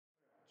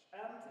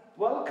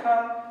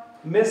welcome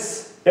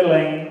Miss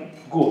Elaine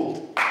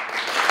Gould.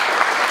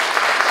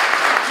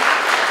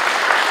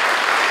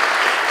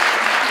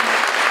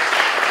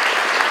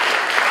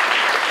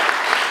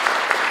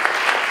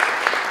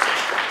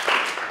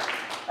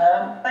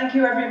 Thank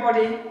you,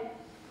 everybody.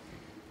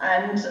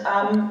 And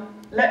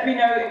let me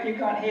know if you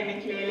can't hear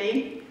me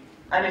clearly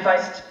and if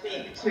I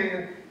speak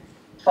too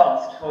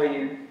fast for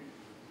you.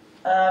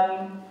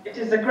 It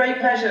is a great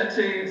pleasure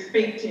to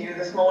speak to you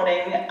this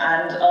morning,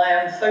 and I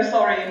am so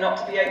sorry not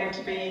to be able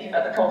to be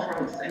at the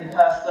conference in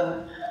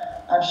person.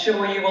 I'm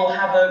sure you will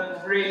have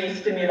a really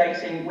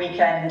stimulating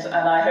weekend,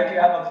 and I hope you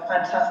have a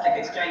fantastic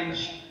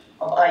exchange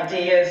of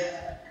ideas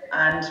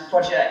and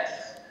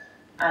projects,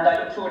 and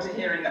I look forward to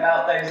hearing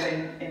about those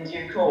in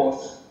due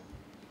course.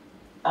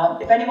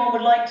 If anyone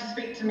would like to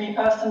speak to me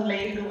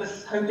personally, who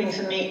was hoping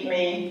to meet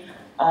me,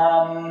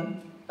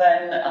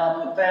 then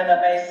Werner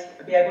may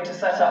be able to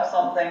set up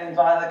something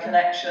via the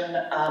connection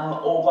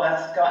or via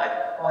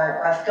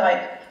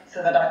Skype,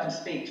 so that I can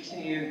speak to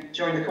you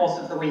during the course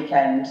of the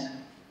weekend.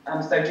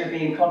 So do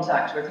be in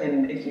contact with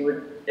him if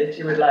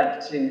you would like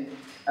to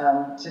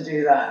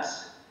do that.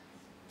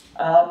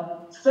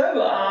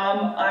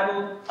 I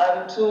will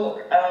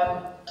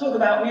talk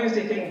about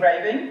music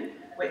engraving,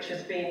 which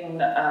has been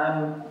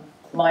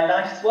my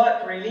life's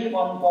work, really,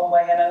 one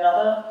way and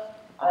another.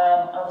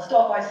 I will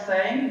start by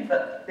saying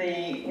that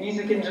the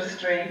music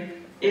industry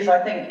is,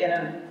 I think,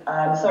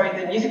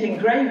 the music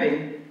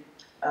engraving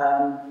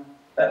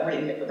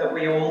that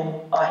we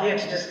all are here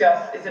to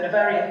discuss is in a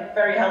very,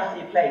 very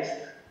healthy place.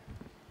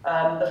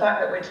 The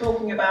fact that we're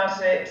talking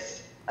about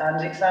it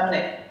and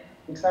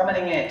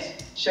examining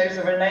it shows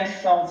a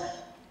renaissance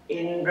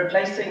in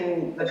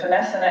replacing the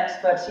finesse and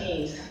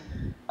expertise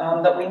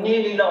that we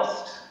nearly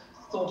lost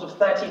sort of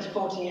 30 to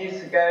 40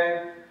 years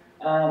ago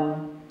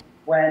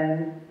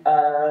when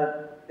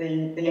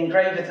the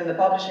engravers and the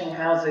publishing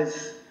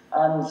houses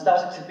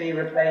started to be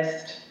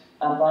replaced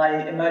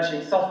by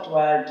emerging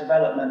software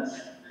developments.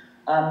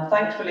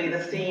 Thankfully,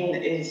 the scene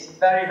is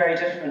very, very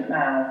different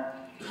now.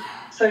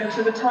 So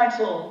to the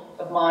title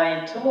of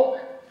my talk,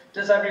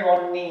 does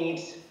everyone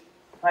need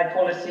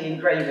high-quality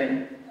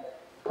engraving?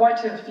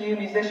 Quite a few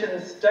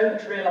musicians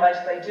don't realise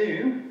they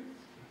do,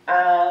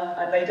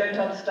 and they don't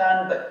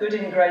understand that good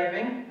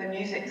engraving, the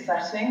music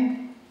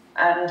setting,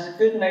 and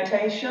good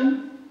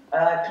notation,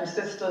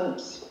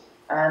 consistent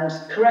and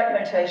correct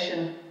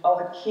notation are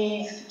the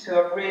keys to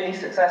a really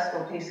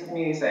successful piece of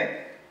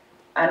music.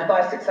 And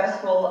by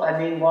successful, I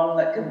mean one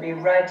that can be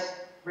read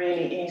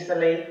really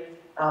easily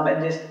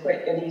and is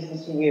quick and easy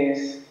to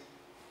use.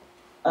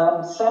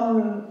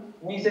 Some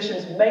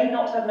musicians may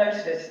not have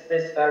noticed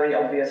this very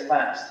obvious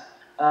fact,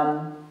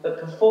 but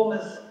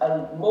performers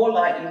are more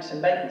likely to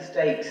make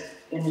mistakes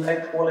in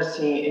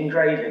low-quality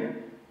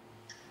engraving.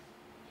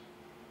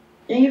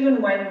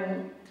 Even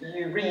when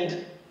you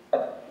read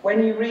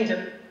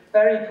a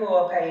very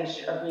poor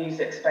page of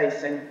music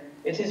spacing,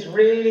 it is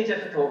really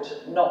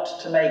difficult not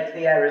to make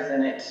the errors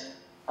in it.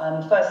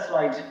 First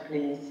slide,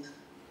 please.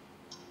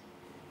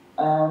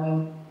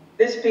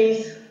 This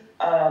piece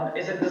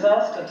is a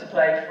disaster to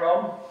play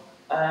from.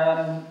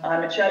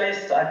 I'm a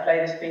cellist. I play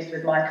this piece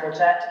with my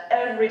quartet.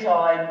 Every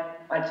time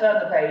I turn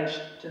the page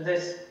to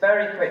this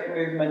very quick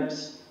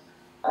movement,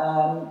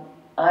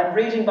 I'm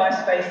reading by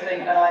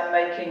spacing and I'm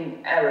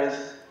making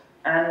errors.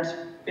 And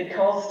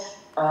because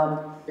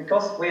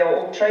we are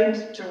all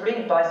trained to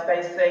read by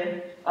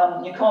spacing,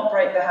 you can't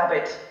break the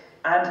habit.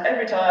 And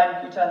every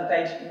time you turn the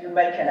page, you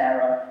make an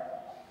error.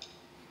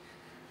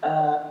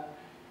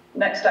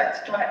 Next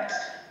extract.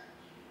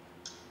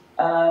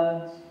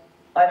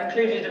 I've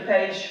included a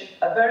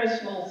very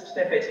small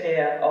snippet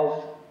here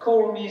of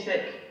choral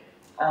music.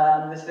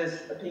 This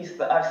is a piece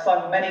that I've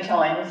sung many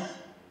times.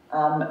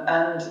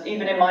 And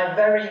even in my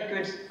very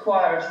good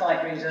choir of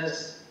sight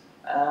readers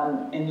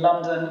in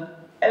London,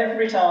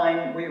 every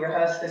time we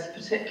rehearse this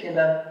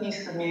particular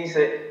piece of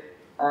music,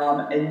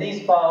 in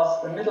these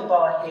bars, the middle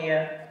bar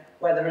here,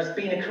 where there has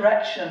been a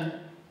correction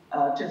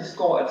to the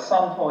score at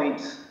some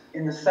point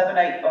in the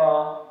 7/8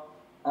 bar,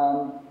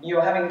 you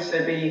are having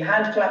to be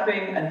hand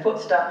clapping and foot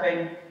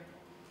stamping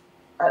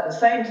at the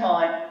same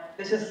time.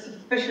 This is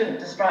sufficient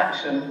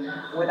distraction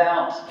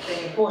without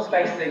the poor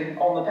spacing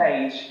on the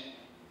page.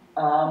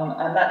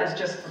 And that is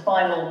just the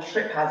final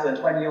trip hazard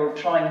when you're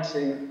trying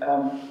to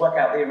work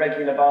out the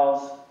irregular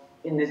bars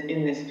in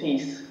this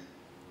piece.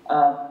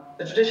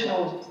 The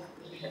traditional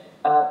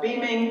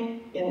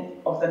beaming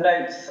of the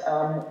notes,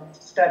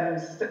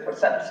 separate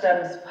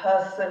stems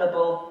per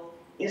syllable,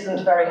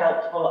 isn't very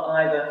helpful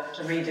either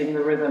to reading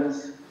the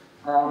rhythms,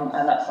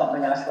 and that's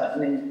something I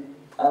certainly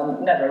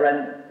never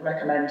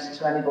recommend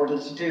to anybody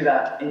to do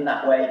that in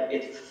that way.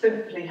 It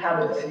simply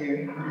hampers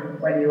you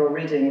when you're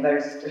reading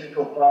those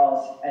difficult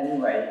bars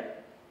anyway.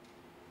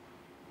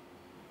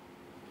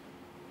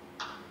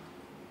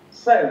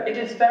 So it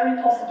is very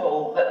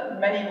possible that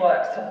many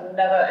works have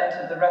never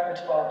entered the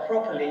repertoire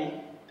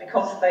properly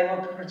because they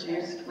were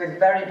produced with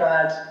very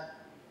bad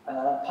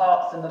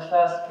parts in the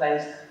first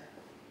place,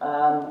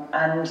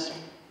 and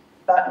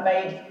that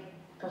made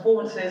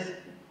performances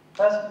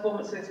First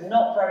performance is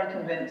not very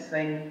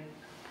convincing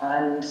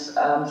and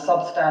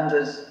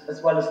substandard,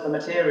 as well as the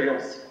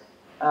materials,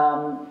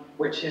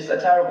 which is a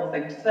terrible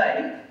thing to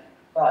say,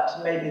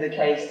 but may be the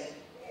case.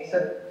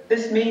 So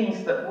this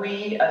means that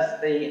we,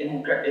 as the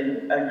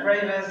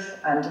engravers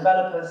and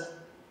developers,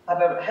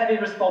 have a heavy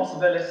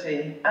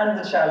responsibility and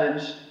the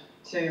challenge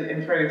to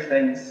improve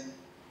things.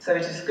 So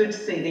it is good to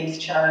see these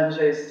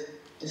challenges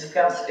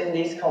discussed in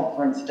these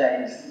conference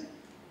days.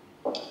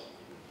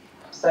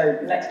 So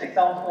next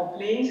example,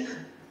 please,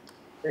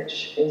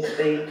 which is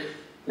the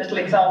little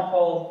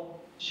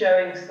example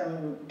showing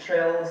some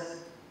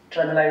trills,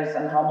 tremolos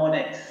and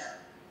harmonics.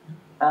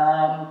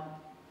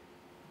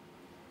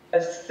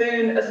 As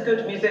soon as a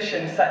good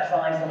musician sets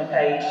eyes on a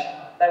page,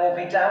 there will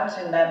be doubt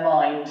in their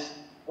mind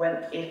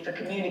if the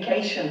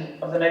communication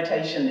of the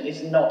notation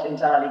is not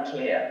entirely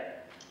clear.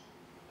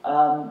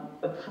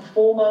 The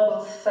performer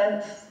will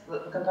sense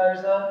that the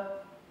composer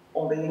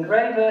or the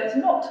engraver is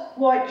not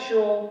quite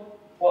sure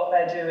what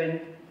they're doing.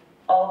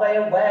 Are they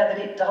aware that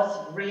it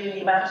does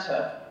really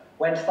matter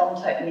when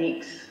some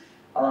techniques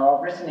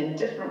are written in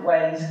different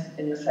ways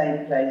in the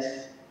same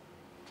place?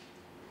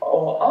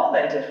 Or are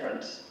they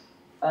different?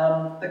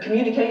 The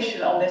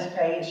communication on this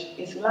page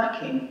is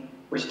lacking,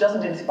 which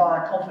doesn't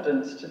inspire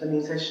confidence to the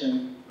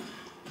musician.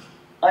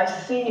 I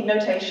see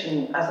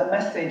notation as a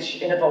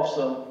message in a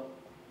bottle.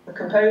 The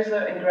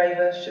composer,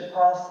 engraver should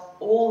pass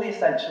all the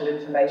essential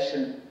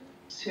information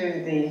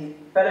to the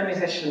fellow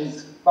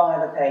musicians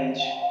via the page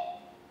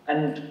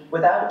and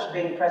without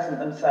being present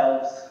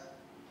themselves.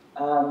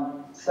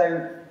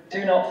 So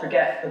do not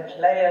forget, the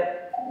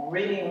player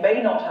really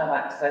may not have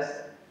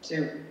access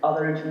to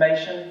other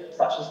information,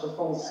 such as the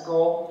full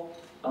score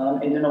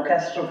in an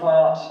orchestral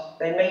part.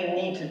 They may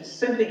need to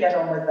simply get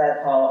on with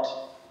their part.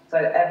 So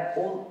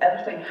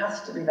everything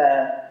has to be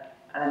there.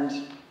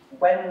 And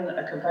when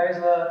a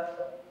composer,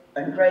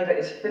 engraver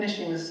is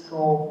finishing the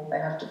score, they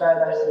have to bear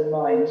that in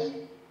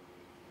mind.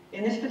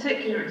 In this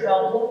particular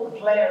example, the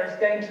player is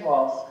going to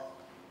ask,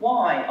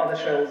 why are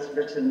the trills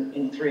written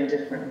in 3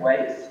 different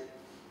ways?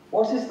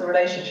 What is the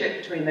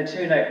relationship between the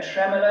 2-note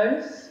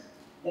tremolos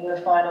in the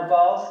final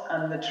bars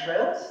and the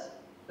trills?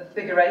 The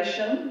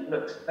figuration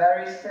looks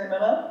very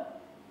similar.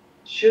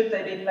 Should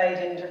they be played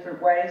in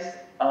different ways?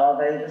 Are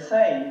they the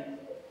same?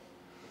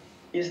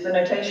 Is the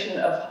notation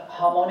of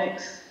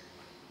harmonics,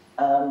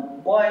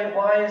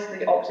 why is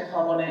the octave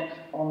harmonic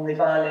on the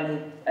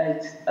violin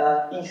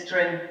E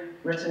string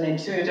written in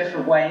 2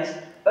 different ways?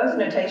 Both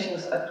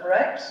notations are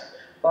correct,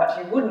 but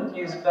you wouldn't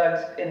use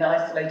both in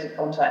isolated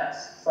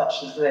contexts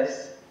such as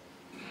this.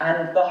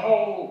 And the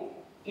whole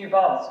few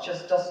bars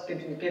just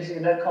gives you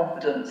no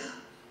confidence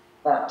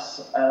that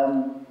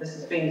this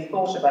is being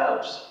thought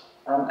about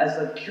as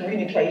a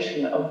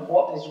communication of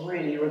what is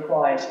really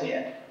required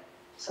here.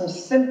 Some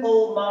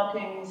simple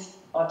markings,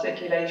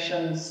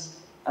 articulations,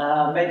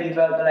 maybe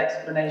verbal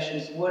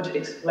explanations would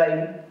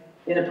explain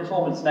in a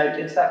performance note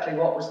exactly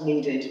what was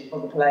needed for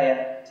the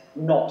player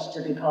not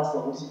to be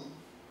puzzled.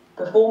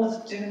 Performers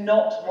do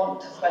not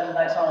want to spend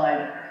their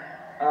time,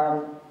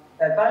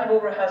 their valuable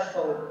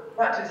rehearsal,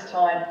 practice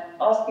time,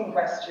 asking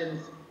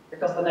questions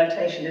because the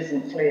notation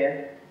isn't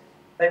clear.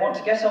 They want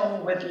to get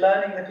on with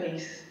learning the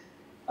piece,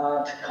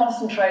 to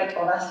concentrate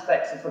on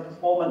aspects of the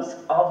performance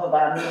other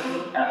than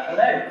looking at the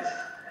notes.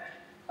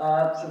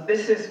 So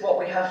this is what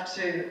we have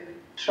to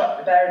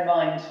bear in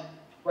mind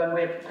when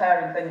we're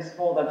preparing things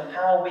for them,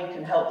 how we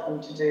can help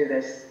them to do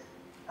this,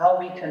 how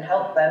we can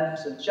help them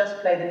to just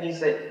play the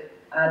music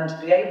and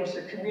be able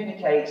to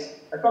communicate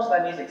across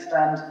their music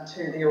stand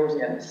to the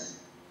audience.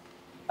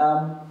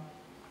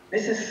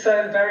 This is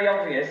so very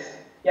obvious,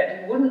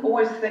 yet you wouldn't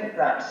always think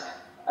that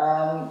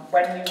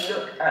when you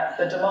look at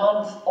the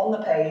demands on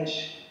the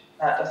page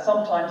that are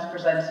sometimes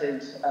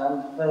presented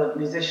for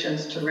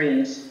musicians to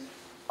read.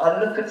 I'll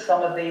look at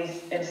some of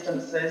these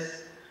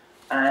instances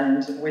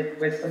and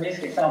with some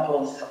music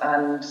examples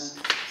and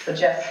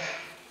suggest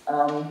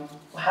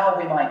how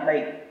we might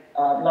make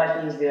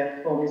life easier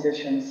for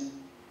musicians.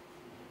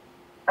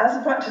 As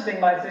a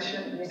practicing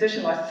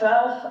musician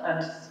myself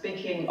and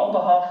speaking on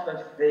behalf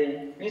of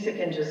the music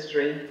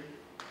industry,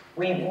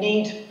 we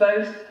need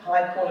both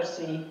high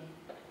quality,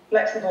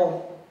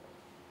 flexible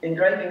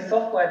engraving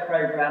software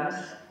programs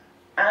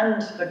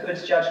and the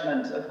good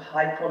judgment of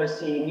high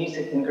quality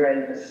music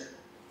engravers.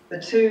 The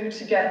two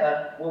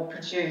together will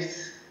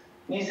produce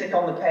music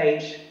on the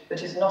page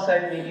that is not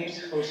only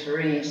beautiful to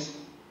read,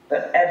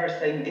 but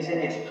everything is in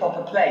its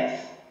proper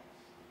place.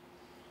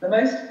 The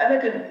most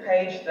elegant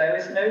page, though,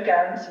 is no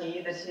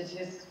guarantee that it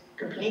is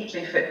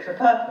completely fit for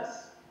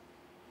purpose.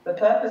 The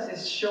purpose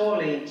is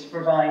surely to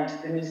provide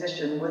the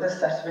musician with a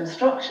set of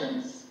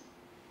instructions,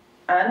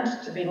 and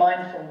to be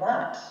mindful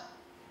that,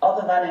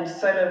 other than in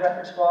solo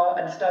repertoire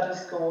and study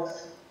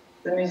scores,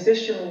 the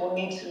musician will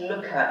need to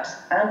look at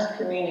and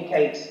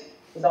communicate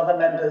with other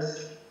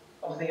members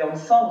of the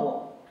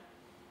ensemble.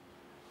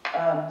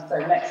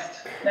 So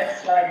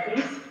next slide,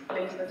 please.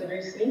 Please, the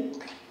Debussy.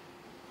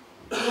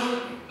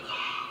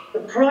 The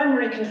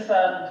primary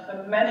concern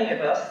for many of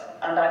us,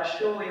 and I'm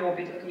sure you will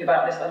be talking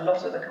about this a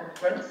lot at the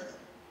conference,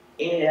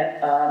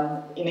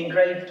 in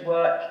engraved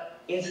work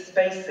is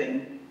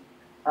spacing.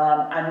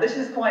 And this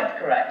is quite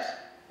correct.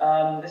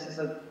 This is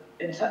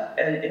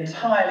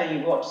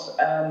entirely what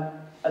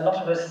a lot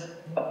of us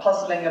are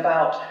puzzling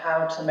about,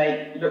 how to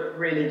make look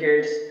really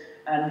good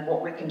and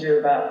what we can do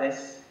about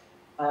this.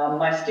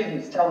 My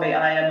students tell me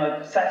I am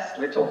obsessed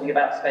with talking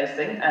about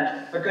spacing,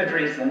 and for good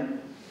reason.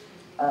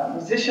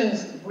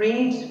 Musicians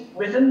read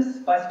rhythms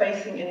by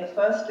spacing in the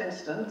first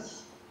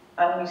instance,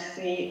 and we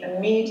see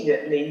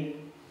immediately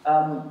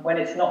when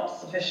it's not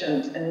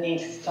sufficient and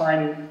needs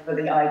time for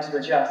the eye to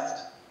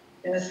adjust.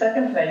 In the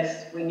second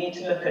place, we need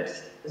to look at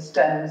the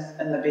stems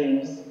and the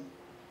beams.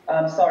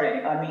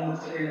 Sorry, I mean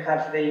to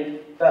have the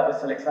bird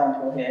whistle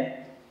example here.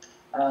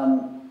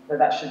 So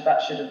that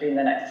should have been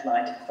the next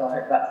slide, so I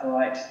hope that's all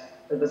right.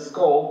 So the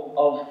score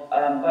of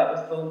bird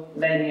whistle,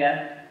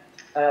 Mania,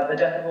 the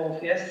Death of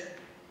Orpheus,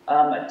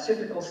 a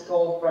typical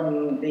score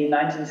from the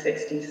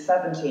 1960s,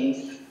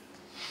 70s.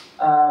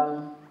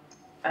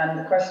 And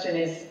the question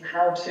is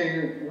how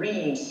to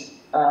read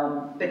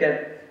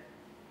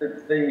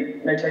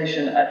the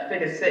notation at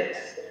figure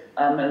 6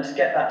 and to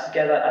get that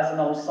together as an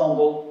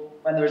ensemble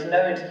when there is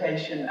no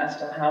indication as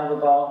to how the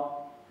bar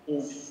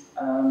is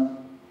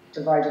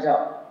divided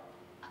up.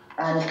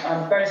 And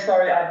I'm very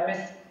sorry I've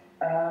missed,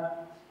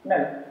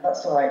 no,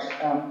 that's all right,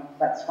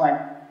 that's fine.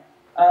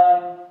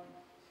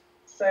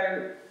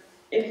 So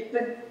if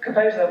the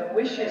composer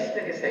wishes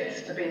figure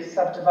 6 to be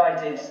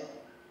subdivided,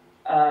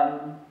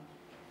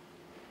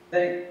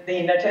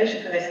 the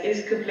notation for this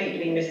is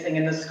completely missing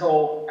in the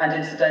score, and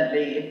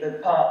incidentally, if the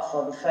parts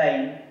are the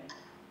same.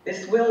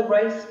 This will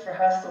waste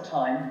rehearsal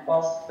time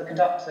whilst the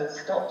conductor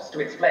stops to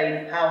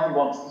explain how he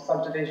wants the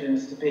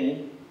subdivisions to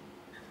be.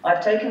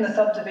 I've taken the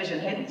subdivision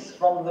hints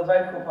from the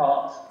vocal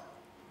part,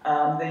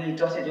 the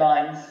dotted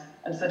lines,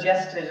 and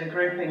suggested a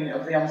grouping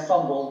of the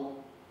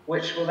ensemble,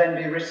 which will then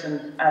be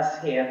written as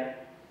here.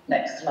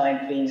 Next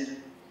slide, please.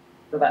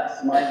 So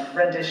that's my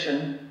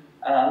rendition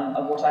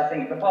of what I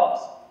think the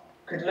parts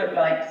could look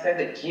like, so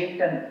that you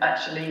can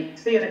actually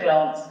see at a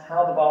glance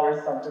how the bar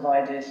is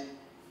subdivided.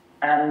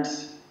 And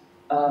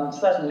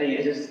certainly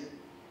it is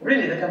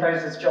really the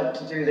composer's job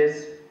to do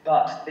this,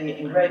 but the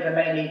engraver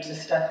may need to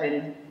step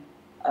in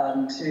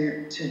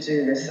to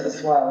do this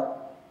as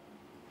well.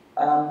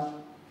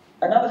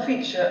 Another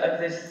feature of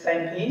this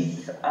same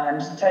piece,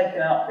 and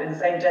taken up in the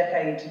same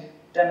decade,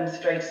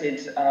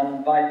 demonstrated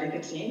by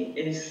Ligeti,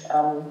 is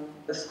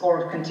the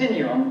score of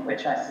Continuum,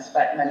 which I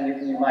suspect many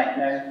of you might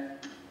know.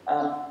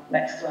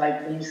 Next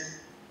slide, please,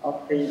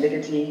 of the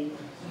Ligeti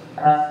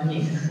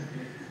piece.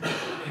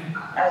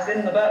 As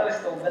in the bird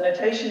whistle, the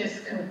notation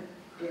is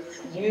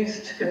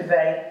used to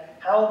convey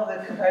how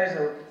the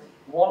composer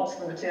wants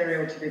the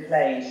material to be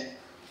played,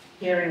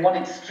 here in one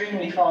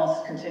extremely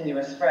fast,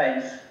 continuous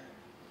phrase.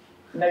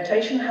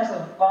 Notation has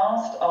a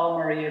vast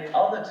armory of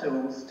other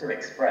tools to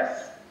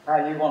express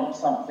how you want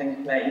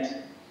something played.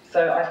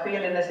 So I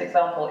feel in this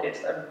example,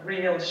 it's a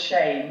real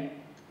shame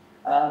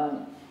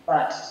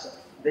that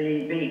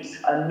the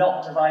beats are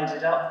not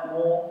divided up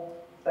more,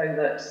 so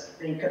that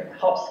the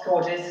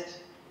harpsichordist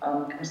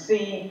can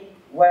see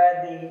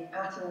where the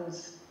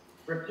patterns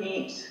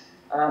repeat,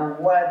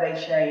 where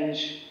they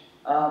change.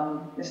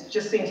 This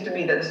just seems to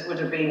me that this would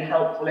have been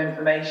helpful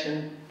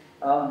information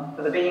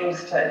for the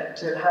beams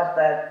to have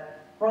their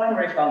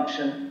primary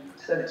function,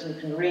 so that you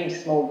can read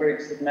small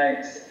groups of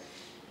notes,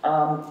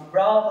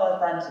 rather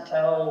than to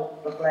tell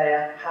the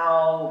player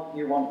how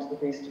you want the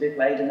piece to be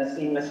played in a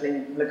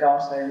seamlessly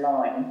legato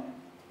line.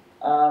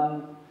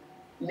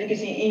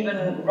 Ligeti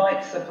even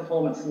writes a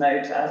performance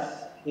note,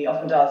 as he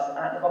often does,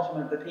 at the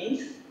bottom of the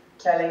piece,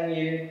 telling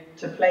you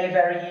to play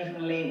very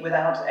evenly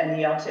without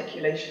any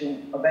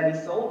articulation of any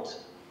sort.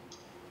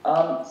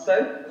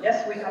 So,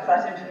 yes, we have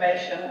that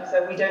information,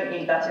 so we don't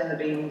need that in the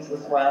beams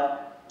as well.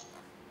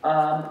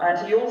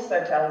 And he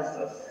also tells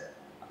us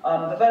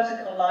the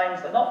vertical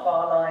lines are not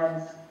bar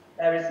lines.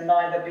 There is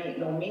neither beat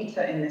nor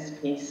meter in this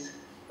piece,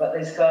 but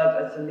they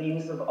serve as a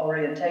means of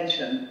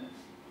orientation.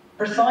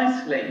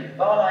 Precisely,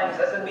 bar lines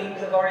as a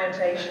means of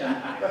orientation.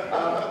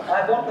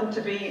 I want them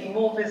to be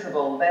more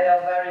visible. They are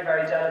very,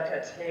 very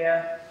delicate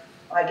here.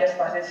 I guess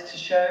that is to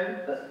show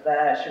that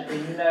there should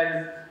be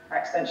no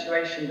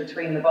accentuation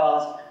between the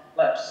bars,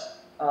 but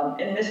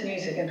in this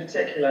music in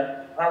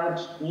particular, I would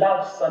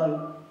love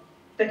some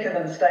thicker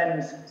than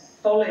stems,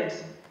 solid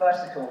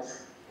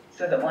verticals,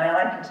 so that my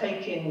eye can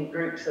take in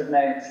groups of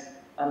notes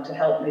to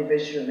help me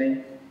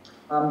visually.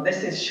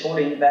 This is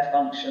surely their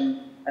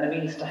function, and it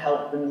means to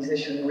help the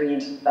musician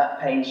read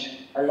that page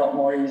a lot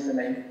more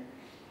easily.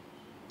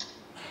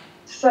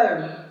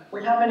 So,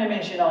 we have an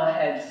image in our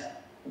heads.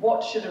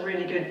 What should a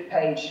really good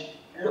page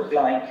look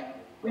like?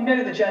 We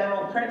know the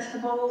general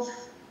principles.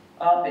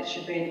 It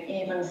should be an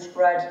even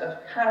spread of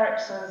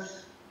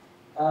characters.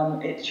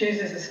 It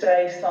chooses a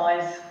stay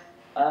size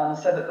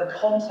so that the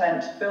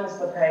content fills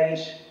the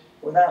page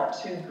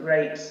without too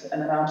great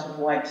an amount of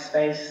white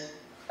space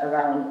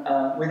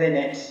around within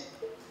it.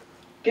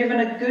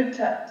 Given a good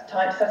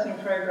typesetting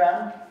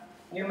program,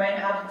 you may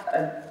have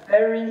a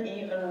very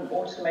even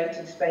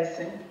automated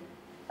spacing,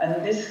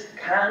 And this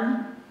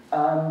can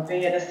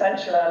be an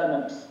essential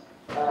element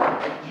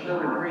of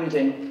fluent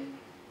reading.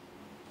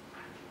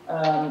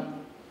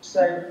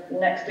 So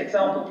next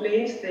example,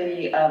 please,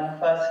 the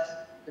first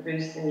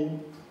Debussy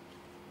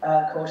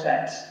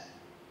quartet.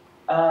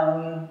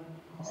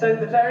 So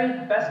the very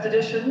best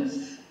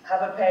editions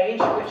have a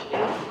page which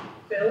is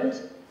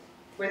filled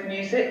with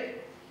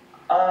music,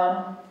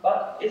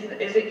 but is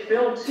it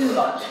filled too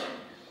much?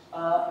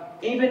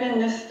 Even in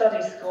this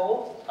study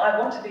score, I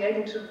want to be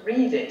able to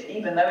read it,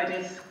 even though it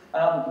is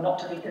not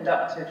to be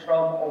conducted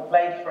from or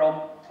played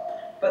from.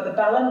 But the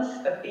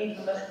balance of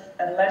evenness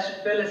and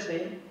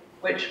legibility,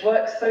 which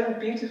works so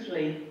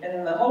beautifully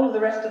in the whole of the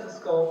rest of the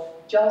score,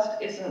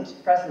 just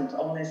isn't present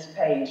on this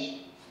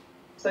page.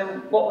 So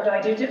what would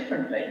I do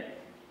differently?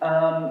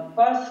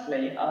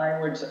 Firstly, I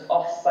would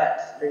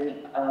offset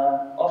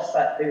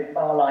the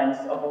bar lines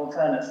of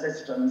alternate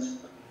systems.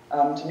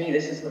 To me,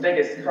 this is the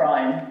biggest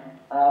crime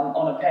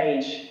on a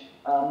page.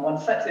 One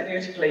sets it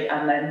beautifully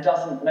and then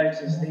doesn't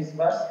notice these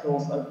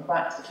verticals are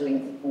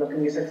practically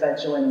looking as if they're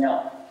joining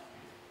up.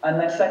 And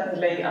then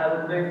secondly, I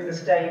would move the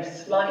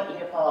staves slightly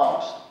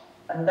apart,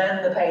 and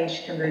then the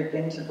page can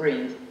begin to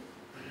breathe.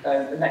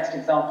 So the next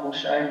example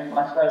showing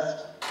my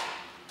first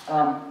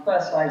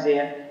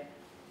idea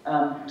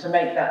to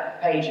make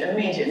that page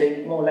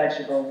immediately more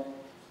legible.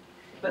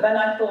 But then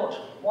I thought,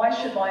 why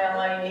should my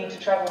eye need to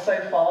travel so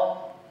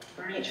far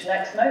for each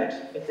next note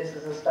if this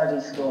is a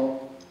study score?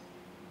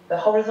 The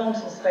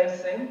horizontal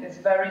spacing is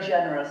very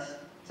generous.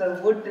 So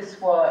would this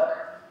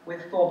work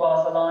with 4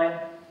 bars a line?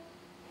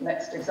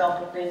 Next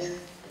example, please.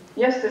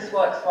 Yes, this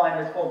works fine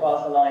with 4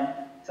 bars a line.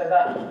 So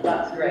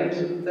that's great.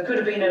 There could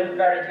have been a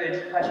very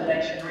good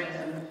pagination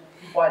reason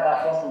why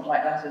that wasn't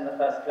like that in the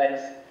first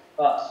place.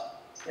 But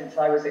since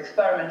I was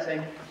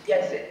experimenting,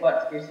 yes, it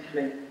works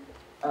beautifully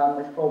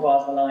with 4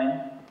 bars a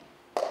line.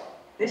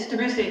 This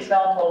Debussy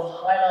example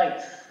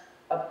highlights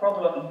a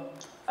problem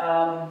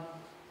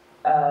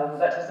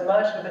that has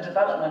emerged with the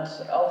development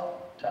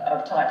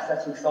of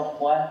typesetting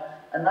software,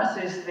 and that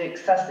is the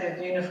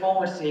excessive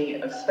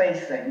uniformity of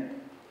spacing.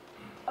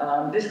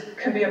 This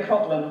can be a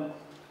problem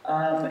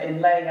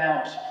in laying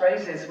out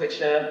phrases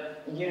which are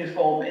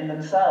uniform in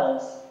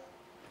themselves.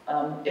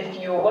 If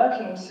you're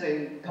working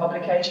to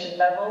publication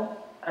level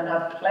and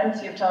have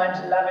plenty of time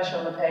to lavish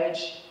on the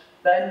page,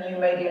 then you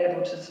may be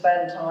able to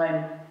spend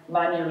time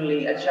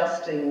manually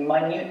adjusting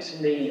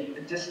minutely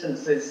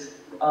distances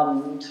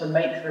to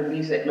make the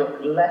music look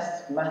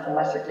less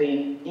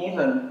mathematically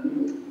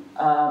even.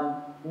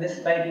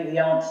 This may be the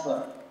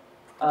answer.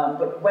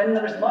 But when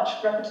there is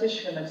much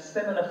repetition of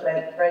similar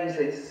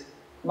phrases,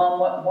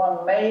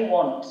 one may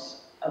want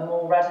a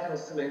more radical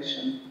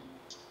solution.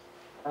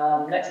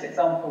 Next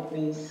example,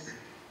 please.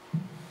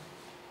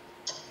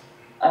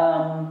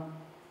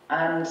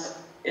 And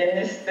in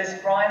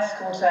this Bryce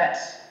quartet,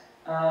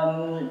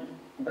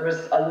 there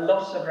is a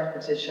lot of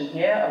repetition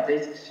here of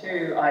these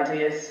 2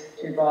 ideas,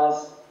 2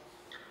 bars,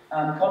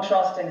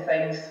 contrasting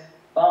things,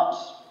 but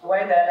the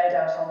way they're laid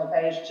out on the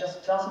page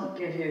just doesn't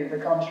give you the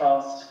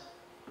contrast.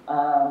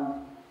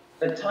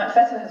 The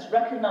typesetter has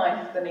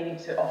recognised the need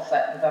to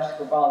offset the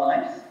vertical bar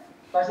lines,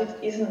 but it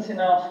isn't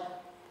enough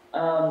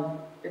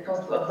because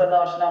of the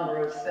large number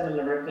of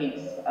similar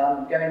repeats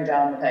going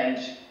down the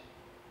page.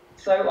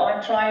 So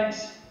I've tried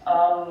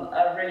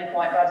a really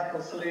quite radical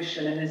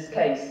solution in this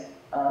case.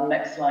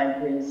 Next slide,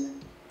 please.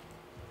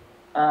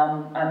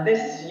 And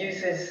this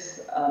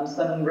uses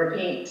some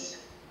repeat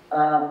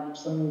signs,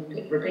 some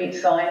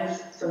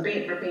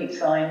beat repeat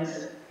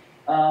signs,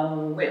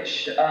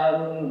 which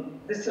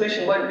this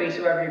solution won't be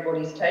to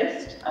everybody's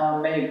taste.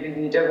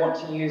 Maybe you don't want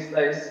to use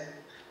those.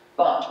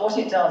 But what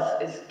it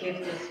does is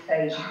give this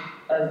page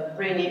a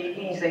really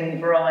pleasing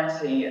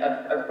variety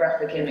of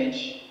graphic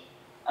image.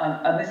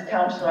 And this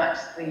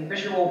counteracts the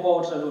visual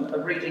boredom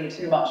of reading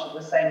too much of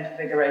the same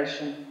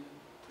configuration.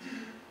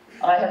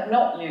 I have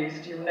not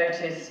used, you'll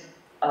notice,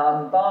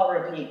 bar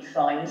repeat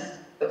signs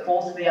that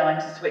force the eye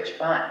to switch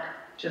back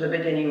to the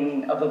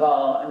beginning of the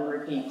bar and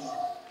repeat,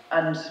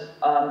 and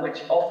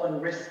which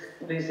often risk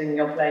losing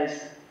your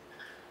place.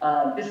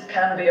 This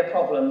can be a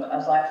problem,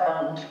 as I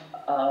found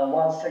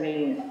while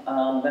singing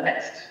the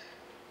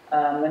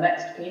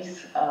next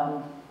piece,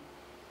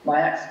 my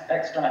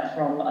extract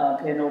from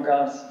Pierre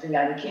Norgard's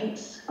Vian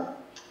Kintz.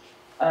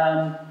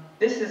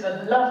 This is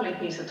a lovely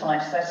piece of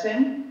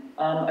typesetting,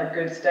 a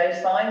good stave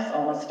size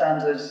on a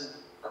standard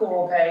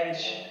choral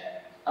page,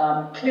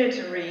 clear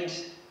to read,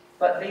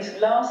 but these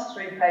last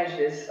 3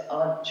 pages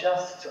are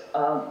just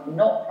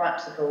not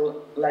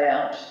practical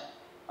layout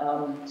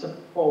to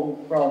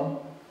perform from,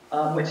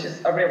 which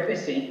is a real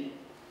pity,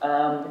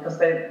 because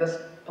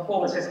the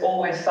performances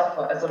always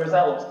suffer as a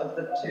result of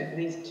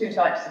these 2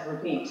 types of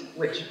repeat,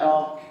 which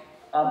are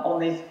on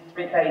these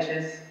 3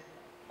 pages.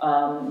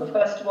 The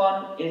first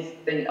one is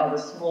the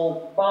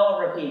small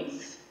bar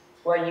repeats,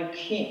 where you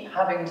keep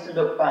having to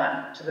look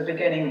back to the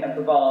beginning of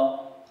the bar.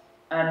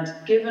 And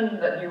given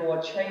that you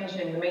are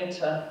changing the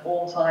meter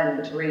all time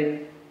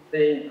between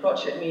the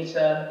crotchet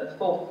meter, the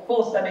 4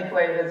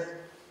 semiquavers,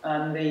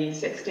 and the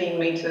 16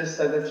 meters,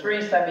 so the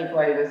 3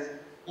 semiquavers,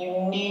 you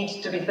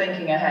need to be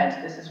thinking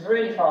ahead. This is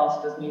really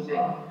fast as music,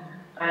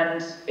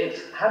 and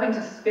it's having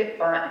to skip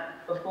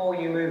back before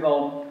you move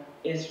on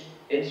is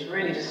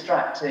really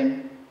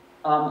distracting,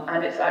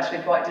 and it's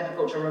actually quite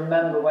difficult to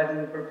remember whether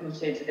you've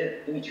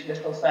repeated each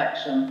little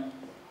section.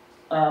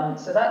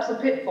 So that's a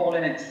pitfall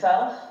in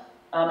itself.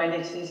 And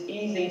it is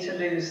easy to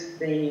lose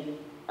the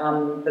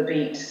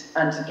beat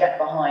and to get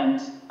behind,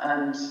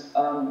 and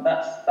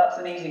that's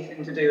an easy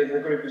thing to do as a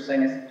group of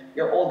singers.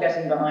 You're all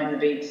getting behind the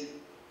beat,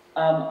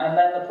 and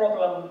then the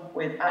problem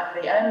with at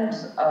the end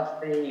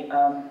of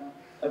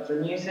the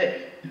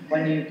music,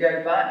 when you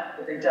go back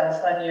with the del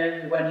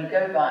segno, when you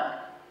go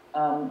back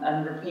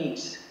and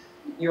repeat,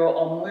 you're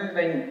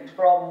moving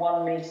from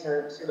 1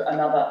 meter to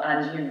another,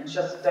 and you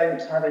just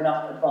don't have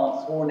enough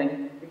advance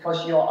warning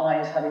because your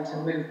eye is having to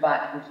move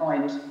back and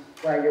find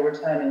where you're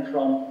returning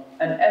from.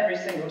 And every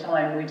single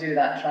time we do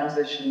that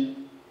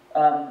transition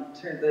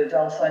to the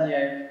del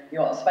segno,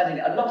 you're spending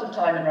a lot of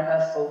time in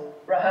rehearsal,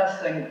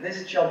 rehearsing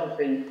this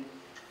geography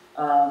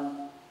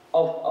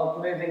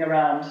of moving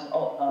around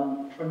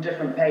from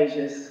different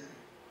pages.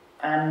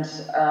 And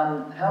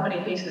how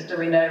many pieces do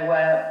we know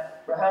where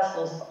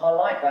rehearsals are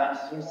like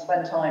that? You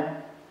spend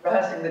time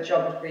rehearsing the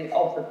geography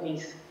of the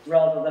piece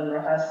rather than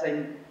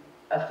rehearsing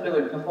a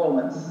fluid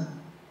performance.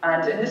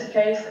 And in this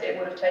case, it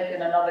would have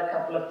taken another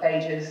couple of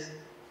pages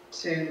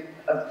to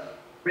have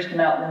written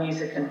out the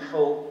music in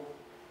full.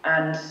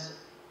 And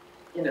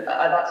you know,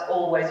 that's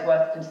always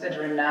worth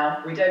considering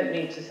now. We don't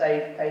need to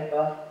save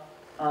paper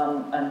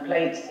and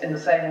plates in the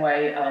same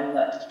way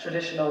that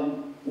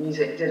traditional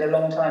music did a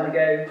long time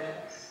ago.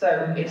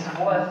 So it's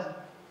worth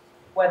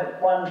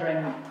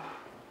wondering,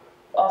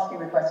 asking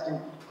the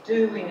question,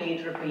 do we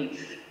need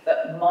repeats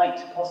that might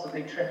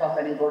possibly trip up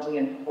anybody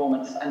in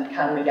performance, and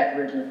can we get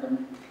rid of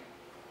them?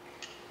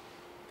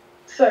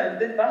 So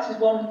that is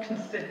one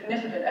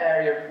significant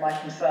area of my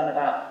concern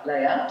about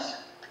layout.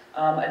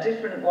 A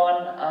different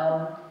one,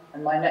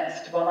 and my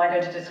next one I'm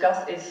going to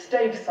discuss, is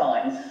stave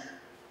size.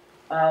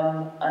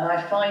 And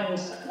I find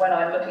when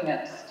I'm looking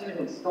at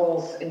student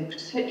scores in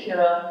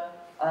particular,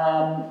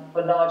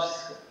 for large,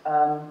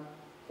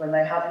 when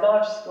they have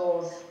large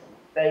scores,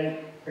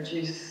 they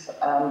produce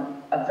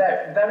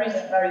a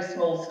very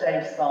small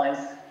stave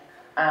size.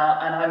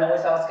 And I'm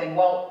always asking,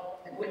 well,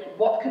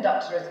 what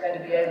conductor is going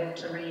to be able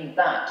to read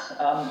that?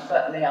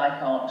 Certainly I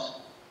can't.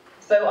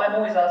 So I'm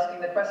always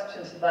asking the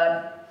question to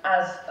them,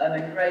 as an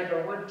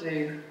engraver would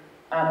do,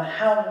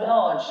 how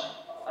large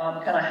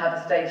can I have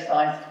a stave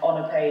size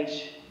on a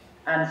page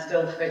and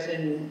still fit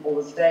in all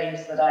the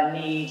staves that I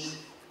need?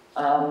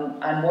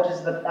 And what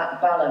is that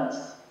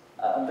balance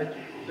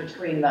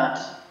between that?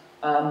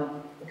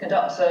 The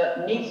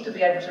conductor needs to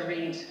be able to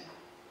read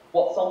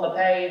what's on the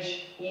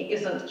page. He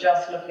isn't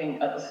just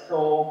looking at the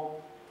score.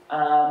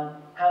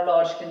 How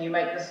large can you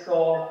make the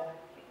score?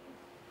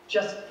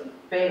 Just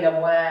being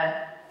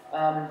aware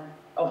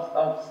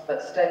of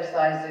that stave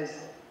sizes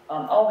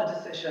are the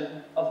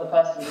decision of the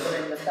person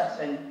doing the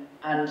setting,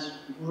 and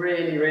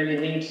really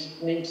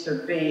need to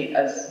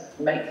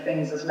make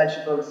things as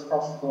legible as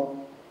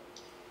possible.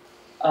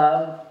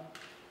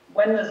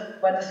 When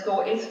the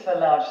score is for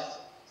large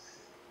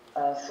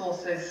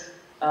sources,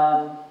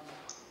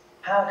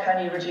 how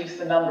can you reduce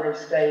the number of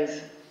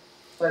staves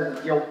so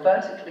that your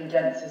vertically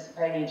densest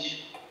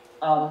page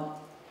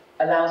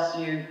allows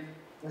you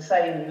the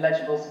same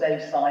legible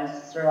stave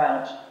size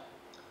throughout?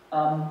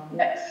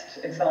 Next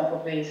example,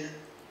 please.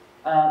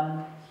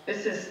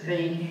 This is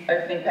the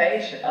opening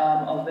page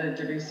of the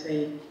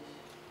Debussy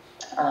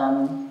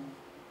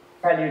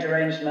Prelude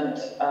arrangement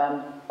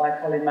by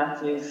Colin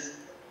Matthews.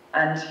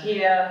 And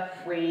here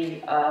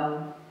we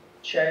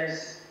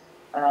chose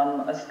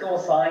a score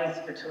size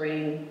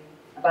between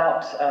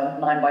about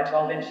 9 by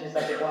 12 inches,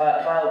 as it were,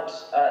 about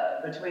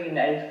between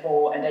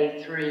A4 and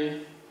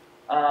A3.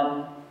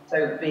 So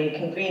it would be a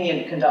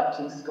convenient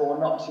conducting score,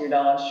 not too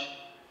large.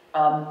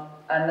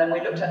 And then we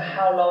looked at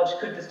how large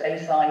could the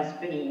stave size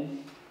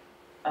be,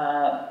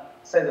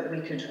 so that we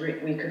could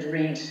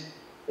read,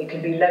 it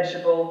could be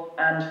legible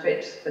and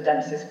fit the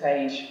densest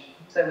page.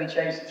 So we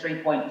chose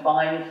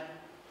 3.5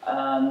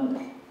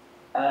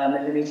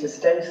 millimeter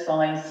stave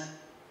size,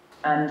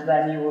 and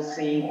then you will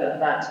see that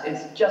that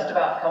is just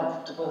about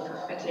comfortable for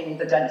fitting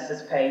the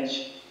densest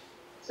page.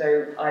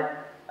 So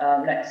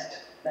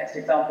next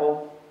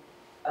example,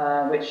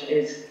 which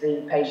is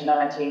the page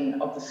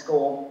 19 of the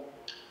score,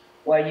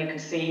 where you can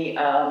see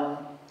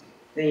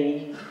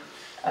the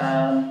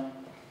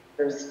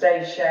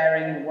stave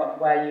sharing,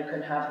 where you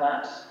can have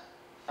that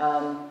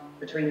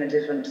between the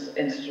different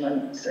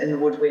instruments in the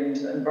woodwind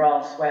and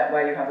brass,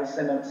 where you have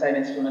the same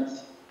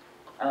instruments.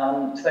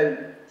 So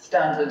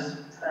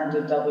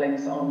standard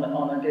doublings on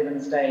a given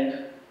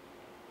stave.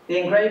 The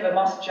engraver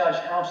must judge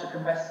how to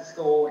compress the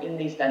score in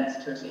these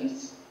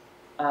densities.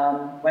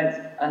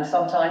 And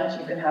sometimes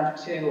you can have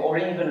 2 or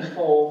even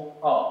 4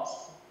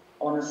 parts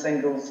on a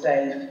single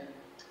stave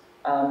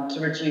to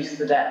reduce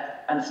the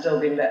depth and still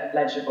be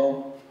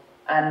legible.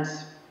 And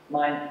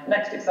my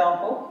next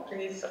example,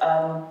 please,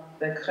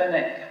 the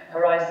clinic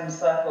horizon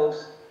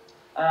circles.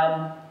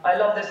 I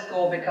love this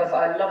score because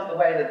I love the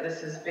way that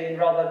this has been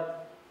rather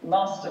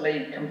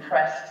masterly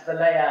compressed, the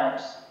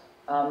layout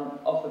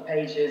of the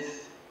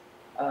pages.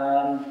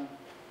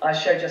 I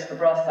show just the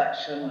brass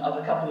section of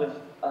a couple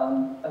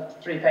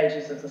of 3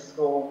 pages of the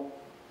score.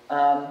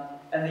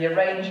 And the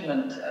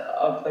arrangement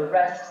of the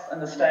rests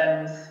and the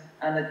stems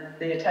and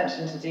the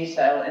attention to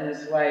detail in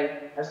this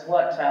way has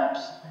worked out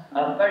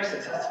very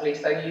successfully.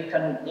 So you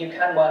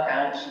can work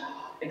out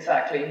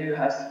exactly who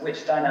has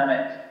which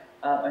dynamic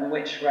and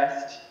which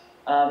rest.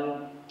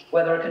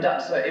 Whether a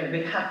conductor would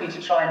be happy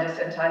to try and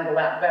disentangle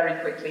that very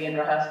quickly in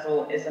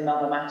rehearsal is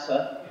another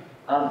matter.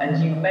 And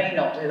you may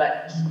not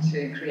elect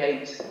to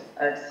create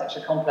such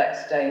a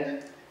complex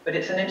stave, but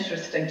it's an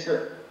interesting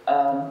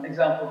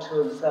example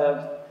to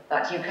observe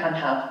that you can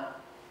have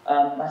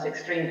that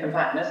extreme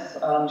compactness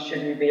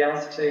should you be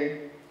asked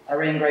to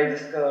re-engrave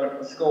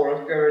the score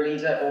of Guru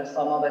Leader or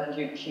some other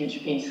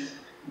huge piece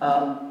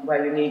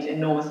where you need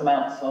enormous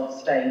amounts of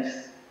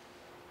staves.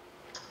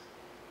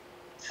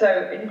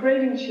 So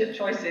engraving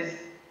choices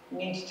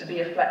need to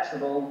be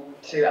flexible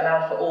to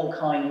allow for all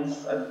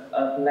kinds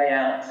of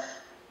layouts.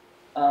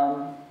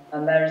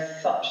 And there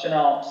is such an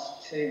art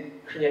to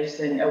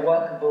creating a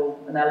workable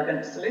and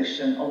elegant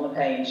solution on the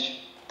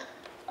page.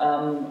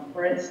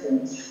 For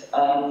instance,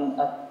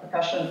 a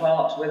percussion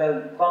part with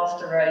a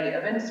vast array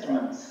of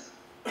instruments.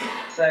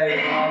 So,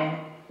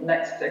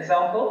 next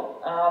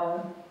example,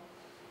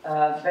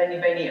 Veni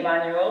Veni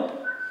Emmanuel.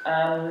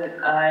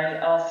 I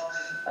asked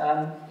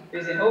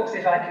Lucy Hawkes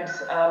if I could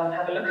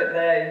have a look at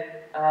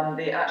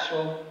the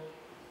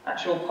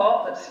actual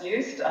part that's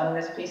used.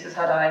 This piece has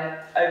had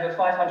over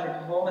 500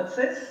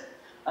 performances.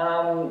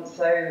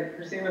 So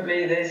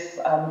presumably this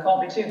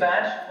can't be too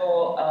bad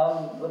for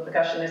the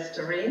percussionist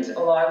to read,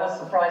 although I was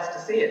surprised to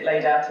see it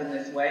laid out in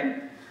this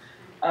way.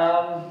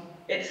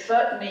 It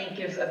certainly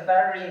gives a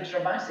very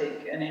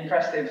dramatic and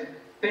impressive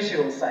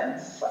visual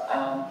sense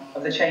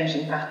of the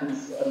changing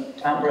patterns of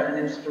timbre and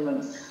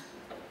instruments.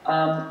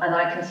 And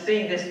I can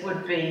see this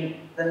would be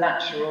the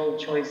natural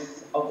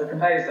choice of the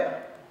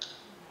composer.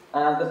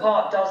 The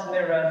part does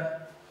mirror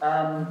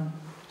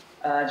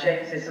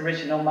James's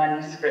original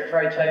manuscript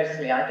very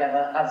closely, I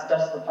gather, as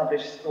does the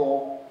published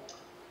score.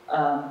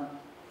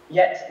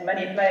 Yet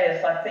many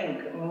players, I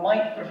think,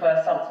 might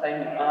prefer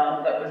something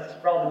that was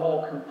rather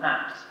more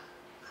compact.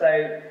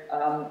 So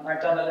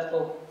I've done a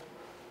little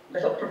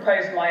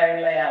proposed my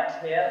own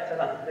layout here. So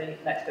that's the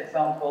next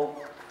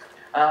example.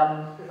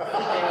 Everything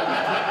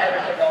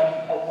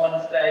on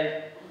one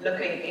stage,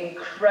 looking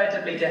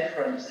incredibly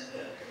different.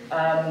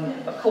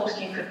 Of course,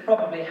 you could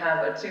probably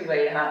have a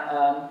two-way,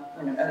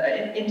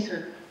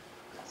 into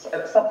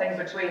something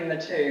between the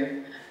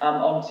two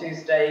on 2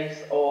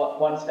 staves or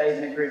 1 stave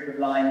in a group of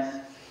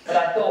lines. But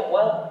I thought,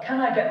 well,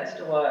 can I get this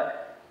to work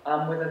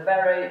with a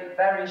very,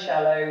 very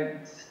shallow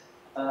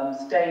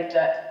stave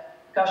depth?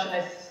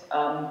 Percussionists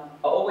are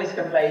always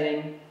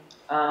complaining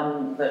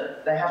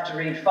that they have to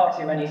read far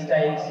too many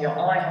staves. Your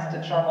eye has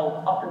to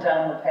travel up and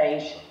down the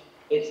page.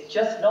 It's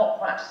just not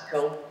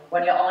practical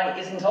when your eye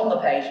isn't on the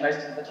page most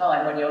of the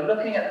time. When you're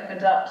looking at the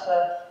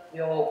conductor,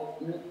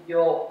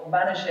 you're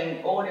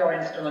managing all your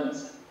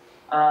instruments.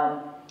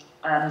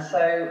 And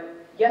so,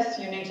 yes,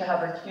 you need to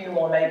have a few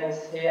more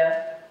labels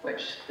here,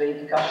 which the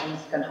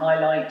percussionists can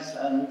highlight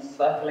and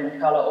circle in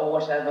colour or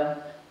whatever.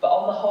 But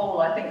on the whole,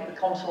 I think the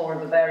contour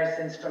of the various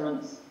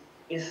instruments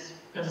is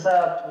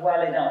preserved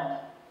well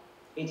enough.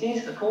 It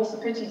is, of course, a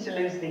pity to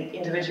lose the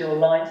individual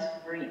lines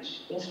for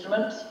each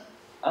instrument,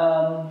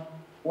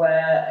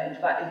 where, in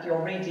fact, if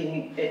you're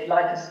reading it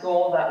like a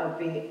score, that would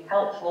be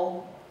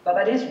helpful, but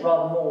that is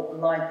rather more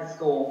like a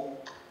score.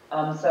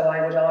 So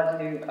I would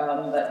argue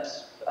that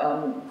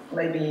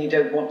maybe you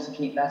don't want to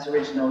keep that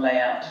original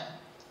layout.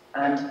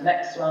 And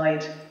next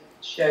slide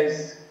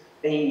shows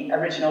the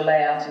original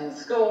layout in the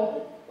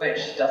score,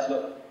 which does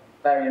look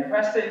very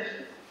impressive,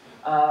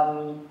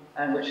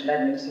 and which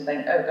led me to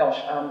think, oh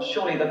gosh,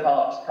 surely the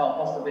part can't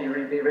possibly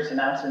be written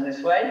out in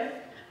this way.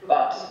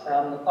 But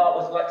the part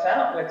was worked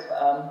out with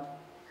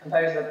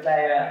composer,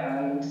 player,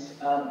 and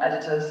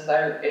editors,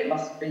 so it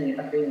must be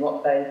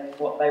what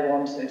they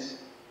wanted.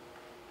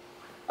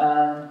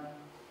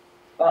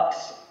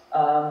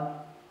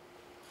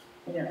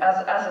 You know,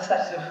 as a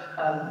set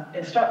of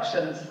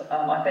instructions,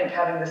 I think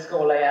having the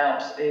score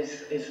layout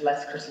is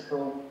less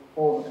critical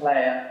for the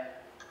player.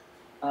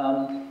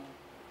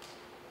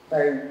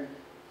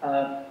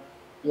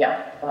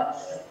 Yeah,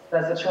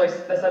 there's a choice.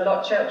 There's a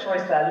lot of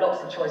choice there.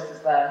 Lots of choices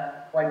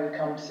there when you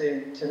come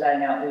to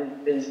laying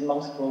out these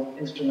multiple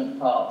instrument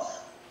parts.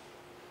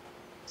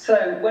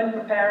 So when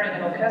preparing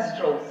an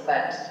orchestral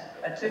set,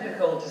 a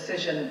typical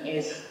decision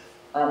is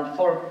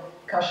for a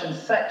percussion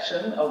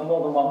section of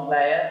more than one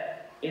player.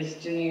 Is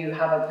do you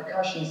have a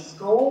percussion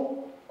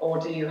score or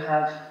do you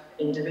have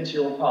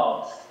individual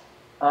parts?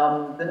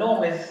 The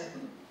norm is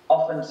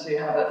often to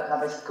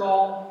have a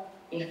score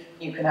if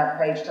you can have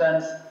page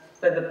turns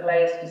so the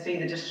players can see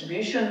the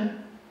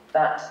distribution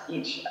that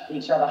each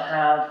other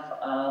have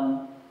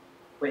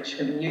which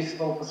can be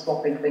useful for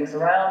swapping things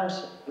around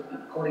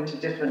according to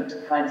different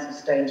kinds of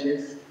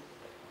stages.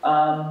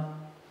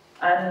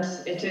 And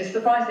it is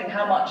surprising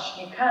how much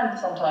you can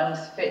sometimes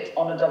fit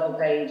on a double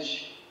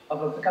page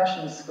of a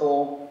percussion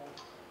score.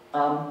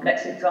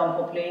 Next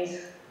example,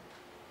 please.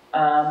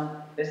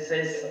 This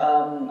is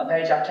a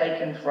page I've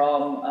taken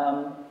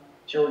from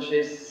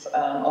George's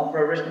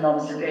opera written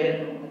on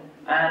skin,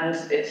 and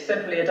it's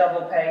simply a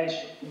double page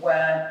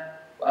where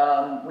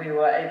we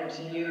were able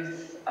to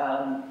use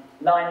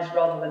lines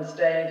rather than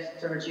staves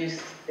to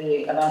reduce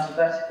the amount of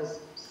vertical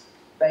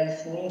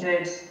space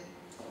needed.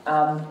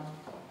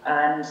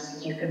 And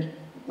you can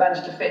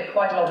manage to fit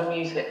quite a lot of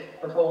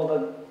music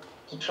before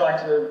to try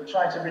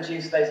to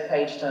reduce those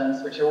page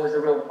turns, which are always a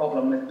real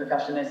problem with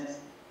percussionists,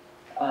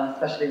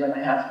 especially when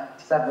they have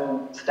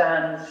several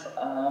stands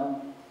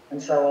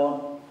and so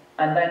on.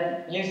 And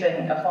then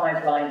using a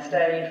 5-line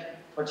stave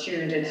for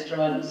tuned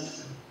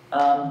instruments,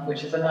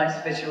 which is a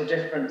nice visual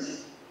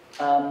difference,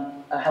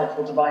 a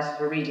helpful device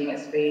for reading at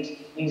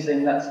speed,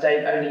 using that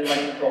stave only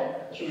when you've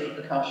got tuned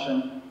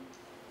percussion.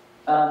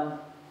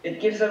 It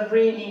gives a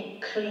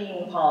really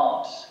clean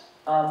part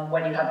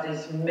when you have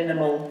this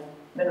minimal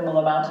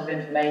amount of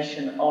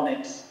information on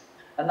it.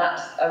 And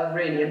that's a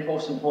really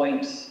important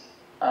point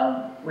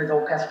with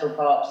orchestral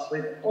parts,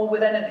 or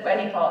with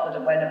any part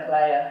that when a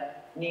player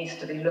needs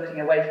to be looking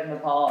away from the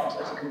part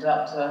as a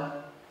conductor,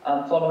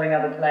 following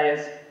other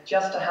players,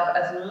 just to have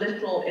as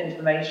little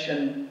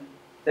information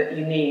that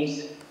you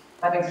need.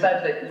 Having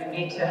said that, you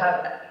need to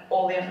have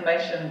all the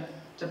information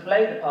to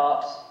play the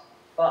part,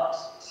 but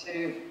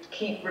to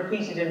keep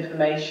repeated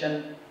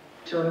information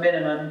to a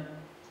minimum,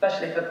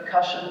 especially for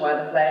percussion,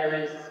 where the player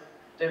is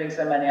doing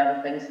so many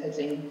other things,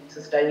 hitting,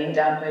 sustaining,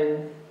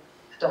 damping,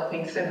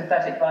 stopping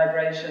sympathetic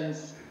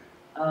vibrations,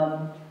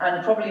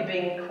 and probably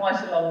being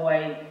quite a long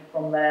way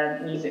from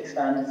their music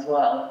stand as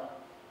well.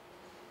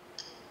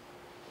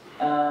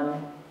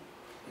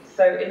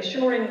 So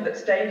ensuring that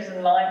staves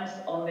and lines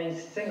on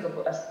these single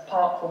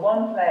part for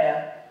one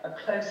player are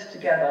close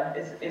together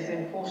is an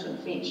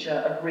important feature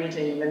of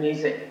reading the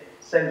music,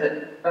 so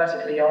that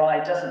vertically your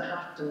eye doesn't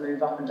have to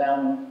move up and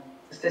down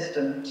the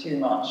system too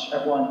much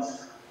at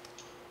once.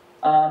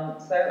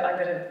 So I'm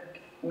going to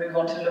move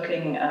on to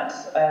looking at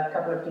a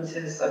couple of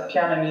pieces of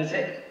piano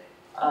music.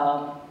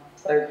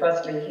 So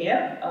firstly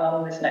here,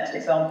 this next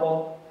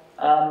example,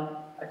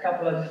 a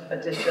couple of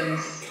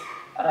editions,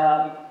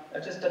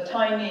 just a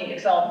tiny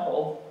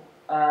example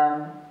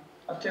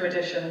of 2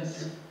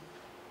 editions.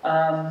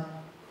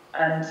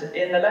 And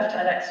in the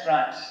left-hand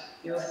extract,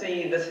 you'll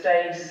see the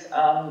staves.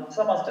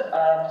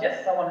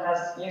 Someone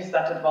has used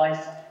that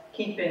advice,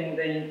 keeping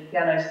the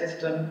piano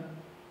system,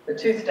 the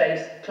 2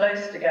 staves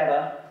close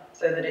together,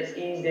 so that it's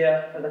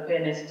easier for the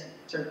pianist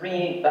to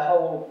read the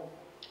whole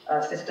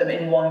system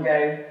in one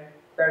go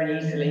very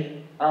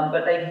easily.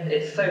 But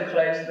it's so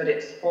close that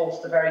it's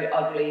forced a very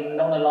ugly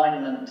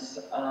non-alignment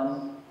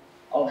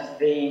of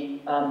the,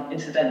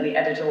 incidentally,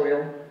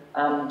 editorial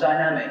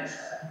dynamics.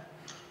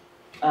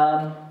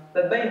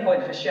 The main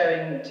point for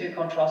showing 2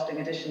 contrasting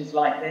editions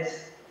like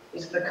this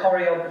is the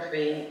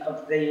choreography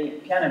of the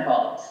piano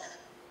parts,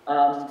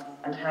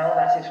 and how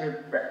that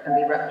can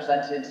be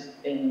represented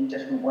in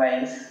different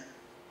ways.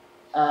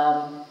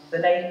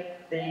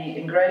 The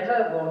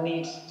engraver will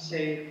need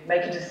to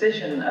make a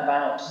decision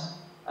about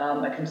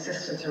a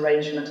consistent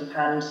arrangement of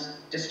hand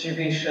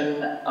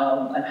distribution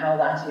and how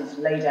that is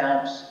laid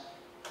out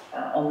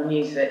on the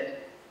music.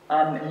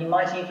 He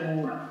might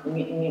even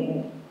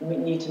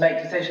need to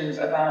make decisions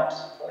about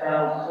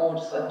how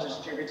chords are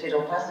distributed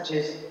or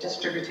passages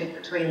distributed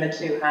between the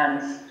 2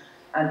 hands,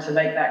 and to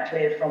make that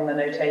clear from the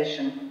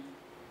notation.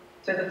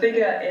 So the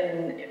figure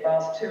in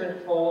bars 2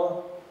 and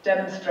 4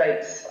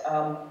 demonstrates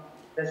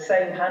the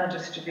same hand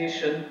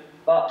distribution,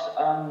 but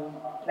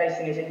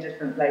placing it in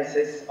different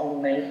places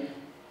on the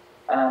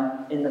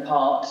in the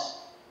part.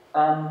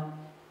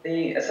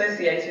 The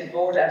associated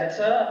board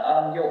editor,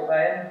 York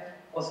Bowen,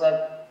 was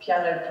a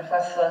piano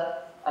professor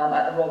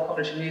at the Royal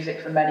College of Music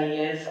for many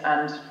years,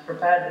 and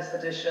prepared this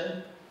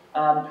edition,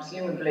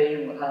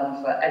 presumably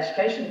for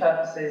education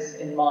purposes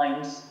in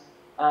mind,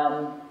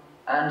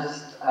 and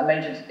just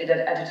made an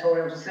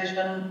editorial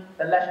decision.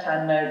 The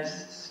left-hand notes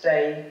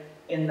stay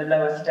in the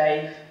lower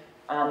stave,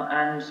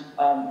 and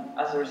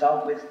as a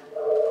result with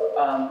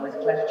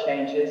clef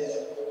changes,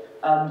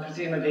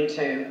 presumably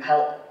to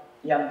help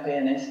young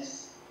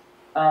pianists.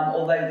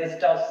 Although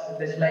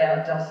this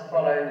layout does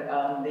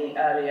follow the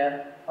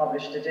earlier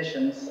published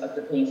editions of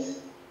the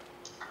piece.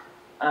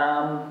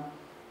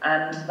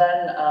 And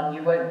then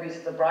you won't be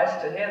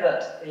surprised to hear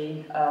that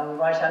the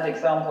right-hand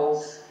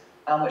examples,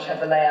 which have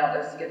the layout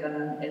as given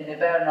in the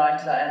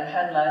Bärenreiter and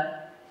Henle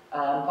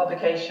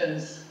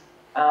publications,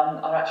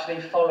 are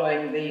actually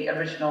following the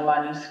original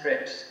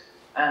manuscript,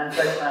 and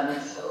both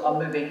hands are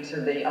moving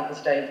to the upper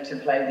stave to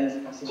play these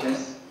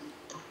passages.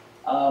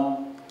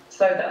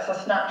 So that's a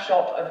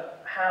snapshot of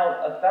how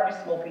a very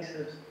small piece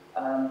of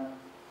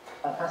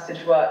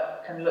passage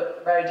work can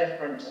look very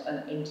different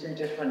and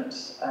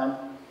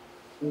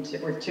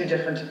with 2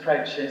 different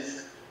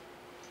approaches.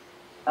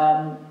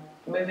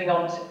 moving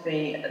on to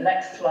the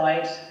next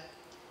slide,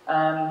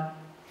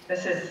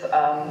 this is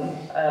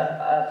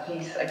a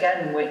piece,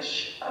 again,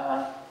 which,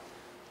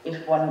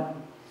 if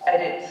one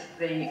edits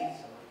the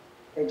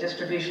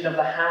distribution of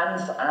the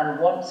hands and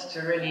wants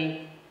to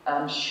really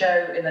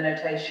show in the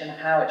notation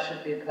how it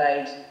should be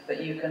played,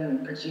 that you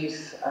can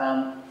produce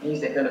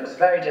music that looks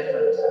very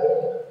different.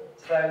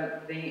 So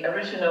the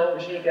original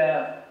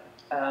Giga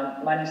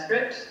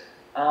manuscript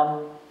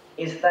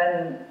is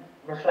then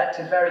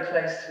reflected very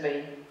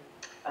closely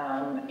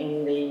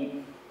in the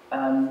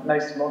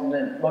most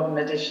modern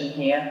edition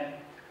here.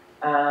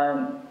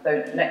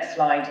 So next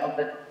slide of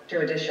the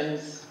two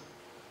editions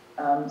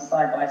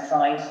side by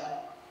side.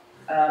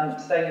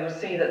 So you'll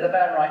see that the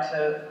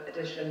Bernreiter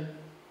edition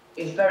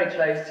is very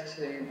close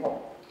to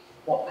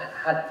what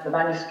the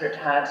manuscript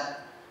had,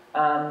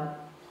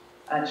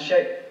 and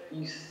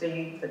you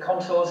see the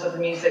contours of the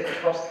music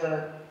across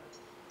the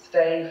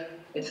stave.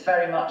 It's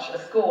very much a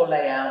score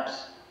layout,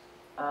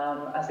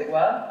 as it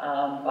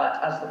were,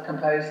 but as the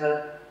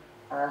composer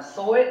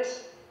saw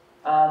it.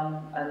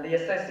 And the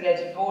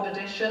associated board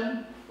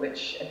edition,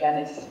 which again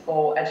is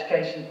for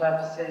education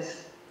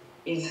purposes,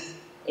 is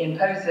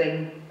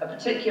imposing a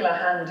particular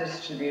hand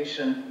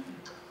distribution,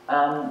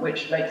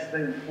 which makes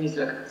the music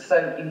look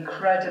so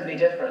incredibly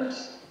different,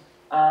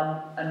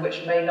 and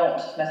which may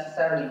not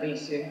necessarily be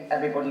to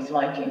everybody's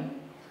liking.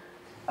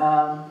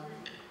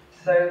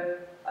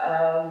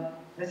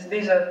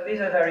 These are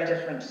very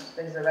different.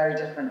 These are very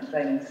different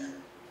things.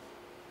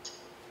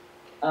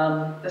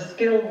 The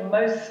skill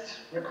most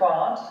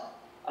required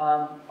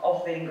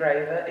of the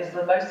engraver is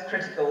the most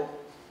critical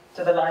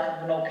to the life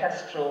of an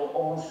orchestral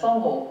or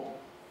ensemble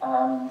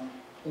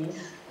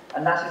piece,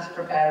 and that is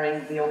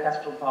preparing the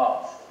orchestral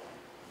parts.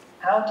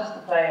 How does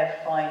the player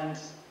find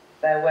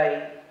their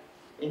way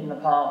in the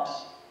part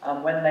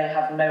when they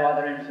have no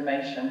other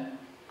information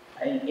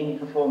in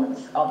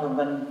performance other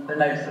than the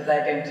notes that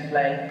they're going to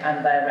play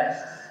and their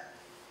rests?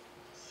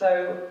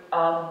 So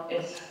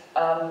it's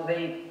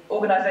the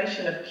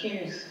organisation of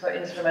cues for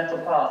instrumental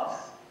parts,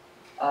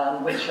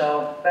 which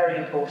are very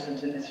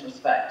important in this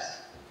respect.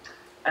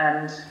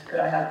 And could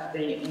I have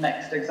the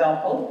next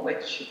example,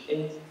 which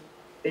is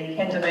the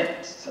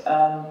Hindemith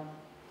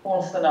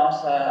horn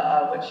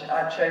sonata, which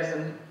I've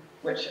chosen,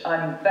 which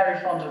I'm very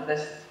fond of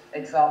this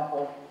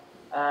example,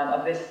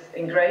 of this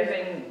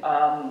engraving,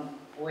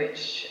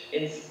 which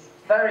is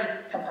very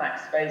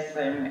compact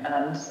spacing,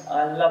 and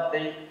I love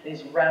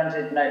these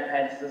rounded note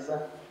heads.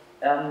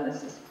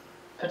 There's this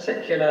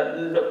particular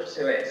look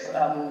to it,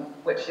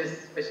 which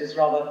is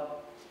rather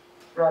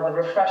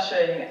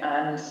refreshing,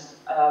 and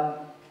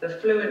the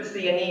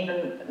fluency and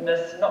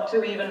evenness, not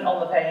too even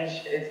on the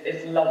page,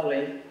 is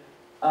lovely.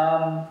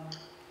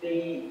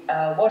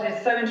 What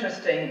is so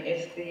interesting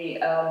is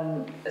the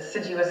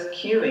assiduous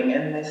cueing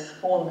in this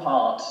horn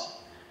part,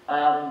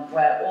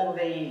 where all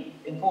the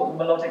important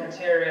melodic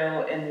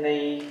material in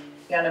the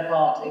piano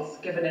part is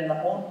given in the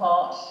horn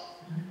part.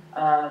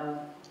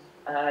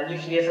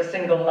 Usually as a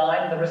single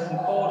line. There are some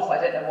chords.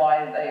 I don't know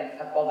why they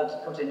have bothered to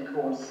put in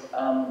chords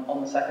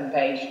on the second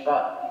page,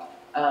 but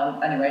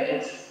anyway,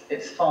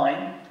 it's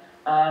fine.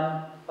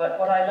 But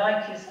what I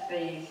like is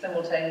the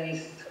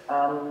simultaneous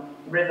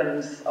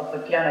rhythms of the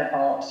piano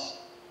part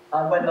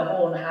when the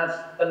horn has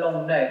the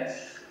long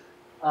notes.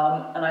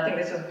 And I think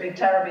this would be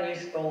terribly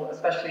useful,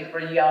 especially for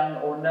a young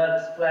or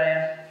nervous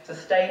player,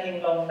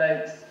 sustaining long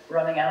notes,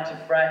 running out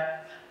of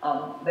breath.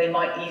 They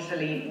might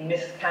easily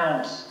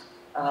miscount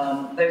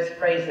those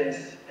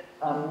phrases.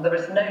 There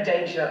is no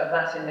danger of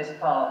that in this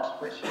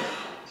part, which is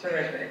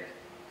terrific.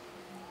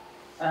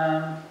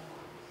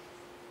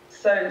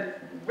 So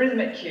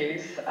rhythmic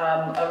cues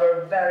are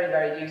a very,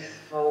 very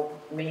useful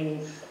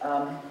means.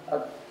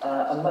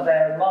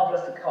 They're a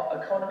marvellous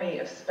economy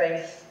of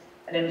space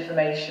and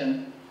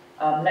information.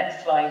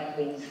 Next slide,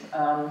 please.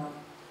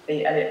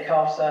 The Elliott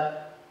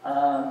Carter.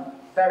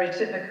 Very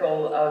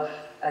typical of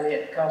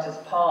Elliott Carter's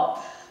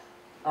parts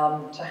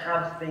to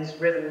have these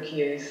rhythm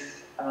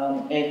cues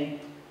in.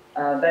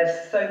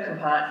 They're so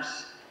compact,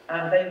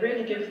 and they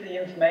really give the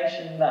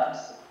information that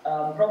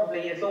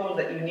probably is all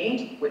that you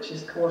need, which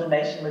is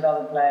coordination with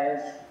other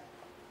players,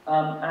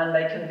 and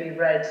they can be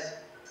read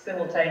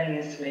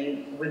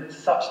simultaneously with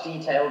such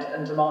detailed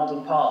and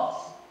demanding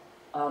parts.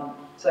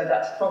 So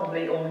that's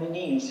probably all you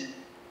need.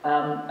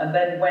 And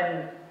then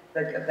when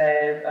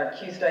the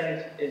cue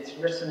stave is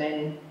written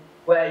in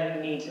where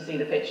you need to see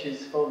the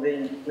pictures for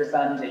the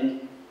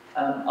glissandi,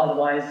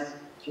 otherwise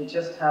you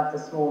just have the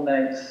small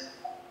notes,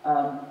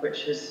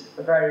 which is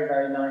a very,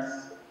 very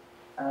nice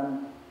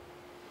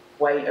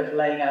way of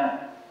laying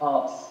out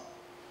parts,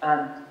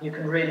 and you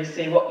can really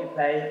see what you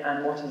play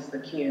and what is the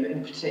cue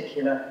in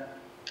particular.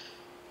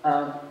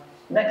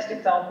 Next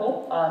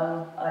example,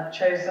 I've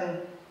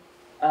chosen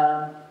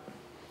a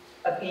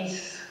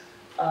piece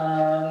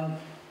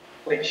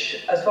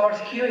which, as far as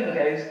cueing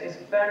goes, is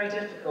very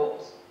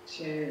difficult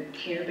to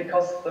cue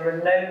because there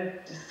are no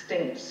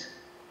distinct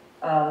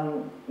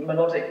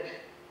melodic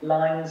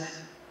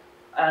lines,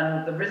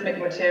 and the rhythmic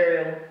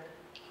material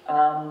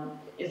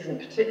isn't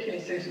particularly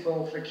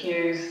suitable for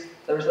cues.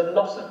 There is a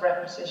lot of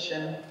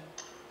repetition,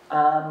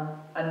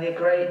 and the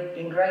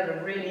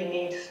engraver really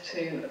needs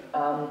to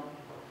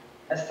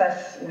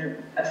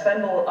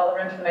assemble other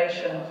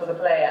information for the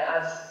player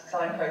as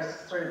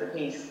signposts through the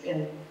piece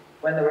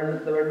when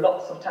there are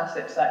lots of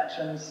tacit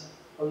sections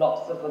for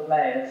lots of the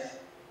players.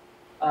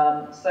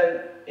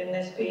 So in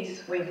this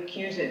piece, we've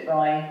cued it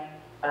by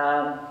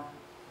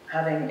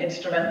having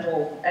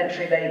instrumental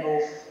entry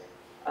labels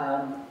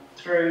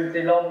through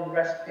the long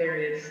rest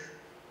periods.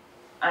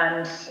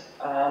 And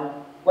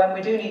when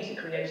we do need to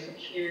create a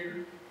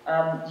cue,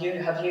 you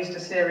have used a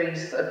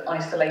series of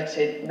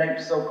isolated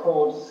notes or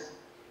chords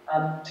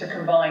to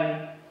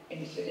combine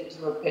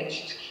into a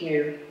pitched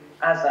cue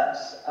as at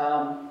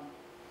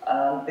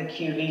the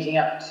cue leading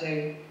up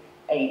to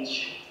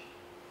H.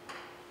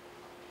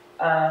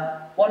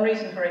 One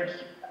reason for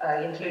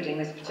including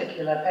this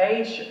particular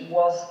page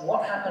was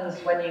what happens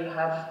when you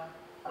have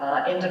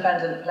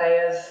independent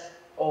players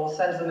or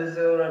senza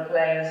misura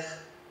players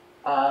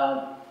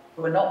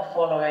who are not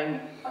following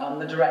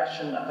the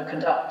direction of a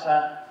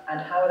conductor, and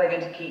how are they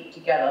going to keep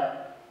together?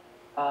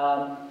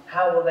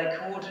 How will they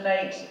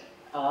coordinate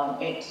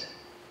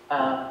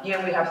here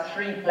we have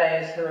 3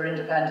 players who are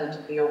independent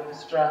of the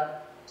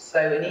orchestra,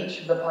 so in each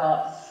of the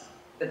parts,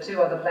 the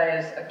 2 other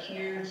players are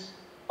cued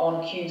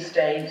on cue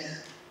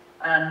staves,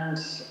 and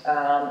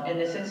in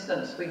this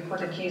instance, we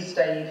put a cue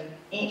stave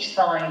each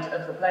side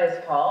of the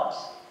player's part,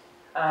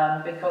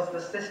 because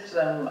the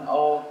system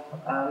of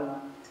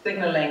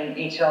signalling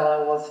each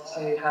other was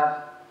to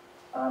have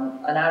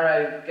an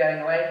arrow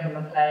going away from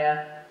the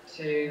player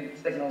to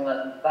signal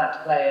that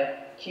that player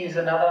cues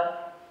another,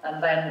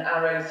 and then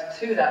arrows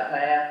to that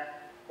player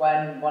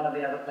when one of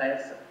the other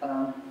players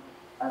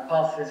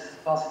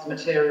passes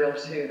material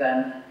to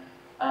them.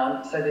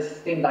 So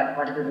this seemed like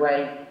quite a good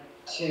way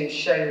to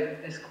show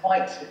this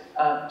quite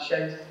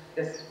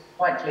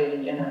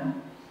clearly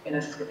in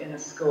a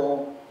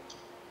score.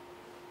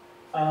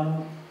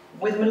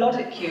 With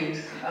melodic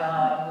cues,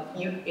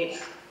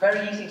 it's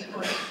very easy to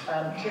put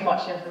too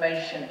much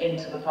information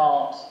into the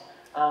part,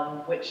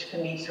 which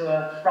can lead to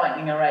a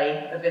frightening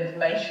array of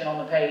information on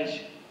the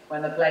page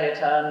when the player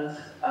turns,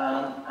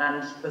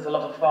 and there's a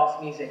lot of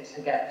fast music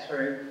to get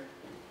through.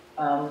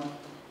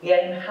 The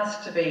aim has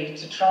to be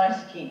to try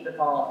to keep the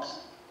part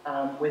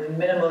with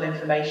minimal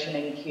information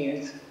in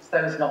cues, so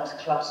as not to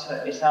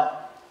clutter it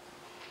up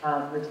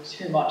with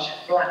too much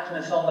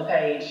blackness on the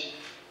page.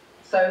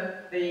 So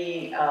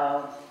the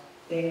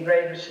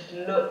engraver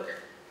should look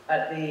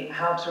at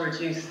how to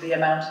reduce the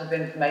amount of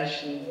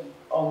information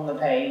on the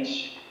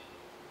page.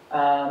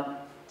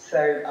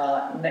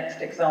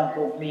 Next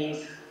example,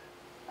 please.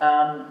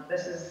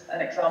 This is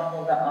an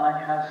example that I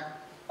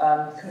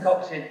have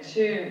concocted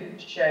to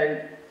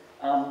show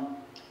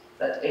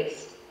that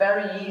it's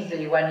very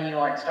easy when you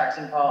are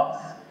extracting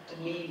parts to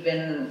leave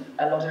in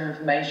a lot of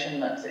information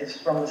that is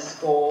from the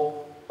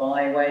score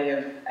by way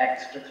of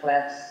extra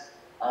clefs,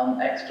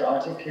 extra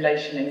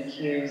articulation in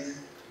cues,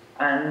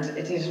 and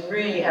it is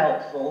really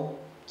helpful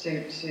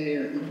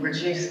to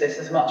reduce this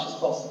as much as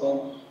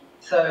possible.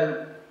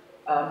 So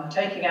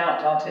taking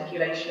out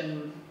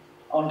articulation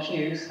on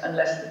cues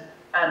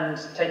and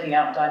taking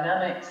out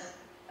dynamics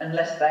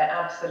unless they're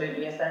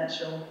absolutely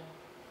essential.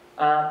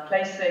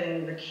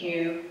 Placing the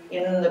cue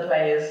in the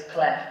player's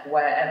clef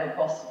wherever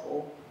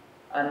possible,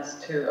 and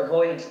to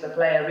avoid the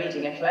player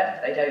reading a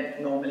clef they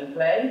don't normally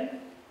play,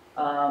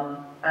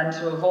 and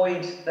to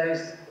avoid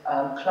those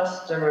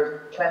cluster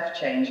of clef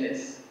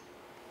changes.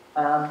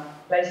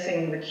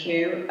 Placing the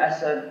cue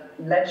at a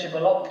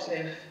legible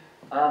octave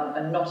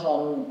and not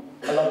on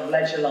a lot of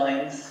ledger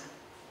lines,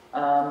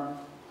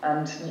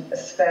 and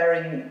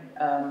sparing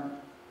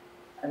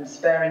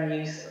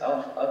use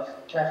of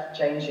clef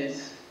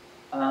changes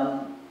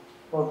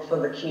for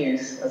the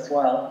cues as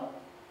well.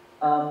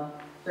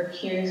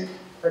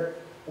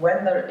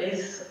 When there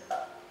is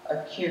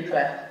a cue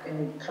clef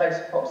in close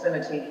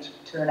proximity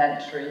to an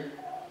entry,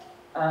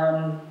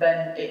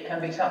 then it can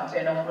be tucked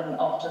in often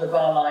after the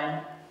bar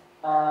line.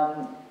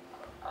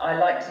 I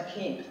like to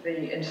keep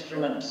the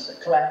instrument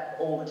clef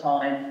all the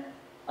time.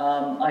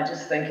 I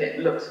just think it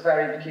looks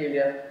very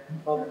peculiar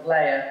for the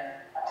player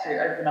to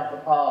open up a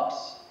part,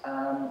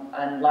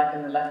 and like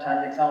in the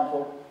left-hand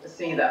example, to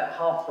see that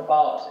half the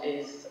part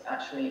is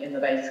actually in the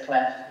bass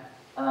clef,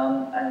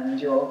 and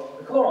you're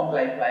the cor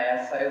anglais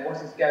player, so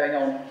what is going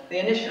on? The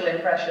initial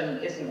impression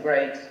isn't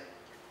great,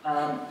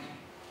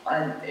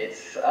 and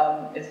it's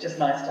just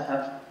nice to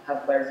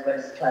have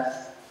those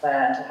clefs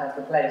there and to have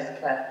the player's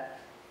clef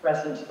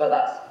present, but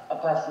that's a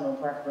personal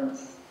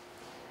preference.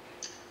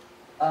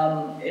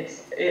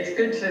 It's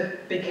good to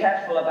be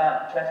careful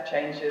about clef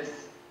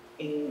changes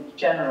in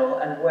general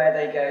and where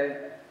they go.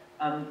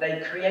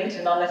 They create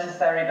an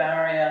unnecessary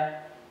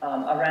barrier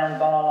around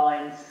bar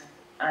lines,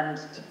 and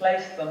to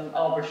place them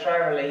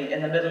arbitrarily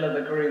in the middle of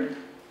a group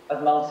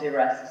of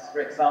multi-rests, for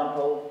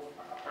example,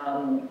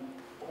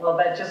 well,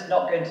 they're just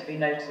not going to be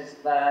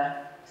noticed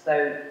there.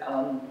 So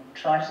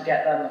try to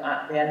get them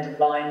at the end of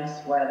lines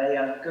where they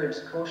are good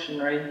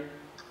cautionary.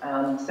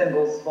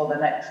 symbols for the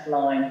next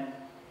line,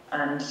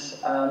 and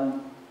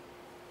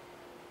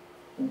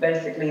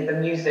basically the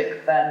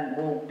music then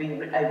will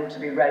be able to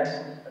be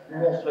read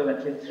more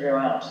fluently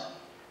throughout.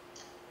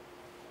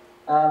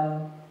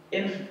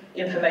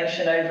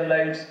 Information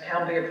overload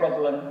can be a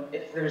problem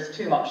if there is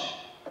too much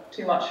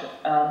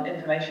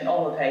information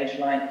on the page,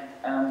 like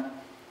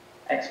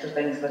extra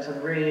things that are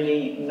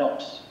really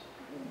not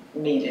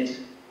needed.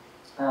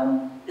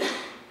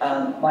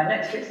 My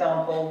next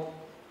example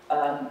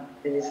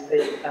is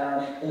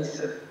the piece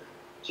of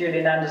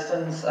Julian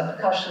Anderson's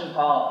percussion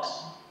part,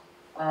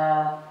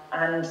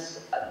 and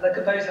the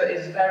composer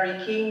is very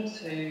keen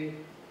to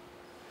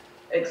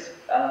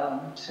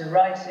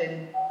write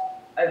in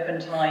open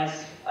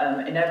ties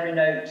in every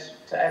note,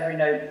 to every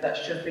note that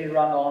should be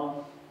rung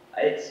on.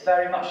 It's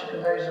very much a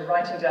composer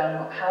writing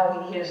down how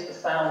he hears the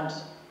sound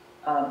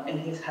in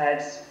his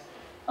head,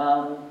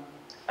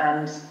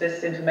 and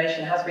this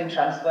information has been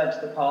transferred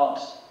to the part,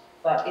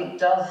 but it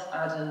does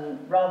add a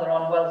rather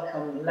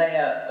unwelcome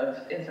layer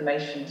of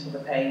information to the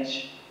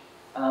page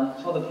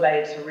for the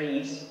player to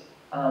read,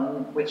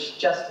 which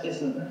just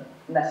isn't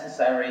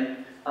necessary.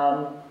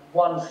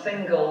 One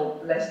single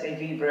laissez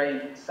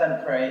vibrer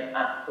sempre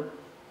at the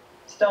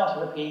start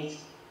of the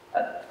piece,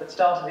 at the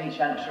start of each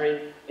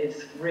entry,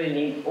 is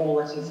really all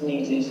that is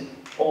needed,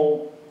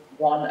 or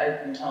one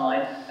open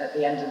tie at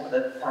the end of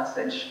the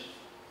passage.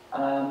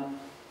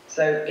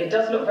 So it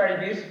does look very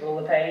beautiful,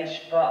 the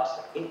page,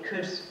 but it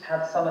could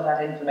have some of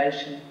that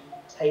information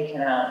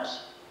taken out.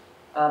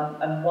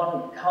 And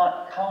one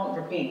can't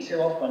repeat too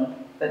often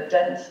that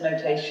dense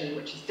notation,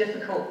 which is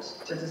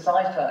difficult to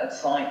decipher at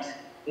sight,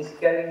 is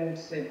going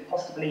to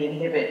possibly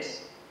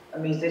inhibit a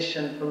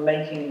musician from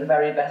making the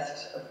very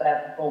best of their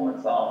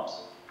performance art.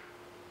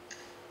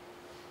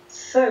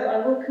 So I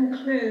will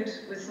conclude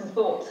with some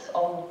thoughts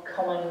on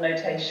common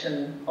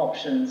notation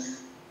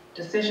options,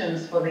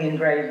 decisions for the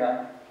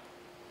engraver.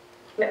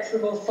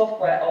 Flexible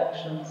software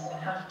options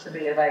have to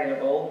be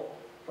available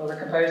for the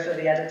composer,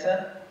 the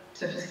editor,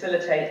 to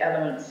facilitate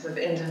elements of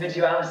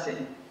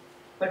individuality,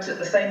 but at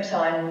the same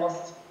time,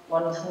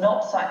 one must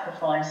not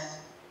sacrifice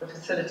the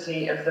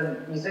facility of the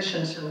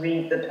musician to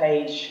read the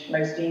page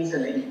most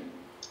easily.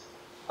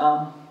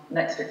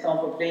 Next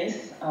example,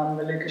 please,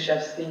 the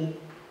Lukashevsky.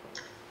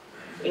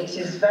 It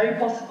is very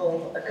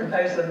possible a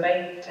composer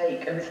may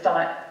take a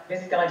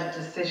misguided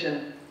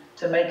decision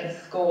to make a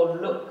score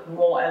look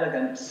more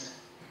elegant,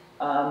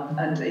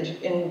 and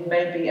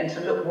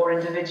to look more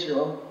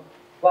individual,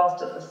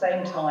 whilst at the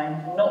same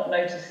time not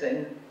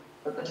noticing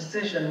that the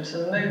decision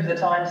to move the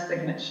time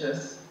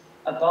signatures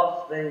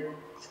above the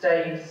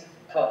staves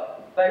for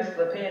both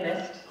the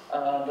pianist,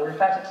 the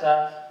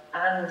repetitor,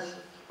 and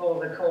for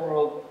the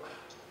choral,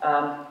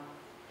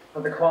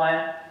 for the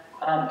choir,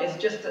 is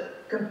just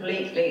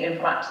completely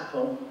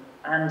impractical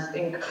and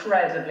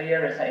incredibly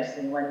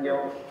irritating when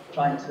you're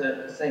trying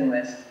to sing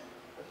this.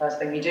 The first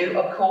thing you do,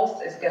 of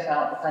course, is get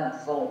out the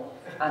pencil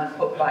and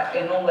put back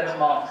in all those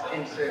marks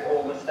into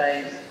all the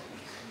staves.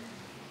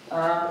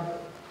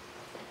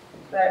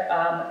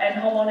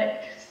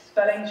 Enharmonic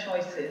spelling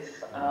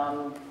choices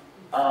are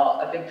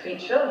a big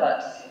feature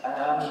that,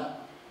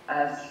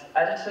 as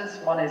editors,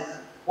 one is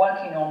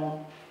working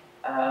on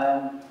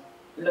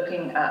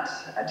looking at,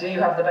 do you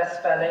have the best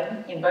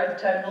spelling in both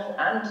tonal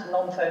and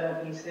non-tonal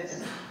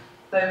pieces,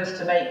 so as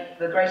to make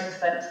the greatest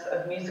sense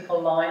of musical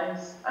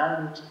lines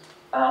and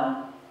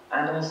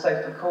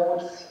also for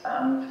chords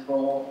and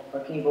for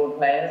keyboard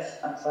players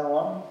and so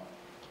on.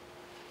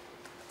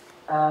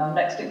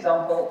 Next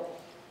example.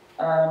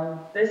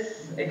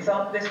 This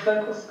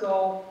vocal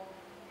score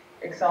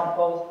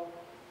example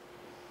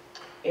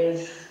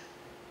is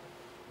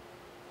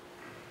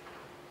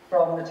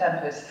from The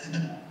Tempest.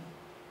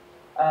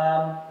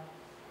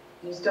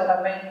 Do you still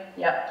have me?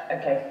 Yeah,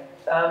 okay.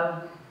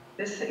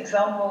 This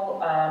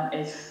example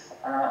is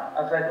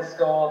a vocal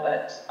score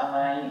that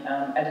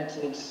I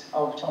edited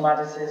of Tom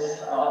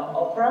Addis's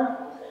opera.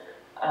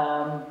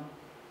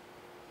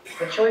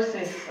 The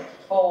choices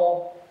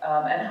for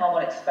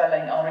enharmonic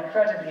spelling are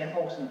incredibly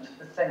important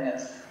for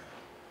singers.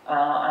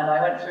 And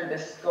I went through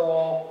this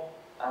score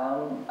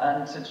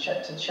and to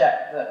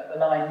check that the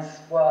lines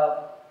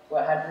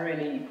had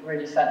really,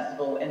 really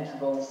sensible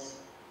intervals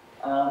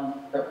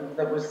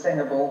that was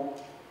singable.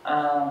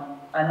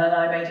 And then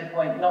I made a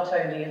point not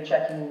only of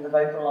checking the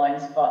vocal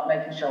lines, but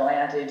making sure I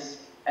added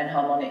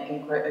enharmonic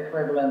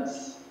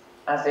equivalents,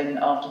 as in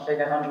after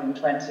figure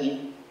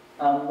 120,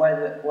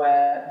 where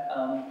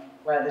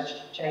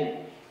the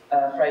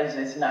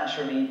phrases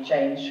naturally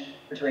change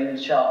between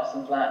sharps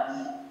and flats.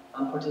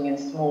 I'm putting in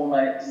small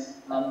notes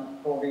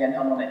for the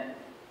enharmonic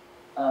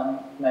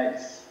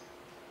notes.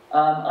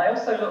 I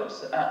also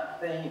looked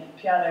at the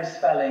piano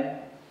spelling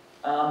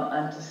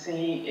and to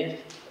see if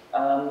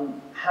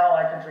how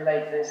I could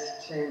relate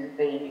this to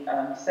the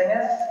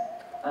singers.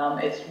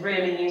 It's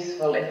really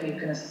useful if you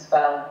can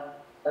spell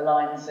the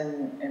lines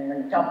in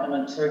the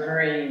accompaniment to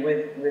agree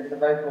with the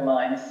vocal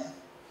lines,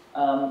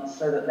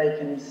 so that they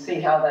can see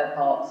how their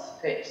parts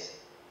fit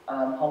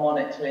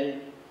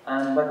harmonically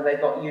and whether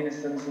they've got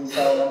unisons and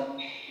so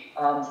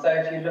So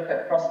if you look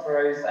at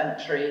Prospero's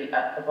entry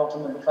at the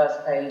bottom of the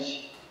first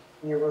page,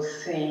 you will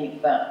see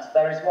that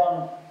there is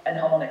one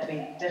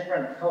enharmonically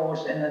different chord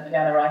in the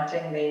piano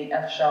writing, the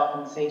F sharp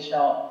and C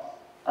sharp,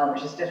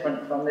 which is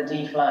different from the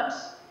D flat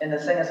in the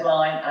singer's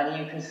line, and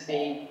you can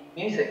see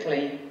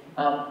musically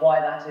why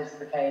that is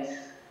the case.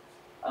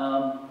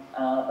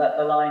 That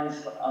the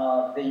lines,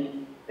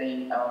 the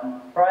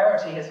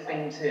priority has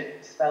been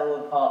to spell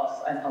the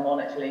parts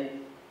enharmonically,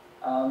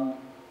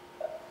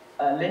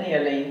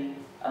 linearly,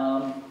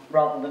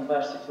 rather than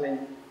vertically,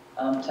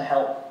 to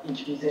help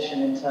each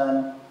musician in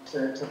turn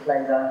to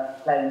play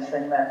and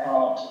sing their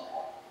part.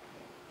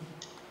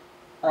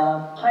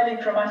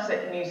 Highly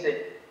chromatic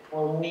music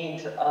will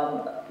needs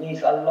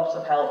a lot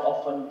of help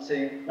often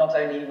to not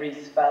only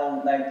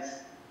respell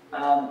notes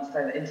so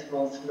that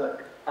intervals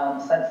look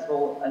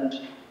sensible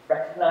and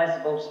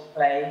recognisable to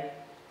play,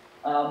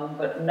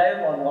 but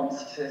no one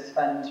wants to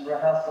spend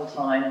rehearsal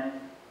time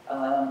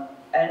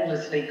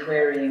endlessly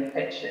querying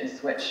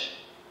pitches, which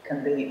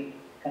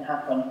can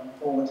happen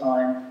all the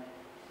time.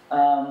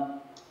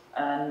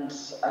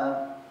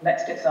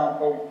 Next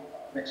example,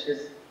 which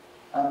is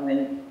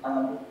adding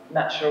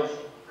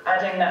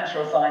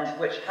natural signs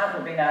which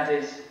haven't been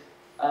added.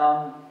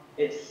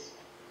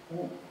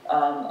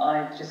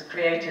 I just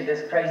created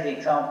this crazy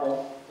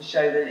example to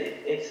show that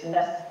it's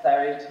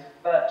necessary to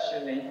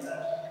virtually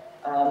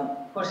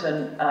put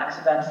an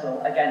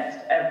accidental against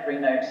every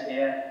note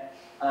here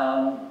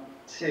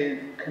to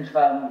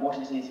confirm what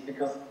it is,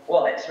 because,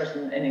 well, it's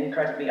written in an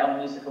incredibly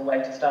unmusical way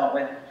to start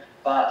with,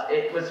 but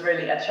it was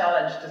really a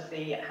challenge to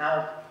see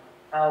how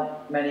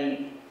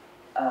many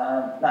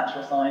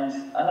natural signs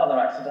and other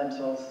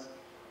accidentals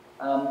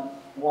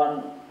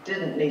one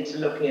didn't need to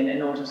look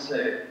in order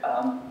to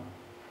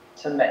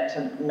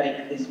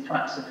make this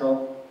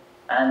practical.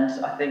 And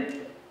I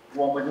think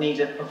one would need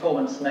a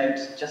performance note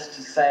just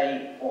to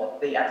say what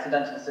the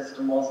accidental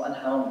system was and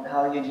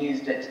how you'd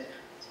used it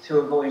to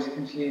avoid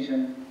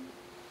confusion.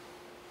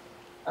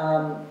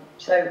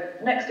 So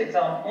next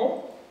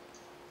example,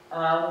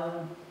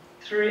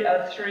 three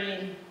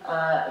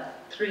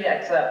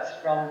excerpts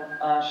from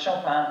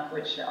Chopin,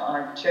 which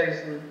I've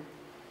chosen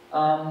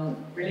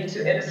really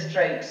to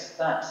illustrate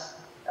that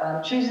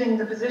choosing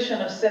the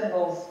position of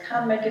symbols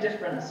can make a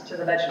difference to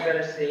the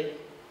legibility,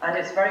 and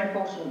it's very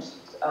important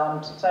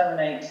to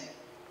terminate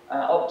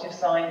octave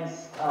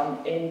signs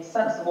in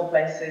sensible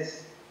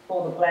places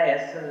for the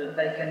players so that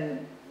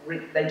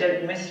they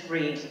don't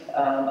misread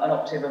an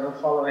octave of a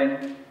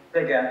following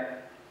figure.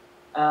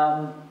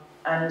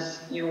 And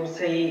you will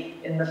see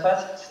in the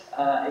first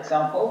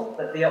example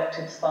that the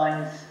octave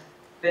signs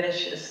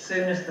finish as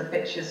soon as the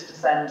pitches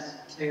descend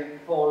to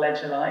 4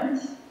 ledger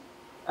lines.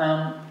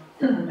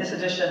 This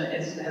edition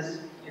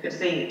you can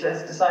see, it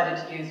has decided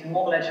to use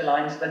more ledger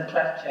lines than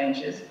clef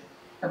changes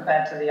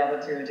compared to the other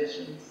 2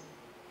 editions.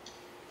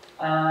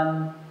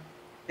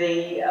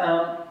 The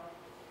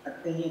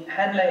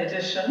Henley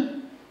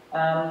edition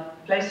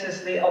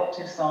places the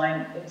octave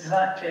sign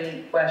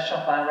exactly where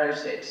Chopin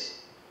wrote it,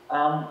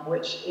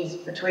 which is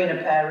between a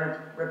pair of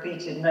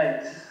repeated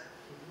notes.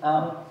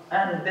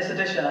 And this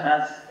edition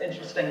has,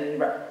 interestingly,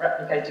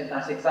 replicated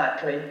that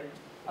exactly,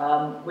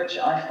 which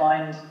I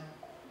find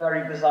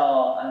very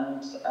bizarre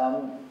and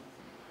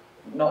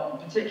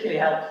not particularly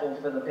helpful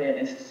for the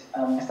pianist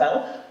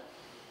himself.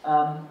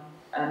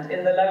 And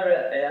in the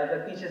lower, the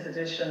Peters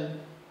edition,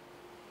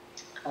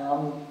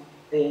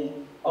 the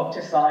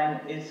octave sign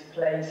is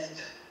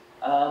placed,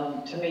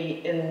 to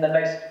me, in the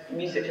most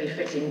musically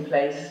fitting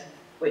place,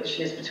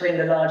 which is between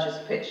the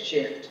largest pitch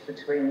shift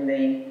between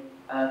the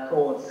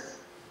chords.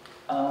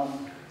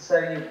 So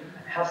you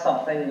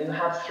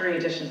have 3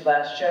 editions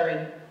there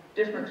showing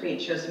different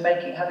features,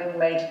 having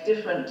made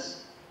different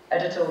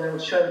editorial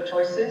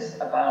choices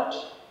about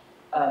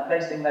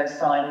placing those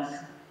signs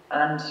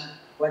and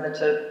whether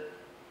to,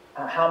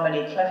 how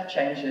many clef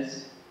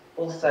changes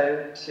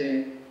also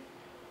to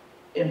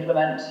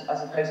implement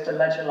as opposed to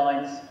ledger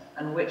lines,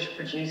 and which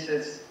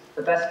produces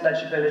the best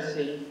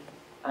legibility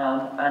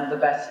and the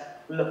best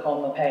look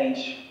on the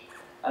page.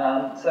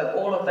 So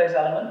all of those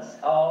elements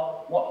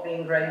are what the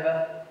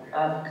engraver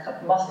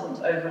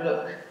mustn't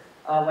overlook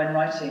when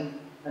writing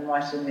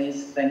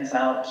these things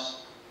out.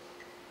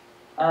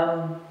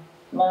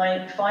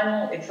 My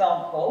final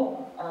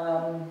example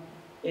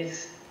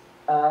is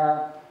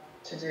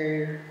to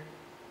do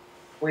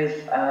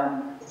with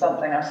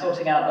something I'm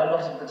sorting out a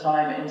lot of the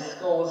time in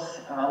scores,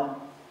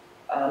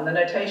 the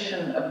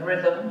notation of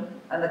rhythm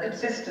and the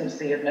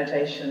consistency of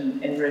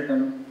notation in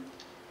rhythm.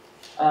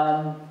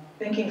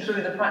 Thinking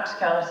through the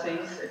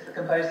practicalities, if the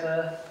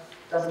composer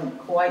doesn't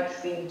quite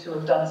seem to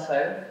have done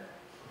so,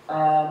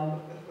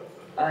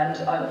 and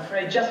I'm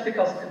afraid just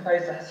because the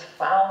composer has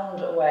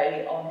found a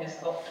way on his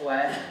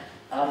software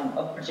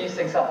of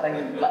producing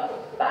something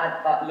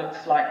that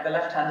looks like the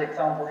left-hand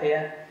example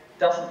here,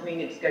 doesn't mean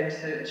it's going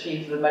to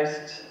achieve the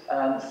most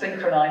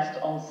synchronized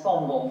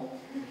ensemble.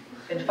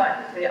 In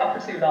fact, the upper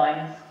 2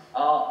 lines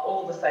are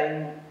all the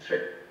same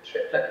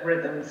triplet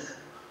rhythms,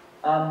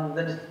 and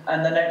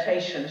the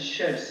notation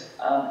should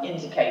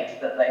indicate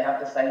that they have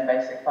the same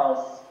basic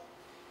pulse.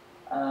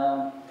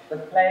 The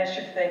players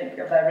should think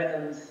of their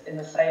rhythms in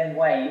the same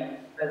way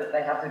so that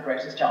they have the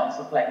greatest chance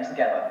of playing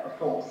together, of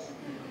course.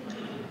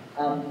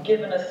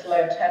 Given a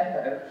slow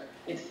tempo,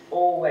 it's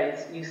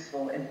always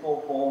useful in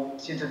 4/4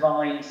 to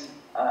divide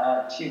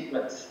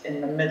tuplets in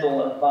the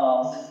middle of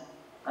bars.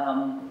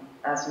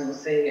 As you will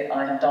see,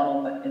 I have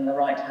done in the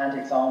right-hand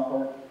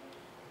example.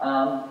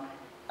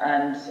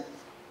 And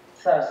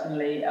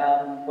certainly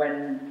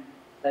when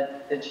the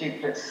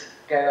tuplets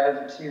go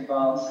over 2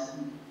 bars,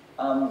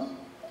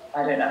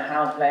 I don't know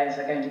how players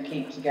are going to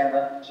keep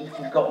together if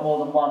you've got more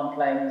than one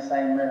playing the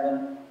same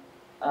rhythm.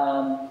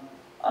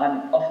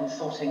 I'm often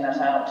sorting that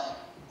out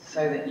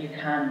so that you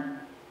can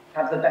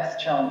have the best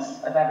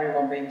chance of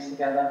everyone being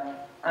together,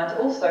 and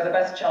also the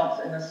best chance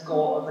in the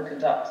score of the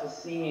conductor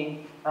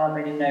seeing how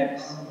many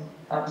notes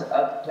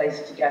are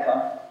placed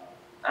together.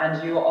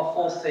 And you are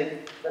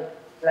forcing the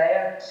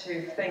player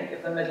to think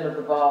of the middle of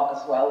the bar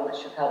as well, which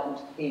should help them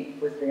to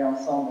keep with the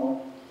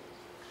ensemble.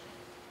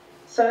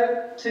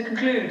 So, to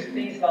conclude,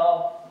 these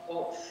are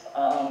thoughts.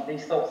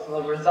 These thoughts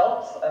are the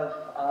results of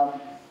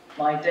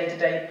my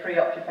day-to-day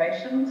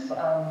preoccupations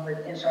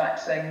with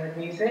interacting with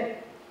music.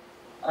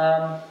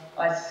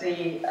 I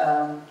see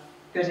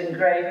good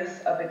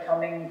engravers are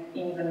becoming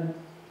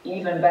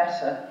even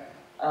better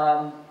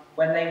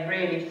when they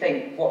really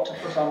think what to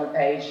put on the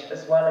page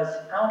as well as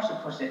how to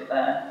put it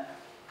there.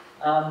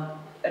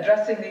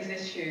 Addressing these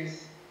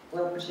issues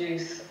will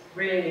produce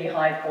really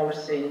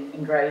high-quality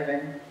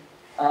engraving,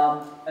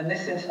 and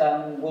this in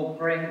turn will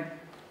bring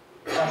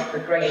us the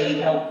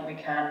greatest help we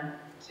can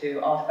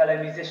to our fellow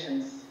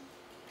musicians.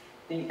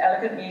 The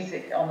elegant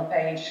music on the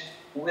page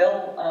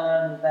will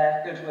earn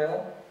their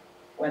goodwill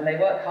when they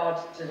work hard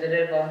to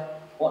deliver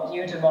what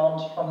you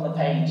demand from the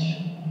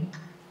page.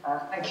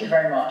 Thank you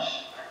very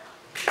much.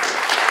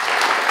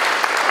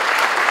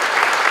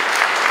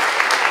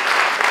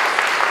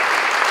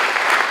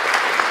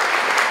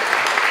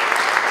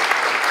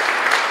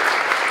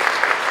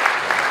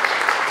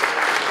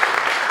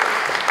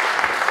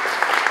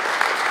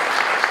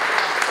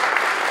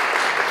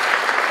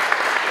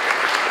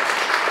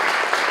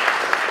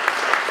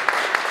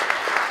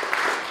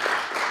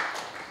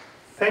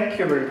 Thank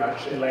you very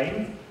much,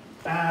 Elaine.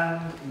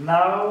 And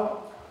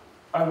now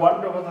I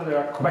wonder whether there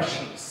are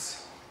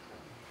questions.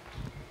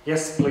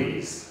 Yes,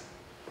 please.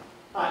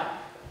 Hi,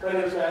 my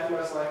name is Matthew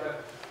Maslaka.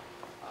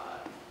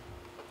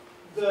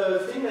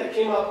 The thing that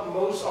came up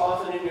most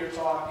often in your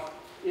talk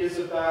is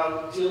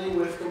about dealing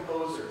with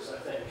composers, I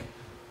think.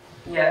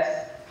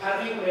 Yes.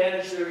 How do you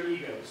manage their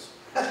egos?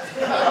 They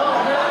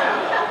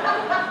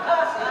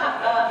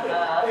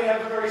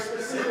have a very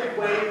specific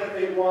way that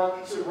they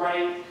want to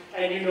write,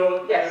 and you know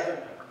it better than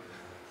them.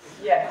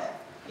 Yes.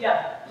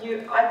 Yeah.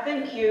 I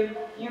think you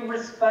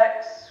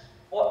respect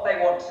what they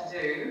want to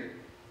do,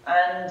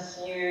 and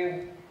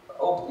you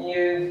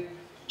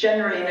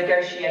generally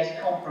negotiate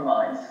a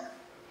compromise.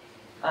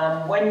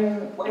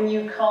 When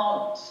you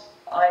can't,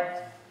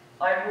 I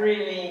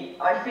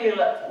feel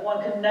that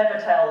one can never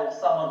tell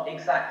someone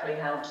exactly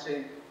how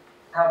to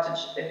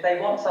if they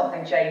want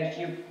something changed.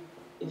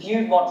 If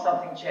you want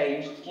something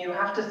changed, you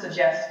have to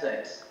suggest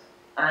it,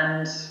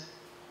 and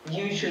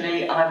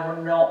usually I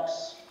will not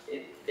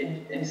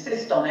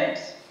insist on it.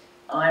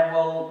 I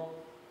will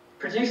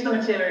produce the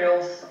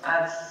materials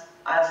as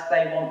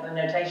they want the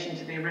notation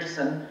to be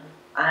written,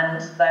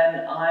 and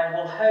then I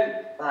will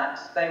hope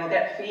that they will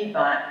get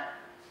feedback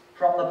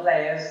from the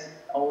players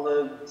or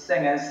the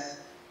singers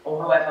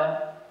or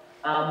whoever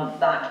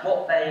that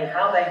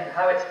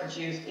how it's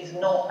produced is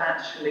not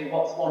actually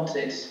what's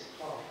wanted.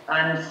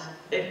 And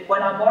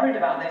when I'm worried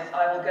about this,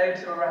 I will go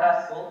to a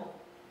rehearsal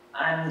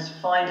and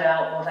find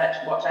out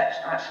what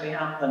actually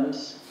happened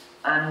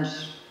and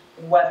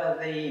whether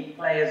the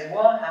players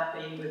were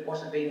happy with what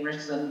had been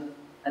written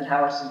and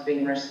how it had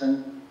been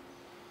written.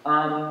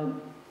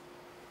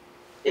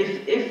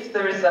 If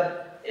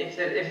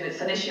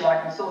it's an issue I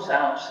can sort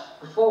out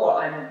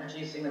before I'm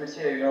producing the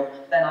material,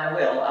 then I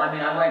will. I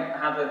mean, I won't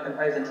have a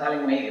composer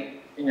telling me,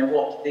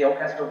 what the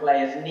orchestral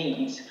players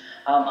need.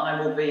 I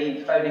will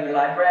be phoning the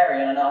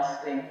librarian and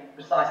asking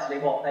precisely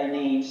what they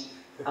need,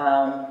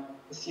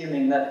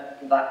 assuming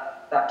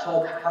that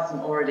talk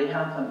hasn't already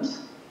happened.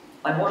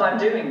 And what I'm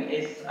doing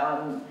is,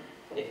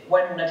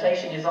 when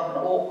notation is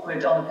often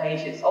awkward on the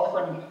page, it's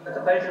often the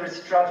composer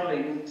is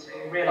struggling to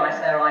realise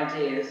their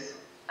ideas,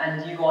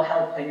 and you are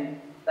helping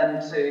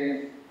them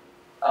to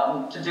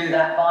do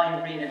that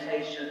by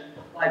renotation,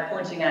 by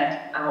pointing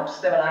out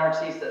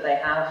similarities that they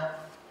have.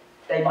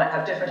 They might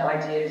have different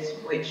ideas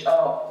which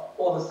are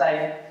all the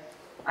same,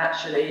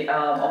 actually,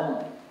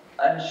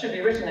 and should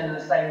be written in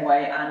the same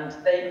way, and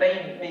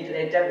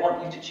they don't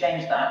want you to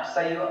change that.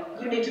 So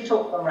you need to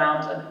talk them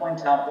around and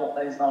point out what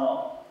those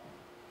are.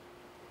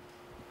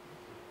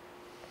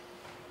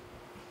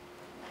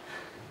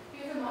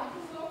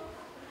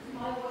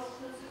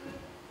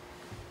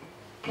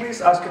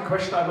 Please ask a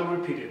question, I will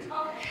repeat it.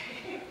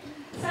 Okay.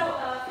 So,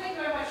 thank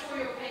you very much for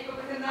your paper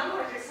with a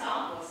number of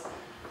examples.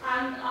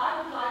 And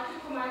I would like to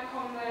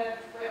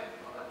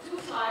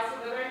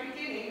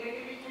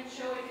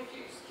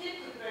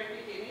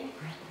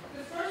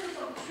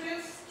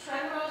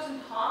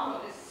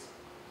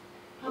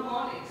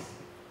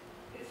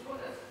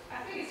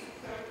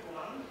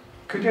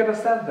Could you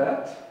understand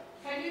that?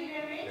 Can you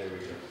hear me?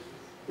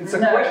 It's a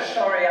No, question.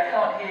 sorry, I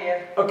can't hear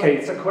you. Okay,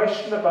 it's a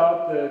question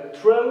about the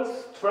trills,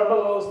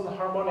 tremolos, and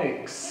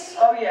harmonics.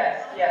 Oh,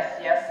 yes, yes,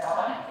 yes.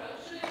 Uh-huh.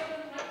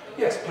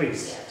 Yes,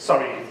 please.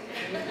 Sorry.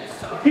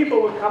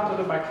 People will come to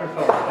the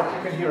microphone, but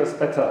you can hear us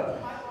better.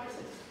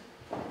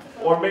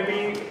 Or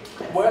maybe,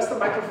 where's the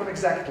microphone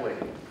exactly?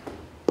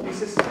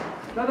 This is...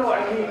 No,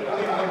 I mean in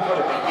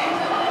front of you.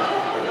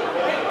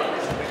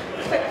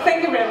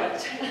 Thank you very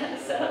much.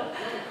 So,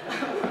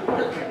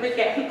 welcome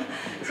again.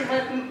 So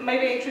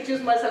maybe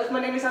introduce myself.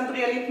 My name is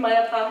Andrea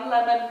Lindmeier-Brandl.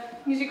 I'm a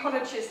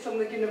musicologist from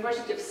the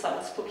University of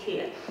Salzburg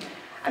here.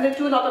 And I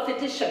do a lot of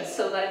editions,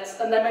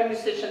 and I'm a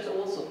musician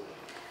also.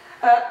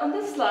 On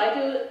this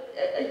slide,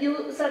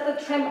 you said the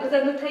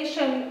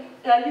notation,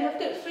 you have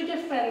three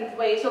different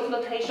ways of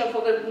notation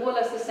for more or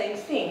less the same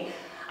thing.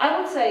 I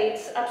would say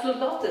it's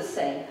absolutely not the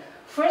same.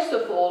 First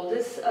of all,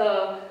 this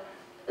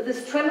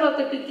tremolo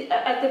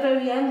at the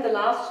very end, the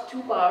last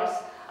two bars,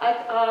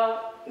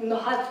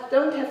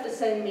 don't have the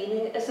same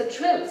meaning as the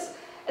trills.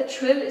 A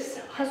trill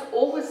has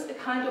always a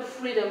kind of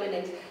freedom in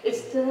it.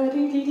 It's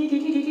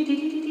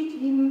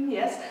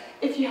yes.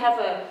 If you have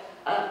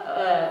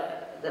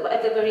at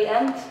the very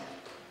end,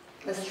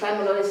 this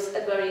tremolo is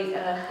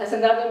has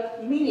another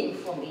meaning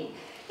for me.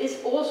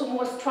 It's also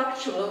more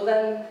structural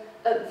than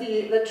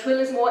the trill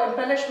is more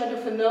embellishment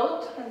of a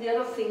note, and the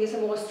other thing is a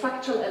more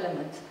structural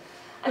element.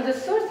 And the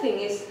third thing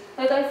is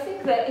that I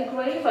think the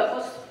engraver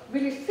was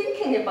really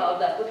thinking about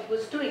that, what he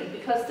was doing,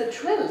 because the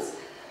trills,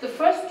 the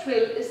first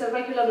trill is a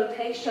regular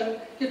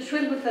notation. You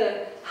trill with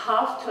a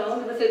half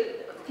tone, with a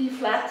D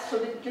flat, so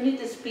that you need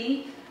this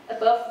B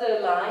above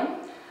the line.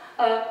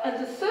 And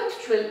the third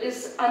trill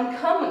is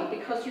uncommon,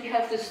 because you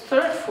have this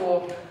third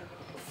for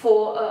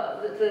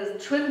the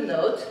trill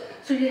note,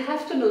 so you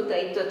have to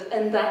notate it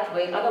in that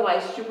way,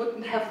 otherwise you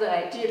wouldn't have the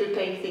idea to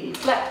take the E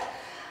flat.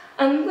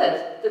 And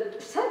the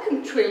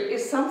second trill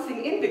is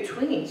something in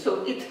between,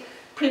 so it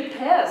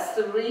prepares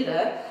the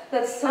reader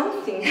that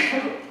something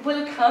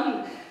will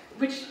come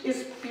which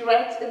is be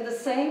read in the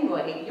same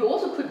way. You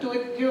also could do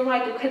it, you're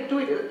right, you can do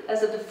it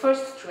as the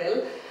first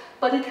trill,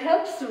 but it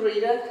helps the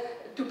reader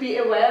to be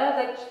aware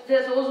that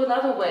there's also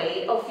another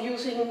way of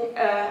using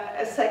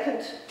a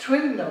second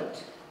trill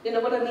note. You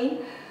know what I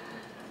mean?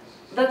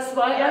 That's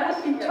why I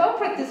would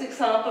interpret this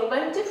example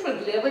very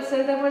differently. I would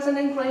say there was an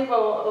engraver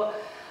or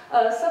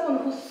someone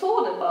who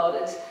thought about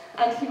it,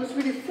 and he was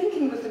really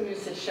thinking with the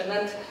musician,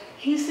 and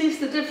he sees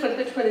the difference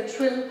between a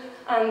trill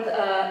and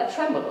a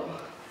tremolo.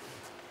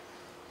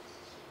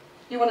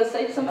 You want to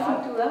say something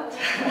to that?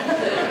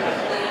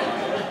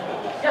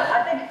 Yeah,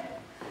 I think,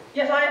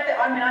 yes, I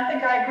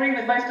think I agree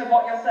with most of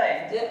what you're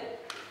saying. Yeah.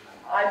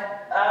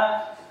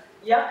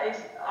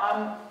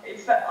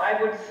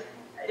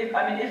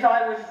 If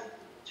I was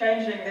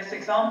changing this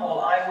example,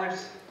 I would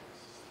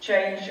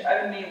change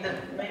only the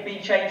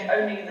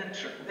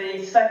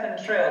second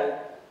trill,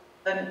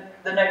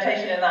 the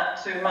notation in that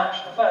to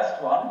match the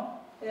first one.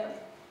 Yeah.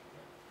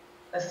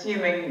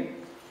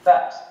 Assuming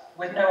that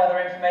with no other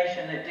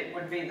information it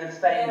would be the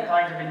same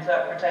kind of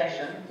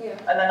interpretation. Yeah.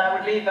 And then I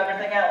would leave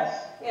everything else.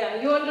 Yeah,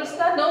 you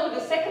understand only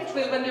the second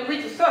trill when you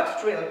read the third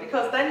trill,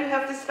 because then you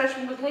have this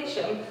special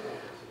notation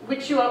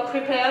which you are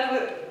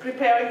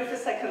preparing with the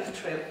second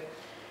trill.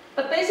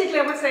 But basically,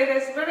 I would say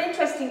there's a very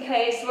interesting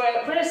case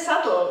where very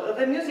subtle.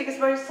 The music is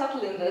very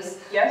subtle in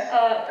this. Yes.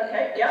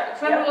 Okay. Yeah.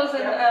 Tremolos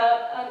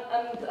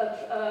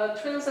and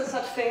trills and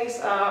such things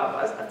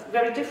are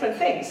very different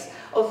things.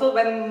 Although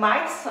they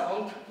might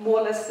sound more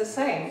or less the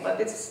same,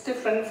 but it's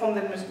different from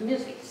the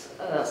music's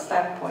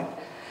standpoint.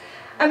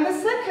 And the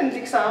second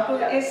example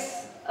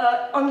is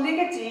on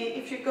ligeti.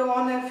 If you go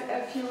on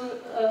a few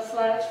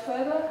slides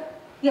further,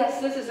 yes,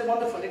 this is a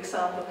wonderful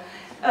example.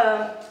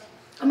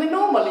 I mean,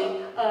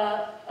 normally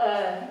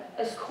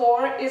a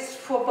score is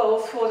for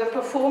the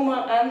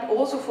performer and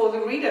also for the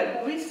reader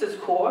who reads the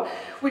score,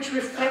 which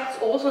reflects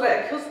also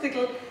the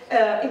acoustical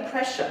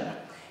impression.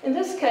 In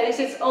this case,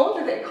 it's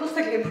only the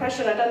acoustical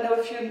impression. I don't know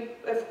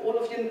if all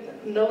of you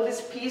know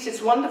this piece.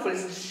 It's wonderful.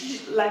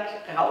 It's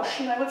like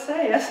Rauschen, I would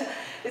say. Yes,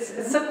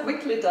 it's so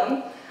quickly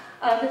done.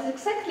 And it's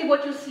exactly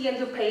what you see on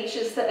the page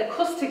is the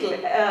acoustical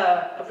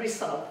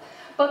result.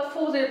 But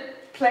for the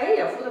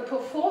player, for the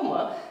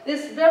performer,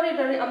 this is very,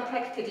 very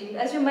unpractical.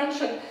 As you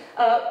mentioned,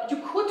 you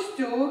could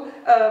do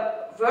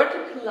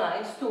vertical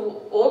lines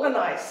to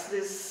organize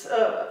this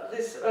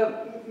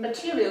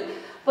material,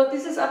 but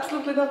this is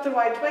absolutely not the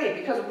right way,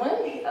 because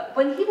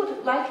when he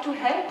would like to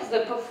help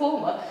the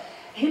performer,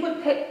 he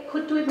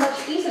could do it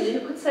much easily. He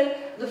could say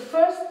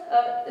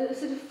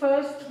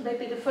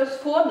maybe the first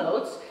four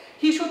notes,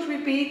 he should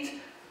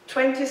repeat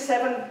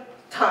 27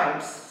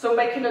 times. So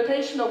make a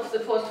notation of the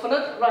first four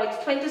notes,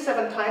 write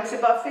 27 times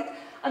above it,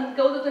 and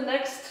go to the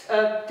next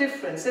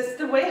difference. It's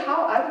the way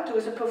how I would do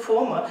as a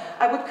performer.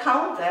 I would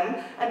count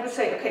them and would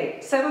say, okay,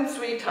 7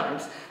 3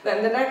 times,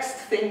 then the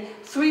next thing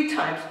 3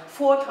 times,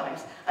 4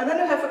 times. And then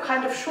you have a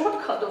kind of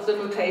shortcut of the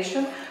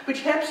notation,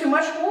 which helps you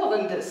much more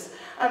than this.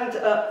 and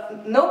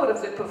nobody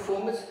of the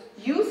performers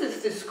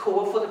uses this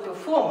score for the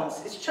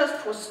performance. It's just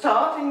for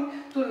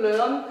starting to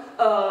learn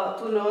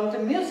the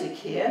music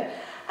here.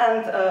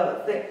 And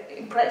the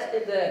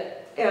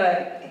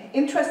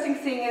interesting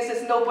thing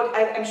is nobody,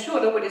 I'm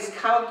sure nobody is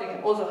counting,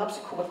 I'm also a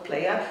harpsichord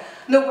player,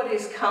 nobody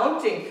is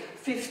counting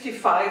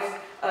 55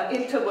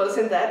 intervals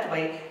in that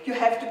way. You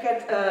have to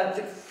get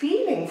the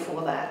feeling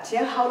for that,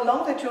 yeah, how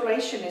long the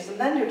duration is, and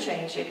then you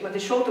change it. When the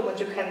shorter ones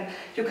you can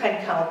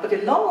count, but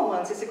the longer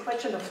ones is a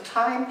question of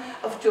time,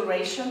 of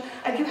duration,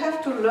 and you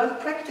have to learn,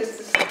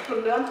 practice to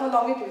learn how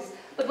long it is.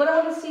 But what I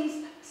want to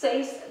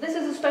say is this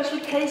is a special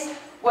case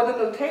where the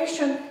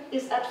notation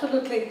is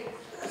absolutely,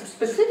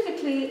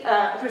 specifically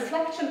a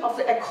reflection of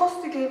the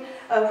acoustical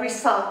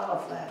result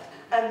of that,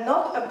 and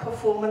not a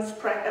performance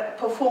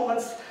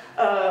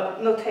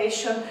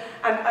notation.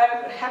 And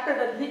I'm happy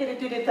that Ligeti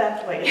did it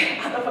that way.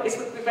 Otherwise, it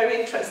would be very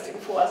interesting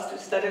for us to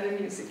study the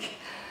music.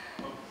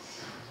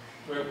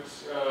 But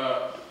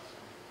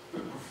the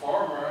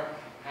performer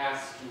has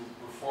to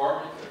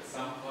perform it at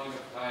some point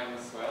of time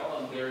as well,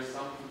 and there is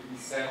something to be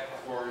said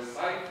for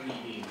sight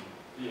reading.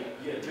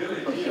 The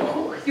ability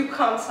of... You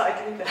can't sight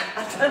read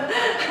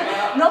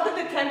that. Not at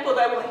the tempo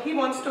that he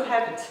wants to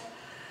have it.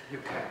 You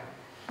can.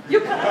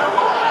 You can.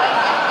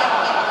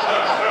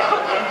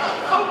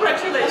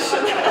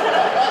 Congratulations.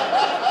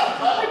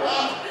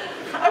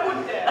 I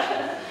wouldn't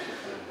dare.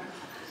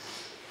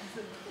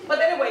 But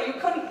anyway,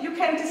 you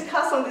can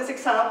discuss on this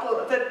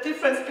example the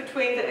difference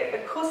between the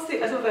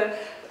acoustic, as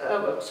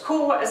the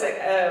score as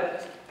a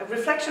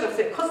reflection of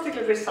the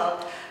acoustical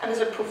result and as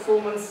a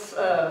performance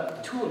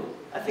tool.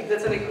 I think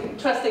that's an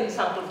interesting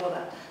example for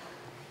that.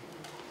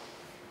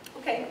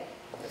 Okay,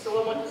 that's all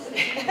I want to say.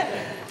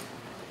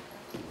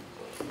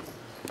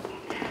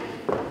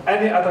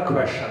 Any other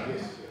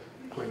questions?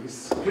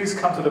 Please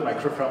come to the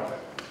microphone.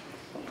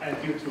 And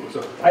you too.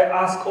 So I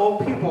ask all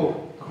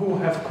people who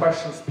have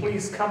questions,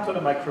 please come to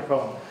the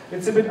microphone.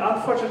 It's a bit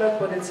unfortunate,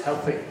 but it's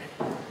healthy.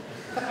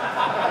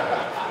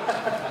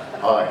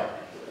 Hi,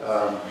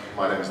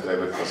 my name is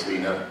David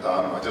Koslina.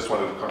 I just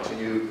wanted to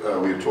continue.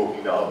 We were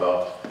talking now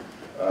about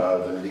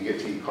the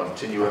Ligeti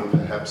continuum,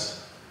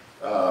 perhaps.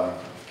 A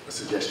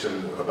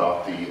suggestion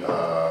about the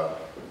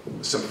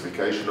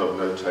simplification of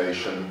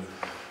notation.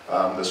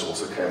 This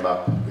also came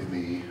up in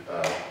the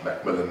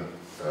Macmillan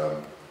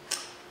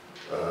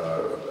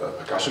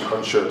percussion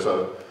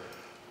concerto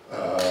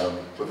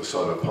with a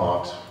solo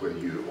part, where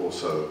you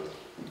also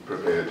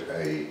prepared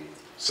a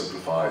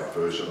simplified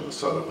version of the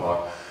solo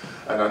part.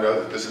 And I know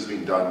that this has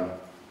been done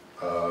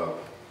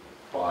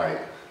by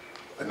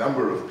a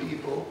number of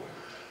people.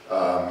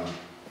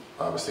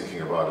 I was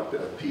thinking about a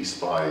piece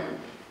by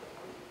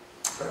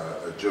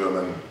a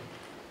German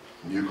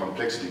new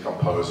complexity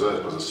composer.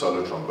 It was a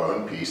solo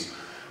trombone piece,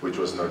 which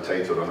was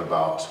notated on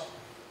about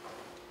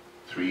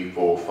 3,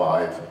 4,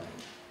 5.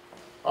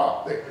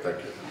 There, thank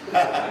you.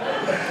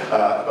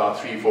 About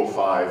 3, 4,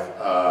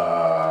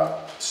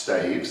 5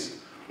 staves.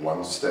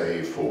 One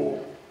stave for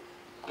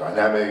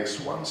dynamics,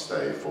 one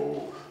stave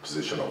for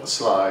position on the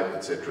slide,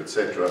 etc.,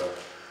 etc.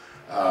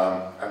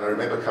 And I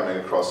remember coming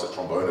across a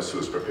trombonist who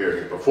was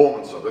preparing a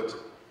performance of it,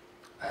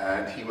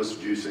 and he was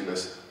using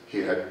this. He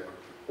had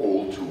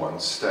all to one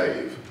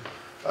stave.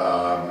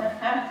 And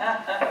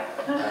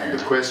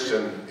the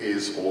question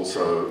is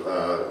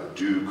also,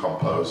 do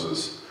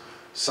composers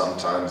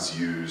sometimes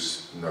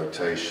use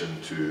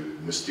notation to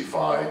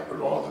mystify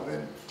rather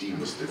than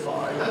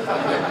demystify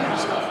their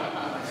music?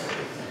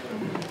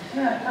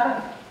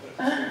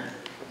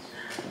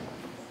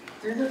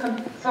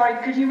 Sorry,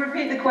 could you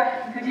repeat the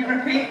question? Could you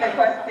repeat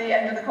the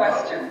end of the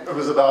question? It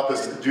was about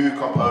this. Do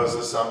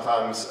composers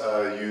sometimes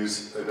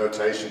use a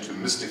notation to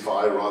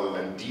mystify rather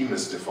than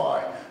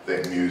demystify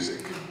their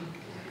music?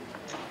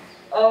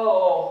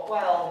 Oh,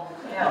 well,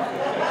 yeah.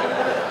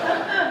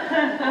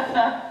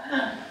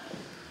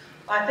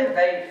 I think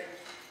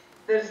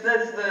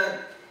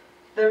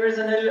there is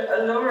an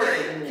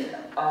alluring,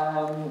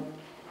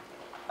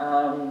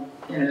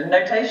 the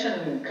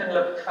notation can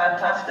look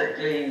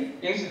fantastically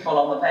beautiful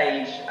on the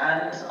page,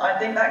 and I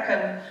think that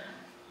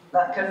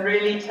can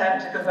really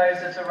tempt a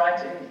composer to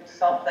writing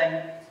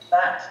something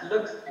that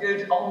looks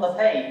good on the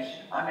page.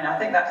 I mean, I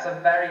think that's a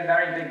very,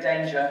 very big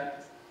danger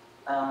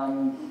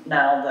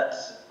now that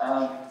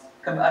a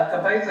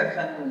composer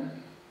can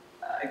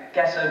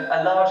get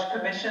a large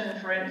commission,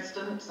 for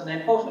instance, an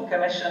important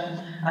commission,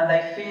 and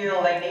they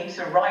feel they need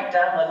to write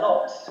down a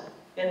lot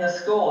in the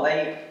score.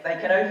 They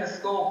can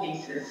overscore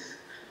pieces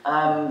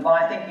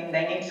by thinking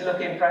they need to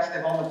look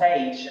impressive on the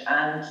page,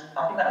 and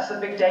I think that's a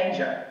big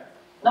danger.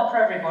 Not for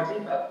everybody,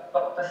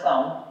 but for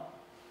some.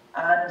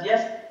 And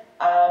yes,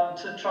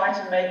 to try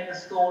to make the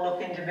score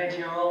look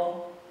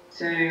individual,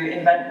 to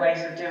invent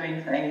ways of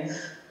doing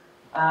things.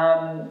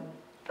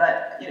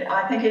 But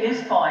I think it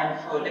is fine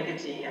for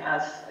Ligeti,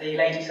 as the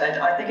lady said.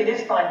 I think it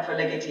is fine for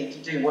Ligeti to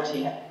do what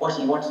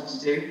he wanted to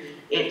do.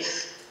 It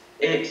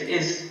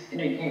is,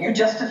 you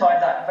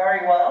justified that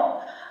very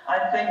well. I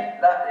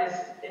think that is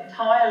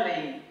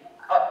entirely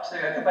up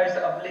to a composer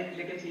of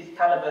Ligeti's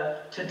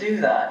caliber to do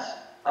that.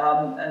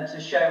 and to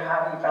show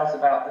how he felt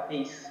about the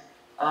piece.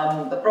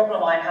 The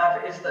problem I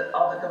have is that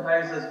other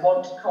composers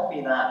want to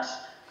copy that,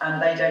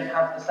 and they don't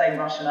have the same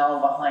rationale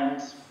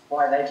behind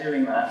why they're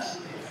doing that.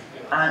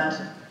 And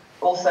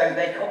also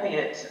they copy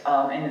it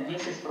in the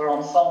pieces for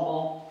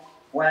ensemble,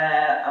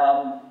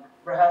 where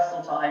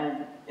rehearsal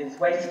time is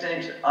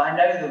wasted. I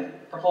know the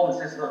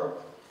performances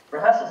of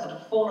rehearsals that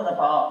have fallen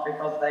apart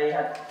because they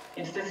had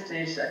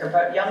insisted,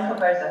 a young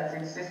composer has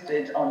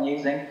insisted on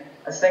using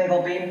a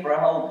single beam for a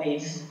whole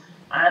piece,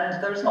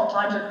 and there's not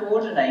time to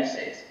coordinate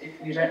it if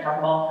you don't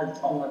have markers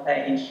on the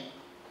page.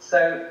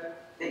 So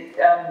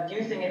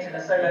using it in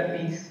a solo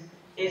piece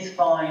is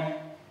fine.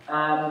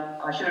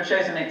 I should have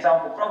chosen an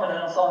example from an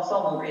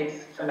ensemble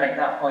piece to make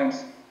that point.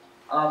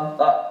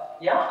 But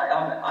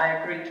yeah,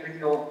 I agreed with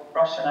your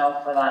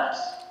rationale for that.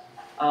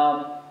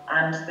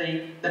 And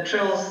the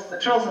trills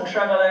and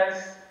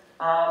tremolos,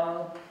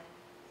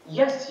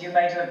 yes, you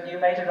made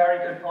a very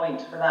good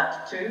point for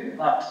that too.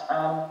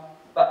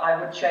 But I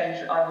would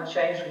change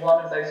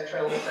one of those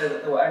trills so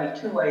that there were only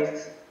two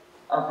ways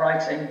of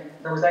writing.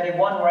 There was only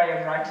one way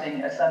of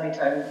writing a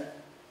semitone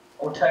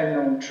or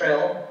tonal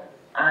trill,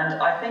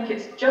 and I think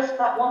it's just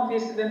that one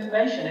piece of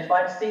information. If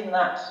I'd seen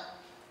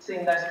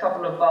those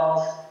couple of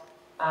bars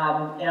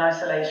in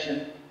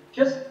isolation,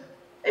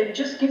 it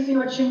just gives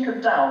you a chink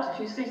of doubt. If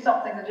you see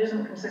something that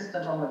isn't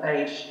consistent on the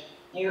page,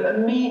 you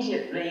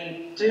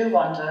immediately do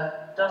wonder,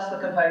 does the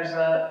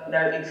composer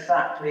know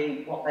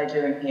exactly what they're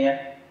doing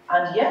here?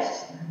 And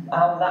yes,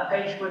 that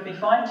page would be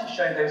fine to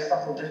show those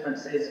subtle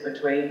differences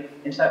between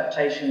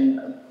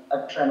interpretation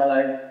of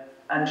tremolo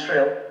and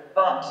trill,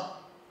 but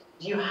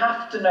you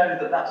have to know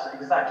that that's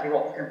exactly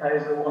what the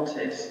composer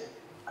wanted.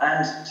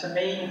 And to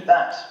me,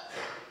 that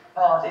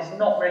part is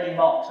not really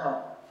marked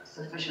up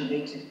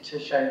sufficiently to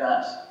show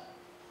that.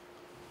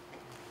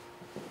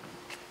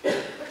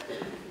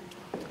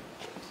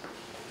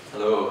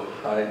 Hello,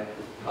 hi.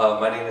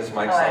 My name is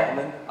Mike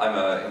Solomon. I'm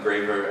an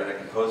engraver and a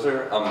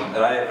composer, and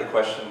I have a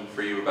question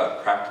for you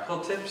about practical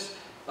tips.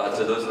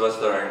 To those of us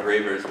that are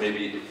engravers,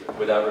 maybe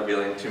without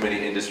revealing too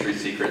many industry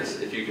secrets,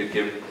 if you could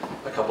give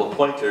a couple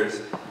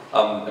pointers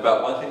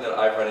about one thing that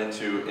I've run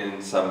into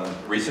in some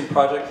recent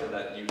projects and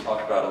that you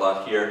talk about a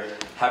lot here,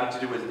 having to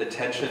do with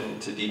attention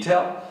to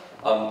detail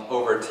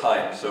over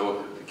time.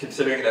 So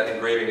considering that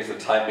engraving is a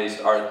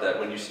time-based art, that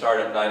when you start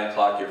at 9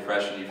 o'clock you're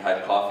fresh and you've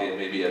had coffee, and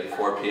maybe at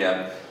 4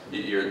 p.m.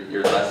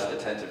 you're less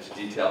attentive to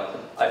detail.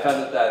 I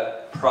found that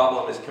that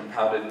problem is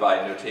compounded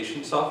by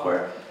notation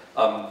software,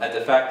 and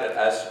the fact that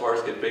as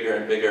scores get bigger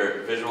and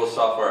bigger, visual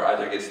software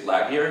either gets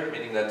laggier,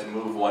 meaning that to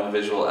move one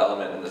visual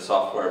element in the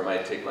software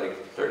might take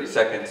like 30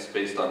 seconds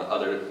based on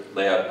other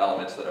layout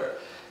elements that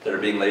are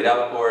being laid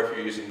out, or if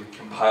you're using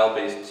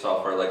compile-based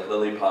software like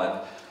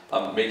LilyPond,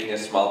 making a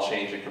small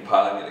change and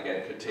compiling it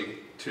again could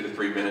take 2 to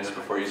 3 minutes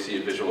before you see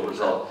a visual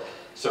result.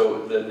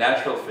 So the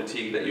natural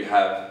fatigue that you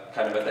have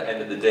kind of at the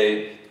end of the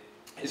day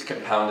is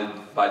compounded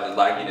by the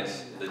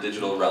lagginess in the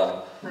digital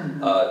realm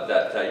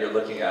that you're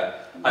looking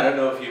at. I don't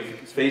know if you've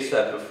faced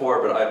that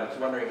before, but I was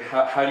wondering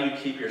how do you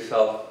keep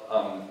yourself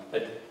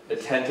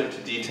attentive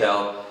to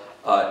detail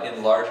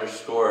in larger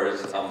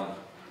scores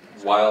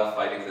while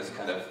fighting this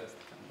kind of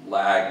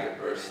lag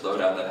or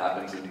slowdown that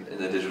happens in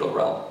the digital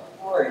realm?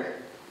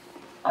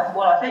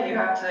 Well, I think you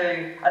have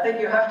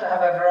to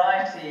have a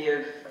variety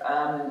of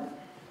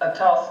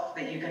tasks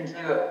that you can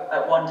do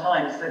at one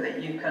time, so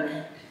that you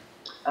can.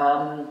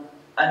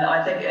 And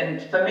I think,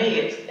 and for me,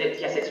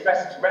 it's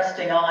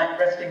resting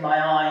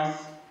my eyes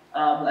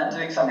and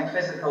doing something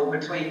physical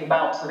between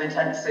bouts of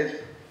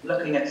intensive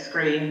looking at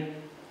screen.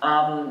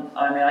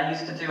 I mean, I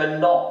used to do a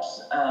lot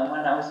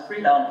when I was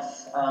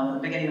freelance at the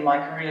beginning of my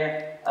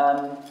career,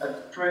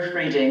 of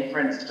proofreading, for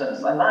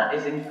instance, and that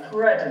is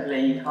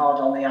incredibly hard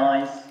on the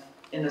eyes,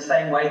 in the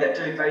same way that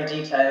doing very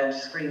detailed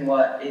screen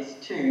work is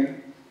too.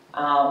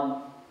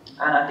 And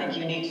I think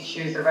you need to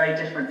choose a very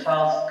different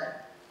task.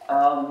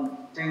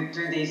 Do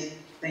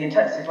the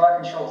intensive work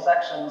in short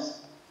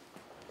sections.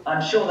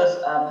 I'm sure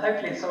there's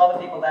hopefully some other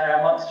people there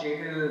amongst you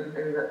who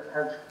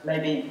have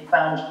maybe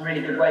found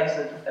really good ways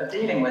of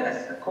dealing with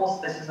this. Of course,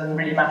 this is a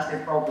really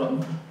massive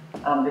problem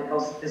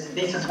because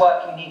this is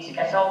work you need to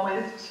get on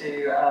with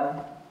to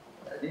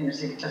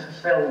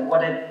fulfill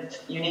what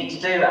you need to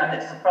do, and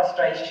it's a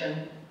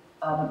frustration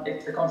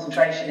if the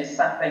concentration is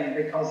sapping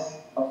because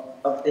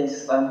of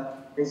these slow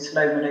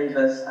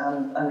manoeuvres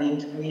and the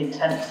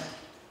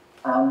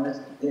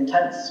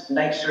intense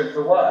nature of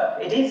the work.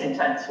 It is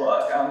intense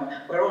work.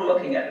 We're all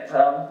looking at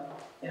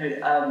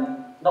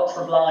lots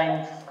of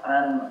lines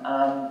and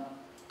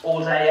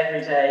all day,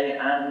 every day,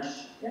 and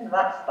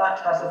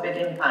that has a big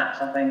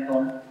impact, I think,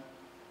 on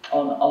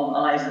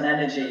eyes and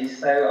energy.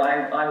 So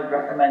I would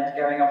recommend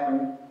going off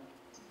and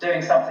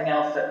doing something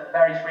else at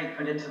very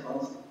frequent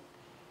intervals.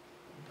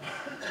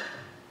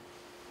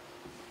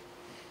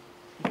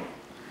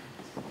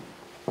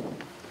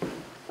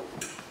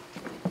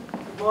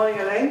 Good morning,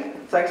 Elaine.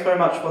 Thanks very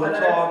much for the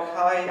talk.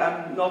 Hi,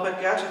 I'm Norbert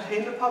Gertsch at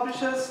Handel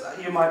Publishers.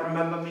 You might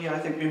remember me. I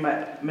think we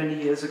met many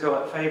years ago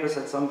at Favors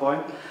at some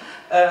point.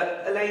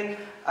 Elaine,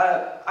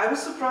 I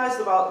was surprised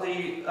about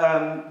the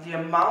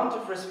amount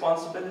of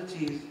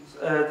responsibilities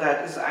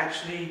that is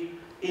actually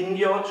in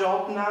your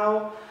job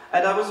now,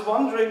 and I was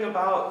wondering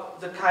about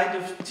the kind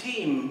of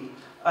team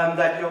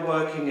that you're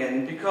working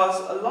in, because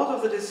a lot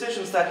of the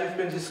decisions that you've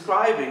been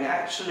describing,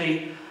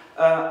 actually,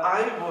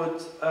 I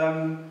would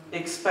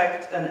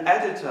expect an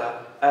editor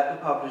at the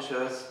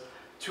publishers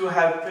to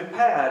have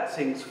prepared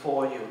things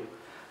for you.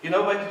 You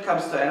know, when it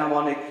comes to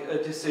enharmonic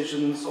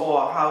decisions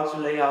or how to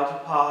lay out a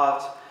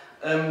part,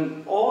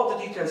 all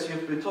the details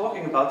you've been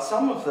talking about,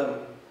 some of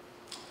them,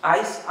 I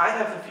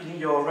have the feeling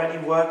you're already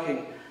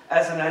working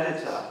as an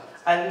editor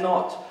and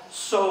not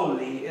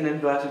solely, in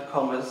inverted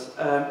commas,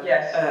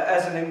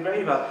 as an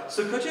engraver.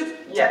 So could you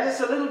tell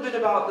us a little bit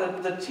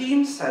about the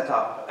team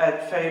setup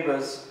at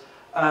Faber's?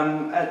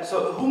 And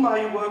so whom are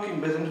you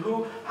working with, and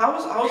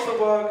how's the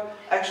work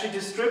actually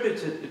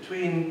distributed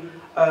between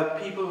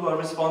people who are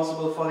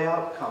responsible for the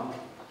outcome?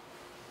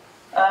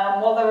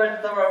 Well,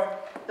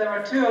 there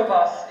are two of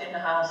us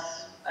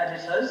in-house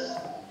editors,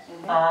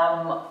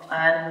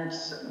 and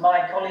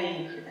my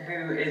colleague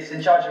who is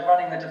in charge of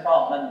running the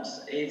department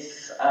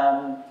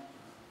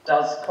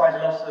does quite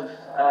a lot of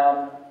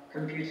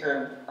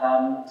computer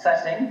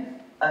setting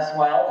as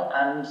well,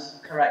 and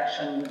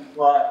correction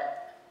work,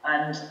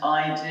 and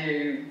I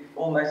do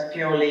almost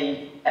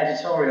purely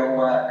editorial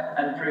work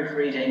and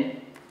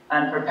proofreading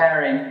and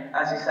preparing,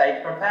 as you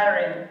say,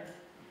 preparing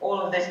all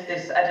of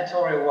this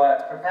editorial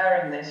work,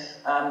 preparing this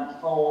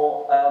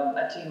for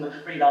a team of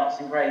freelance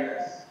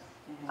engravers.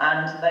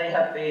 And they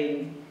have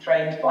been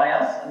trained by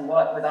us and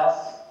work with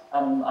us.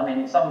 I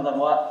mean, some of them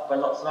work for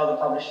lots of other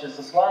publishers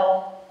as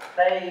well.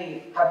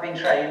 They have been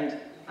trained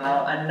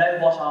and know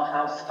what our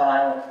house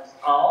styles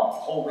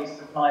are, or we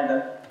supply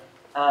them.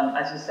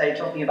 As you say,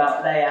 talking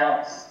about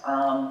layouts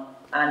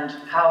and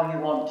how you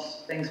want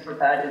things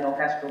prepared in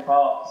orchestral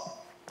parts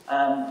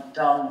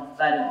done,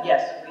 then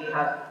yes, we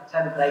have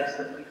templates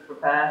that we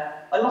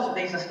prepare. A lot of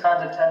these are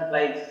standard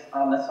templates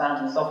as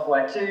found in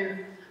software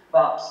too,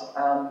 but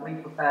we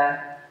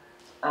prepare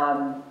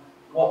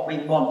what we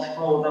want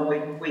for them.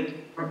 We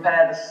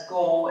prepare the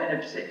score in a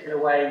particular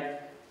way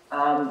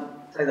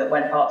so that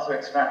when parts are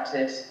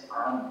extracted,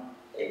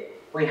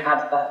 we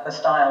have the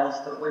styles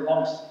that we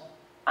want.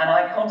 And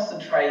I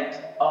concentrate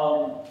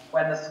on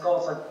when the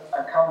scores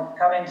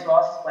come into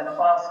us, when the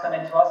files come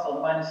into us, or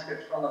the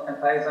manuscripts from the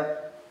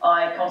composer,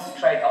 I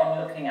concentrate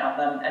on looking at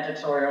them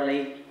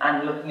editorially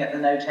and looking at the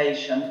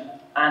notation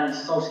and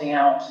sorting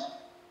out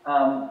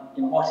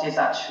what is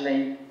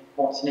actually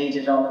what's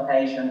needed on the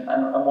page and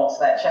what's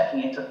there,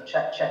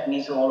 checking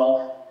it all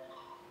off.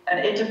 And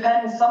it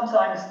depends.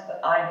 Sometimes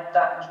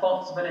that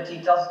responsibility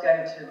does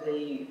go to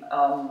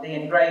the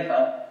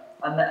engraver,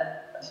 and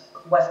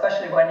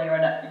especially when you're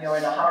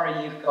in a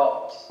hurry, you've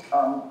got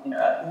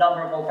a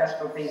number of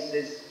orchestral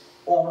pieces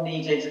all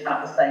needed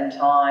at the same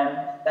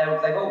time. They've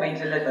all been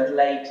delivered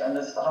late, and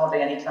there's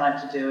hardly any time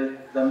to do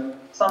them.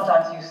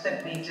 Sometimes you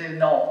simply do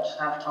not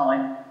have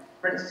time.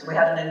 For instance, we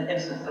had an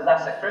instance of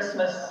that at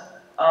Christmas.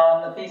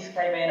 The piece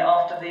came in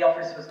after the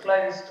office was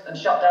closed and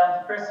shut down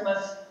for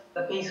Christmas.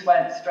 The piece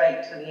went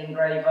straight to the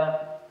engraver,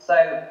 so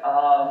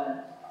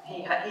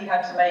he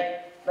had to make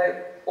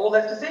all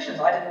those decisions.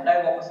 I didn't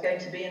know what was going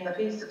to be in the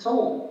piece at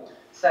all,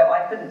 so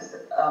I couldn't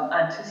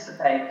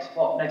anticipate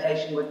what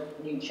notation would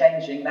need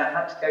changing. That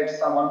had to go to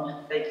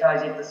someone. They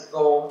tidied the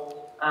score,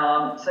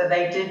 so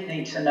they did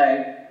need to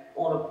know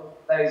all of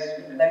those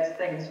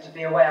things, to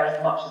be aware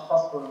as much as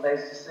possible of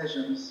those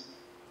decisions.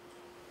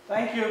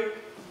 Thank you.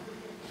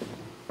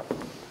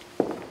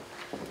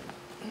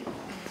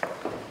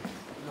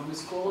 Elaine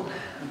Gould.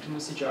 I'm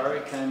Timothy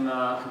Jarek. I'm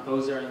a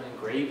composer and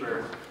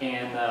engraver.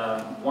 And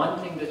one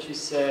thing that you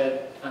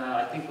said,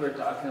 I think we were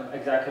talking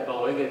exactly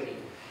about legacy,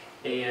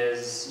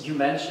 is you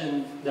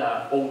mentioned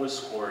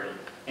overscoring.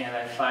 And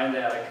I find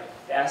that like a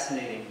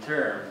fascinating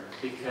term,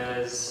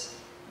 because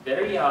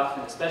very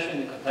often,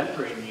 especially in the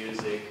contemporary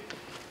music,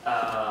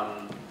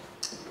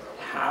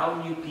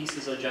 how new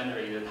pieces are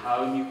generated,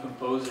 how new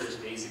composers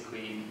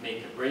basically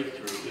make a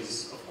breakthrough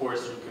is, of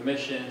course, through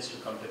commissions,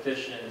 through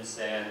competitions,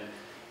 and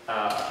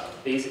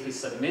basically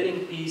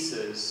submitting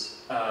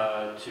pieces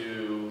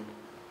to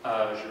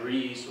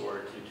juries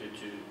or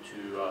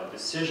to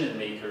decision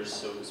makers,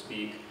 so to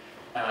speak,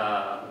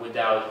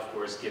 without, of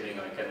course, giving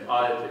like an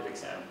auditive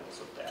examples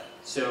of that.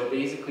 So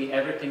basically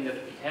everything that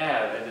we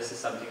have, and this is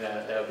something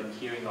that I've been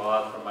hearing a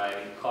lot from my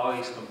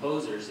colleagues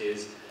composers,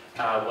 is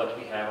what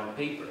we have on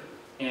paper.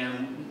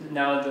 And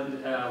now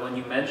when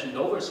you mentioned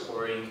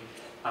overscoring,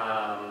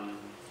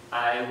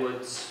 I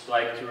would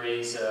like to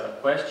raise a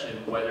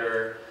question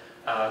whether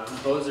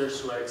composers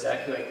who are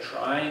exactly like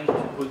trying to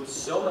put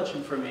so much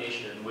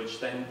information, which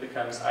then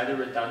becomes either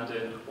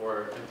redundant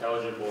or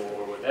intelligible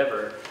or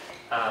whatever,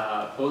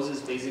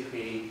 poses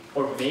basically,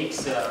 or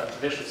makes a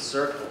vicious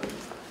circle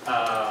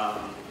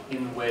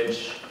in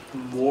which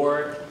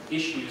more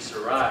issues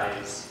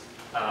arise,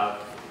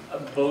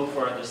 both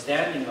for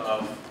understanding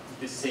of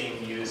the same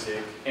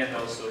music and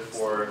also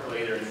for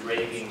later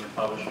engraving and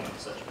publishing of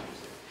such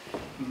music.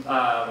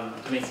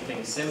 to make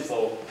things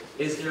simple,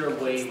 is there a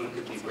way we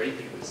could be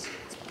breaking this?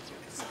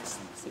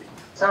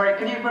 Sorry,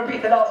 can you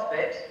repeat the last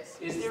bit?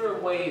 Is there a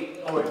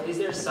way, or is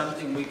there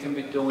something we can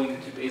be doing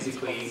to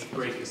basically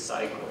break the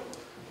cycle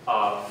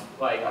of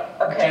like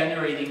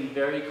generating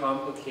very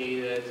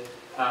complicated,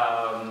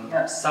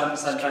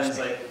 sometimes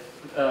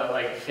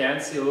like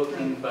fancy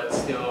looking but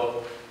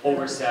still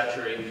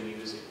oversaturated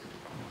music?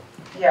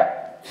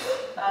 Yeah.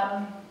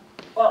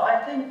 Well, I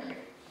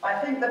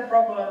think the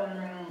problem.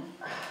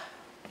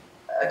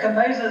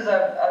 Composers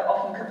are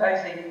often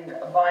composing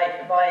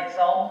by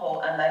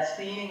example, and they're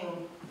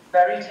seeing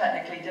very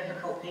technically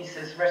difficult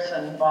pieces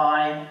written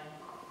by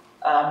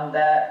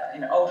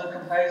their older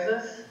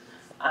composers,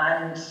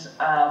 and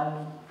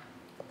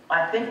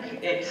I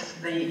think it's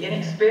the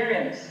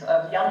inexperience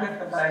of younger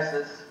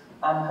composers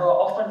who are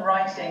often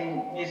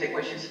writing music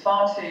which is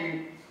far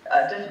too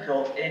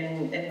difficult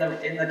in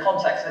the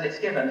context that it's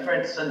given. For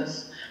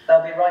instance,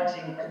 they'll be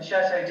writing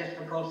concerto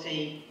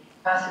difficulty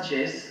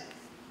passages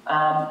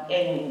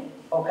in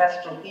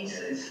orchestral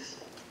pieces,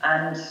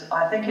 and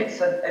I think it's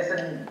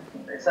a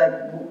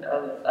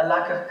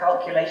lack of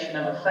calculation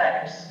of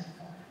effects.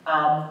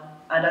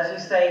 And as you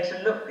say,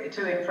 to look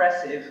too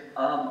impressive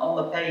on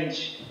the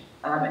page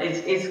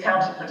is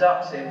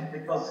counterproductive,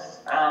 because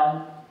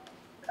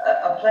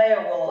a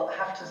player will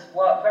have to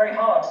work very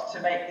hard to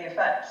make the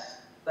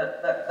effects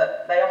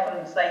that they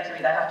often say to me.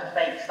 They have to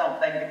fake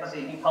something because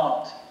you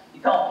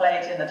can't play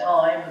it in the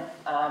time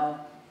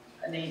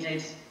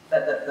needed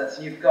that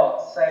you've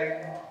got. So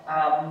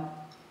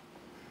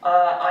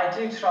I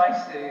do try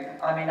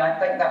to. I mean, I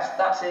think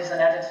that is an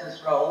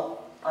editor's role,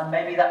 and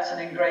maybe that's an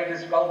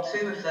engraver's role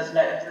too. If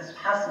there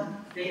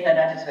hasn't been an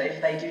editor, if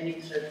they do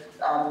need to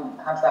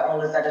have that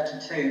role as editor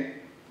too,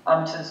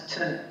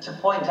 to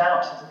point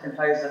out to the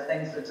composer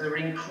things that are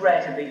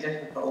incredibly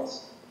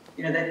difficult.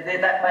 You know,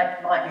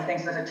 that might be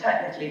things that are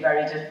technically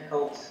very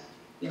difficult.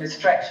 You know,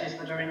 stretches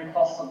that are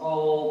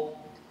impossible.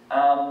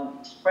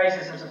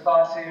 Phrases that are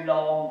far too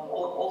long,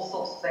 all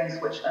sorts of things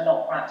which are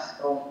not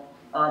practical.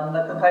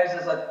 The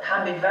composers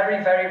can be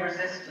very, very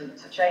resistant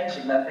to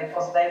changing them,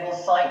 because they will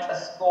cite a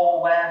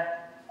score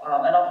where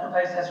another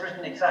composer has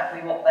written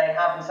exactly what they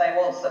have and say,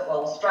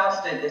 well,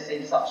 Strauss did this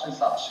in such and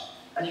such.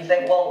 And you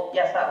think, well,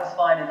 yes, that was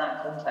fine in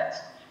that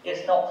context.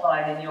 It's not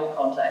fine in your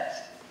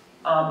context.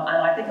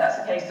 And I think that's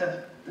a case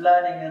of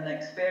learning and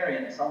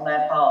experience on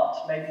their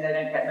part. Maybe they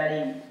don't get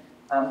many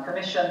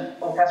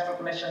orchestral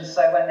commissions,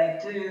 so when they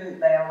do,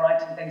 they are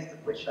writing things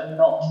which are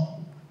not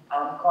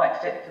quite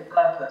fit for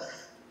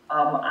purpose.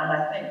 And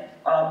I think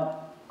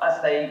as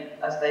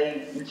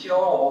they mature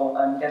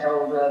or get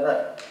older,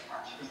 that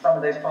actually some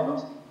of those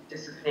problems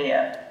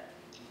disappear.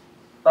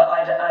 But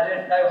I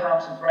don't know how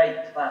to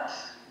break that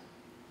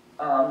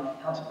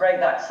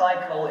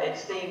cycle. It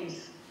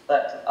seems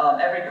that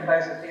every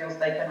composer feels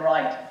they can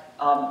write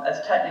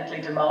as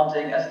technically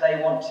demanding as they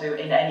want to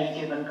in any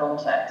given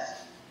context.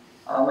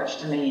 Which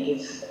to me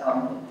is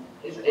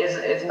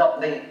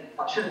not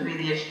shouldn't be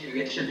the issue.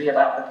 It should be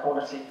about the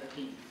quality of the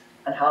piece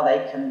and how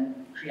they can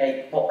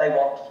create what they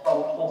want from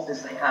the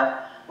forces they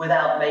have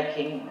without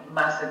making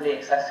massively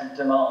excessive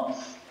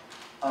demands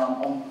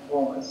on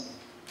performers.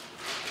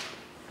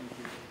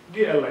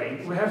 Dear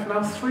Elaine, we have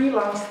now 3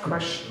 last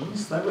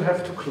questions, then we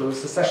have to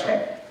close the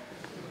session.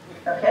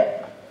 Okay.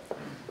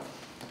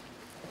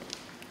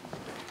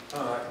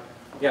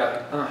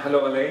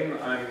 Hello Elaine,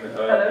 I'm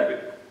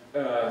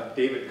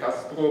David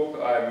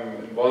Kastrup.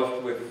 I'm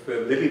involved with the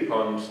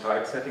Lillipond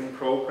typesetting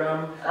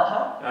program.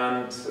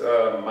 And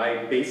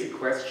my basic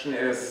question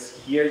is,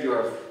 here you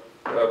have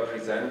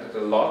presented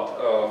a lot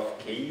of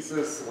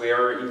cases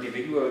where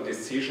individual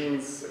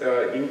decisions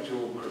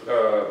into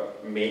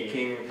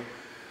making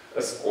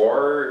a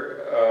score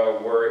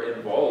were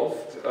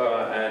involved,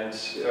 and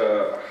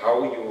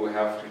how you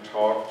have to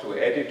talk to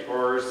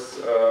editors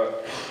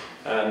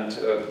and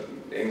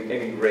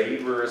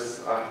engravers,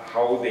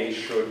 how they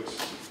should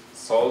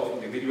solve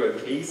individual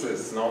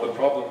cases. Now the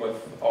problem with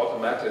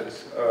automated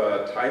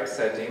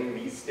typesetting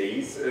these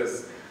days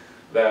is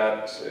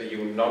that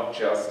you not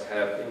just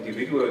have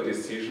individual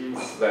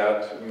decisions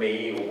that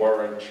may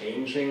warrant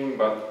changing,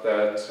 but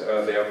that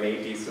there may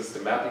be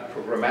systematic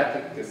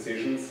programmatic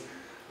decisions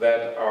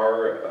that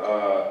are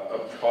a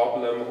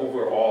problem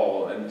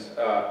overall. And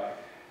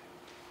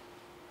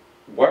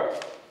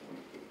what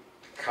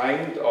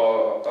kind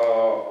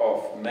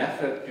of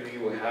method do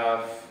you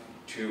have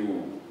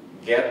to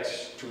get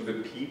to the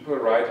people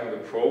writing the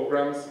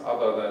programs,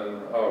 other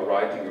than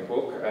writing a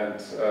book and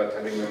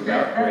telling them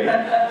that way,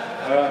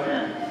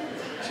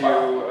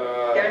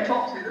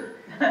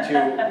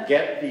 to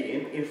get the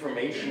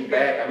information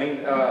back? I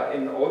mean,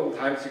 in olden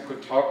times you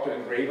could talk to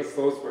engravers,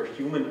 those were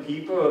human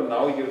people.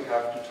 Now you'd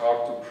have to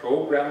talk to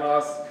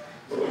programmers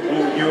who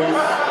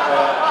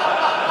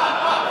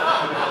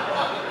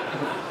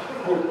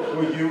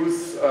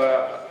use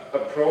a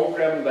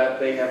program that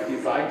they have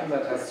designed and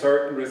that has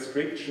certain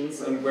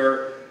restrictions, and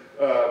where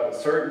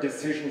certain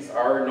decisions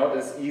are not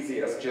as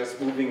easy as just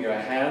moving your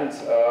hand.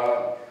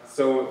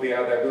 so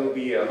there will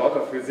be a lot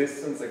of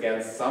resistance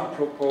against some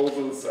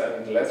proposals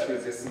and less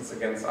resistance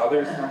against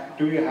others.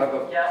 Do you have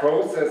a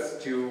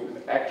process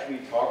to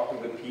actually talk to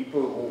the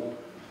people who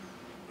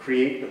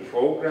create the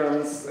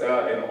programs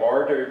in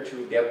order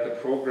to get the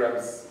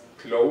programs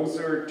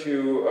closer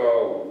to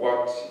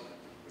what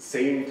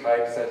same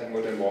typesetting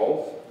would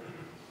involve?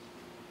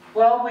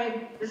 Well,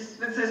 this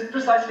is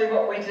precisely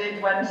what we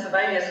did when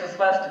Sibelius was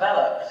first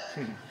developed.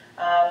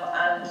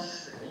 And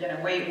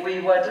we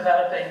were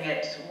developing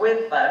it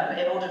with them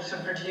in order to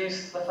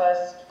produce the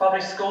first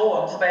published score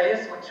on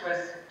Sibelius, which was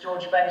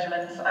George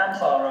Benjamin's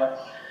Antara.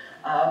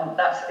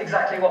 That's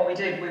exactly what we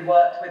did. We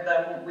worked with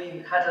them,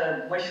 we had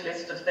a wish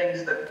list of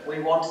things that we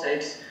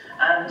wanted,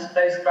 and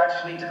those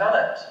gradually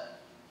developed.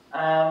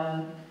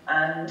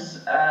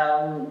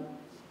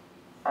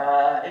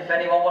 If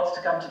anyone wants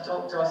to come to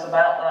talk to us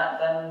about that,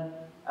 then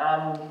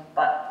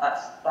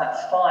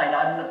that's fine.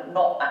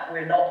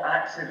 We're not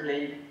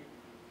actively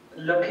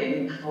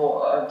looking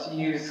to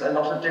use a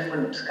lot of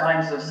different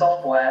kinds of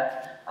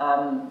software.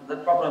 The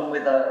problem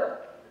with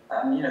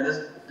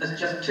there's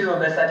just 2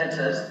 of us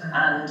editors,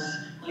 and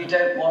you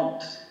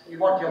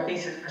want your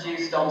pieces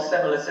produced on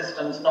similar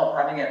systems, not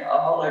having a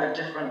whole load of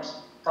different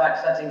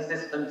typesetting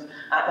systems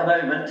at the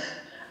moment.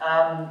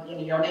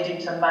 You're needing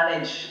to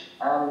manage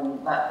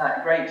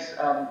that great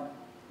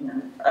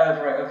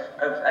oeuvre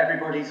of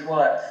everybody's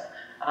works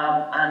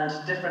and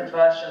different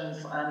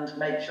versions, and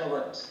make sure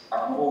that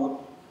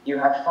you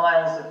have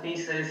files of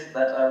pieces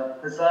that are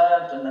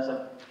preserved and that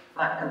are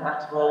back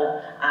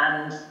compatible,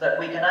 and that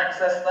we can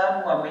access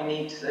them when we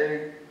need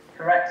to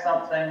correct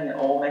something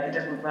or make a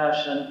different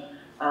version.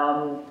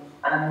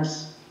 And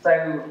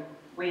so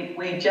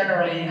we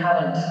generally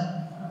haven't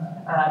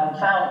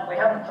found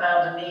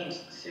a need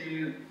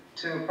to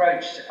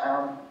approach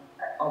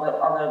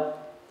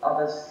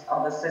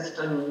other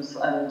systems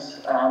and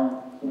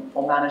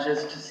or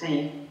managers to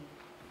see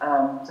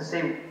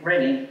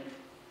really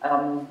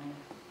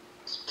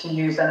to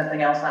use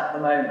anything else at the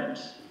moment.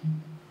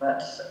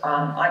 But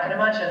I can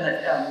imagine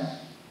that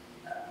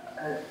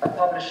a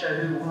publisher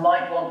who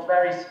might want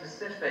very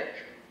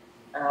specific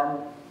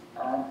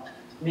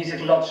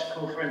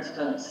musicological, for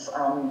instance,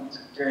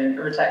 doing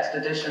urtext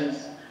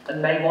editions,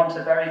 and may want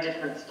a very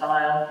different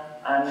style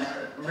and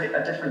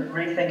a different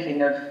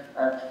rethinking of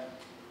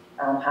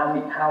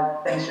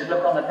how things should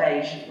look on the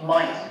page,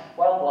 might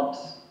well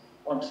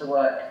want to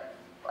work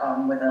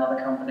with another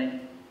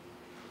company.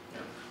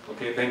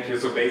 Okay, thank you.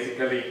 So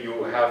basically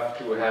you have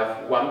to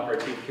have one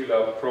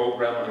particular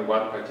program and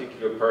one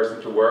particular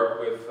person to work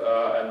with,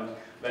 and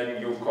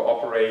then you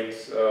cooperate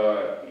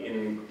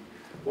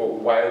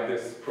while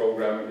this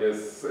program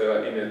is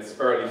in its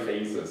early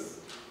phases.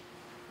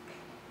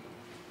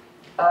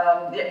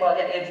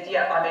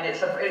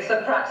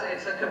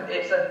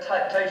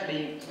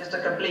 Totally just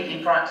a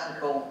completely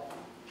practical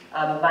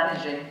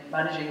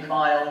managing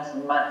files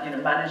and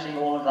managing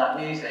all of that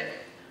music.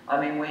 I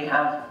mean, we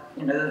have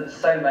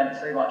so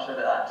much of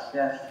that.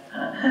 Yes.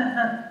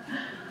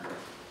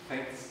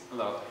 Thanks a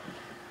lot.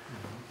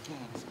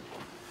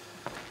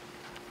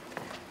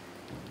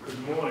 Good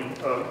morning.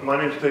 My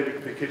name is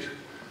David Pickett.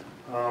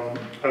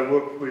 I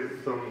work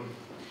with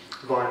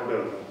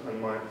Weinberger,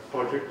 and my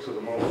projects at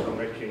the moment are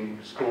making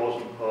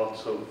scores and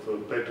parts of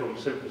Beethoven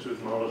symphonies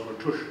with Mahler's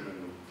Retuschen in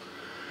them.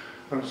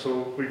 And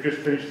so we just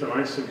finished the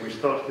 9th symphony. We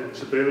started in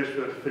Sibelius,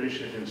 we had to finish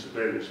it in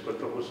Sibelius, but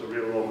that was a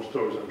real long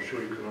story, as I'm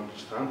sure you can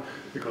understand,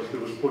 because it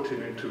was put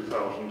in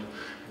 2000 in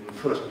the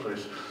first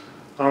place.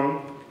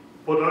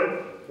 But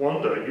I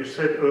wonder, you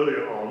said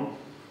earlier on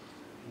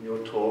in your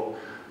talk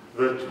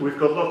that we've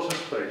got lots of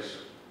space.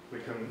 We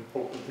can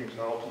open things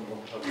out and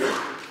what have you.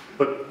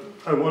 But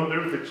I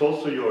wonder if it's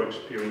also your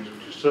experience,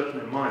 which is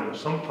certainly mine, that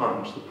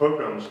sometimes the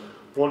programs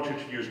want you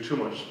to use too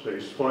much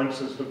space. For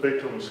instance, the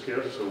Beethoven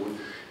Scherzo,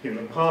 the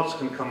parts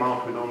can come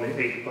out with only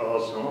 8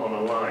 bars on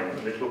a line,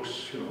 and it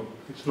looks,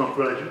 it's not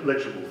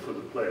legible for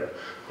the player.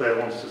 The player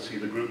wants to see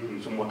the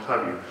groupings and what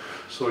have you.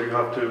 So you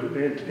have to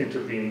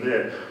intervene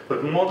there.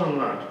 But more than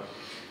that,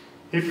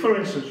 if, for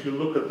instance, you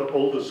look at the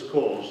older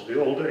scores, the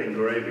older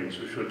engravings,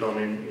 which were done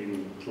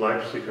in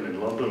Leipzig and in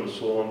London and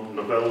so on,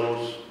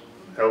 Novello's,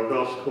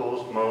 Elgar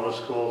scores, Mahler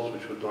scores,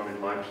 which were done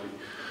in Leipzig,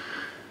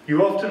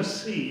 you often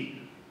see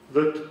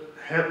that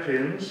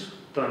hairpins,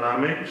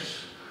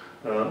 dynamics,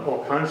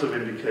 all kinds of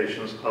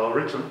indications are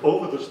written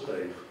over the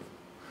stave.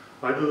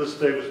 Either the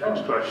stave has been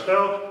scratched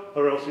out,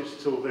 or else it's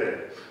still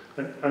there.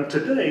 And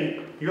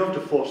today, you have to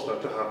force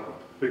that to happen,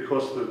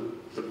 because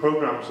the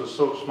programs are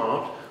so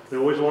smart, they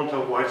always want to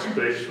have white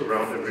space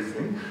around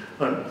everything,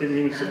 and it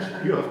means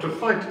that you have to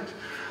fight it.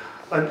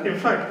 And in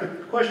fact, the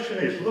question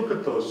is, look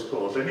at those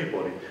scores,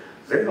 anybody.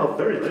 They are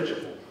very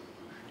legible.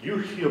 You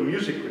hear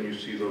music when you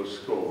see those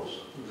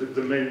scores.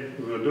 The men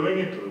who were doing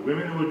it, or the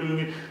women who were doing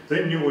it,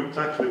 they knew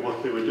exactly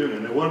what they were doing,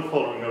 and they weren't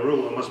following a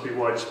rule. There must be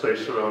white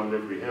space around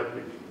every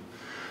hairpin.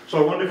 So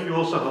I wonder if you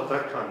also have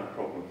that kind of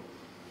problem.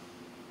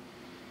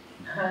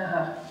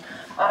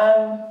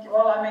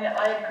 Well, I mean,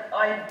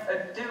 I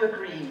do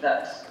agree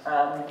that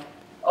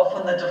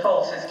often the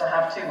default is to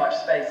have too much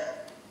space.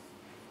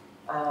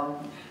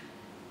 And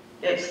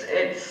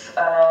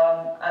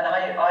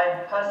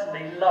I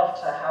personally love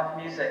to have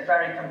music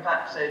very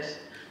compacted,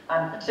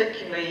 and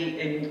particularly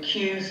in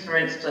cues, for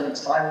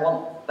instance, I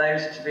want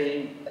those to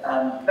be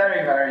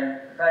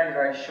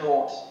very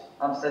short,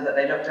 so that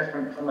they look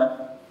different from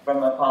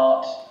a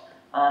part.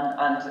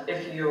 And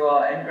if you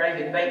are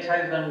engraving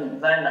Beethoven,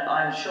 then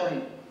I'm sure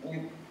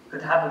you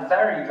could have a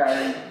very,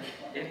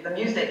 if the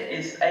music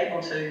is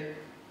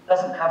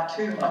doesn't have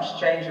too much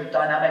change of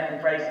dynamic and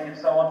phrasing and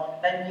so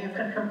on, then you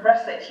can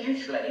compress it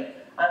hugely.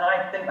 And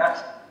I think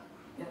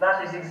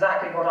that is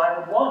exactly what I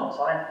would want.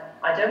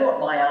 I don't want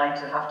my eye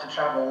to have to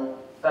travel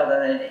further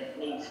than it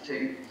needs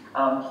to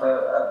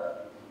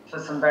for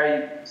some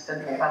very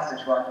simple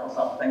passage work or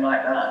something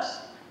like that.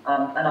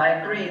 And I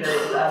agree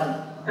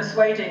that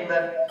persuading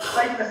the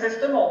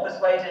system or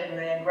persuading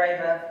the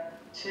engraver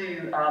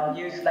to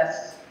use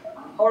less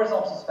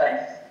horizontal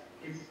space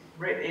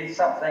is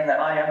something that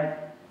I am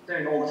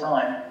doing all the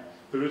time.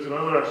 There is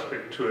another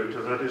aspect to it,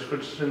 and that is, for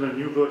instance, in the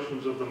new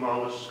versions of the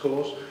Mahler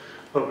scores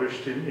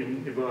published by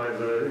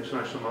the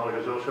International Mahler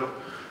Gesellschaft,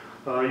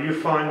 you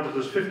find that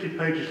there's 50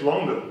 pages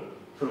longer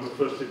than the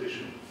first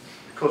edition.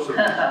 Because of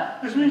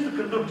this means the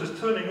conductor's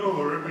turning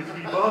over every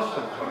 3 bars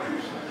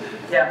sometimes.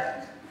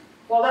 Yeah.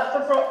 Well, that's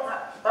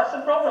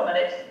a problem, and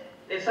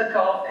it's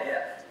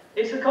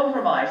a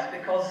compromise,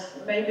 because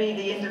maybe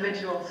the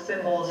individual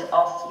symbols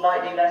are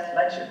slightly less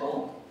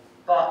legible,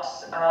 but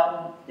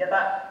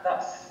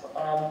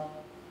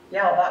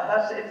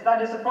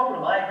that is a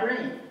problem. I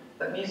agree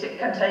that music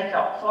can take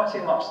up far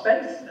too much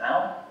space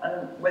now,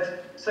 and with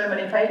so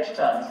many page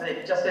turns,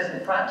 it just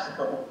isn't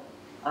practical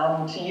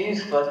to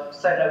use for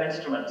solo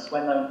instruments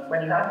when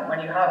you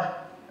have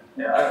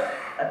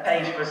a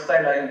page for a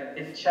solo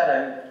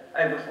cello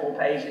over 4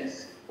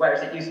 pages,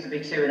 whereas it used to be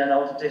 2 in an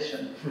old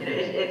edition.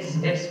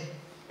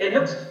 It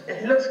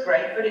looks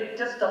great, but it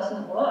just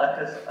doesn't work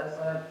as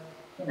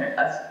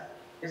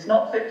it's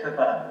not fit for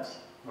purpose.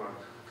 Right.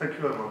 Thank you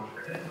very much.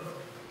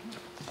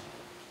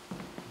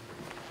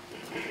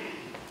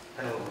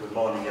 Hello, good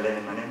morning,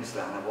 Elaine. My name is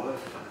Werner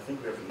Wolf. I think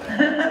we have met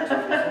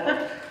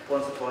before,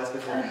 once or twice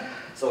before.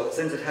 So,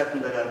 since it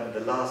happened that I'm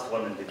the last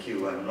one in the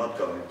queue, I'm not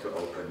going to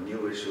open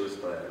new issues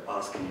by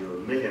asking you a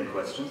million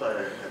questions I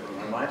have on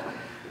my mind.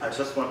 I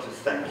just want to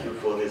thank you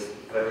for this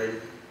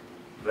very,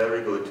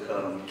 very good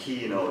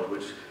keynote,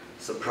 which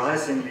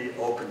surprisingly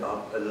opened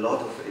up a lot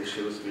of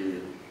issues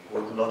we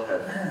would not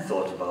have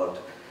thought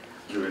about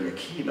during a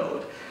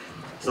keynote.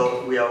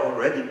 So we are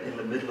already in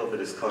the middle of a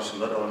discussion,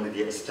 not only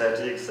the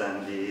aesthetics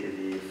and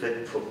the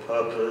fit for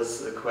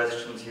purpose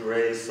questions you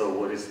raised, so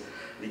what is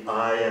the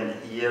eye and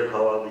the ear,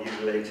 how are they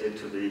related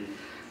to the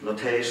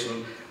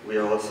notation. We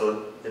are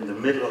also in the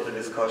middle of the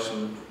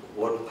discussion,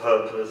 what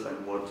purpose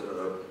and what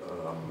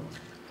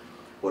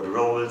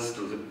roles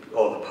do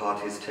all the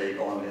parties take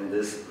on in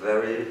this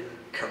very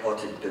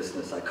chaotic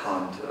business. I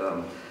can't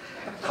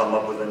come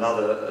up with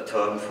another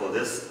term for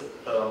this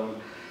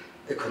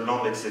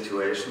economic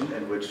situation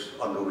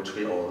under which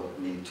we all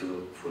need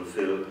to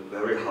fulfill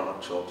very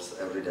hard jobs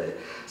every day.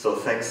 So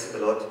thanks a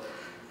lot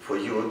for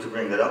you to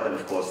bring that up, and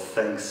of course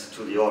thanks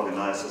to the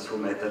organizers who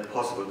made that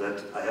possible.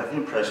 That I have the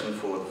impression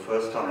for the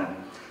first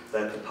time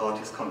that the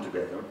parties come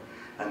together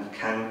and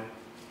can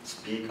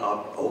speak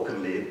up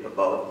openly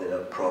about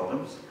their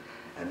problems,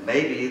 and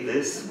maybe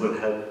this will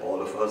help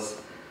all of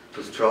us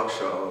to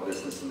structure our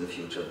business in the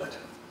future better.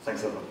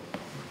 Thanks a lot.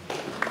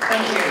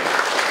 Thank you.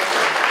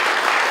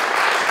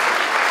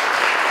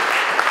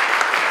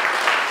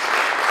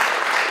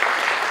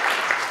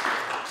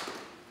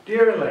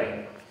 Dear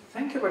Elaine,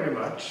 thank you very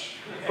much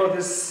for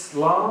this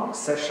long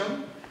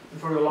session,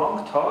 for your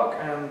long talk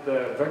and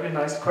the very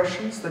nice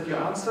questions that you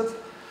answered.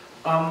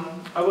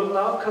 I will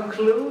now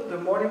conclude the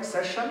morning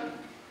session.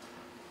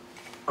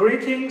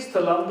 Greetings to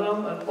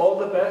London and all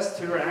the best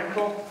to your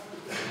ankle.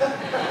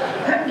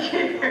 Thank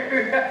you.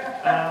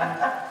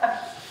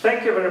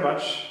 Thank you very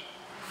much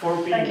for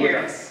being with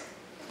us.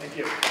 Thank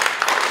you.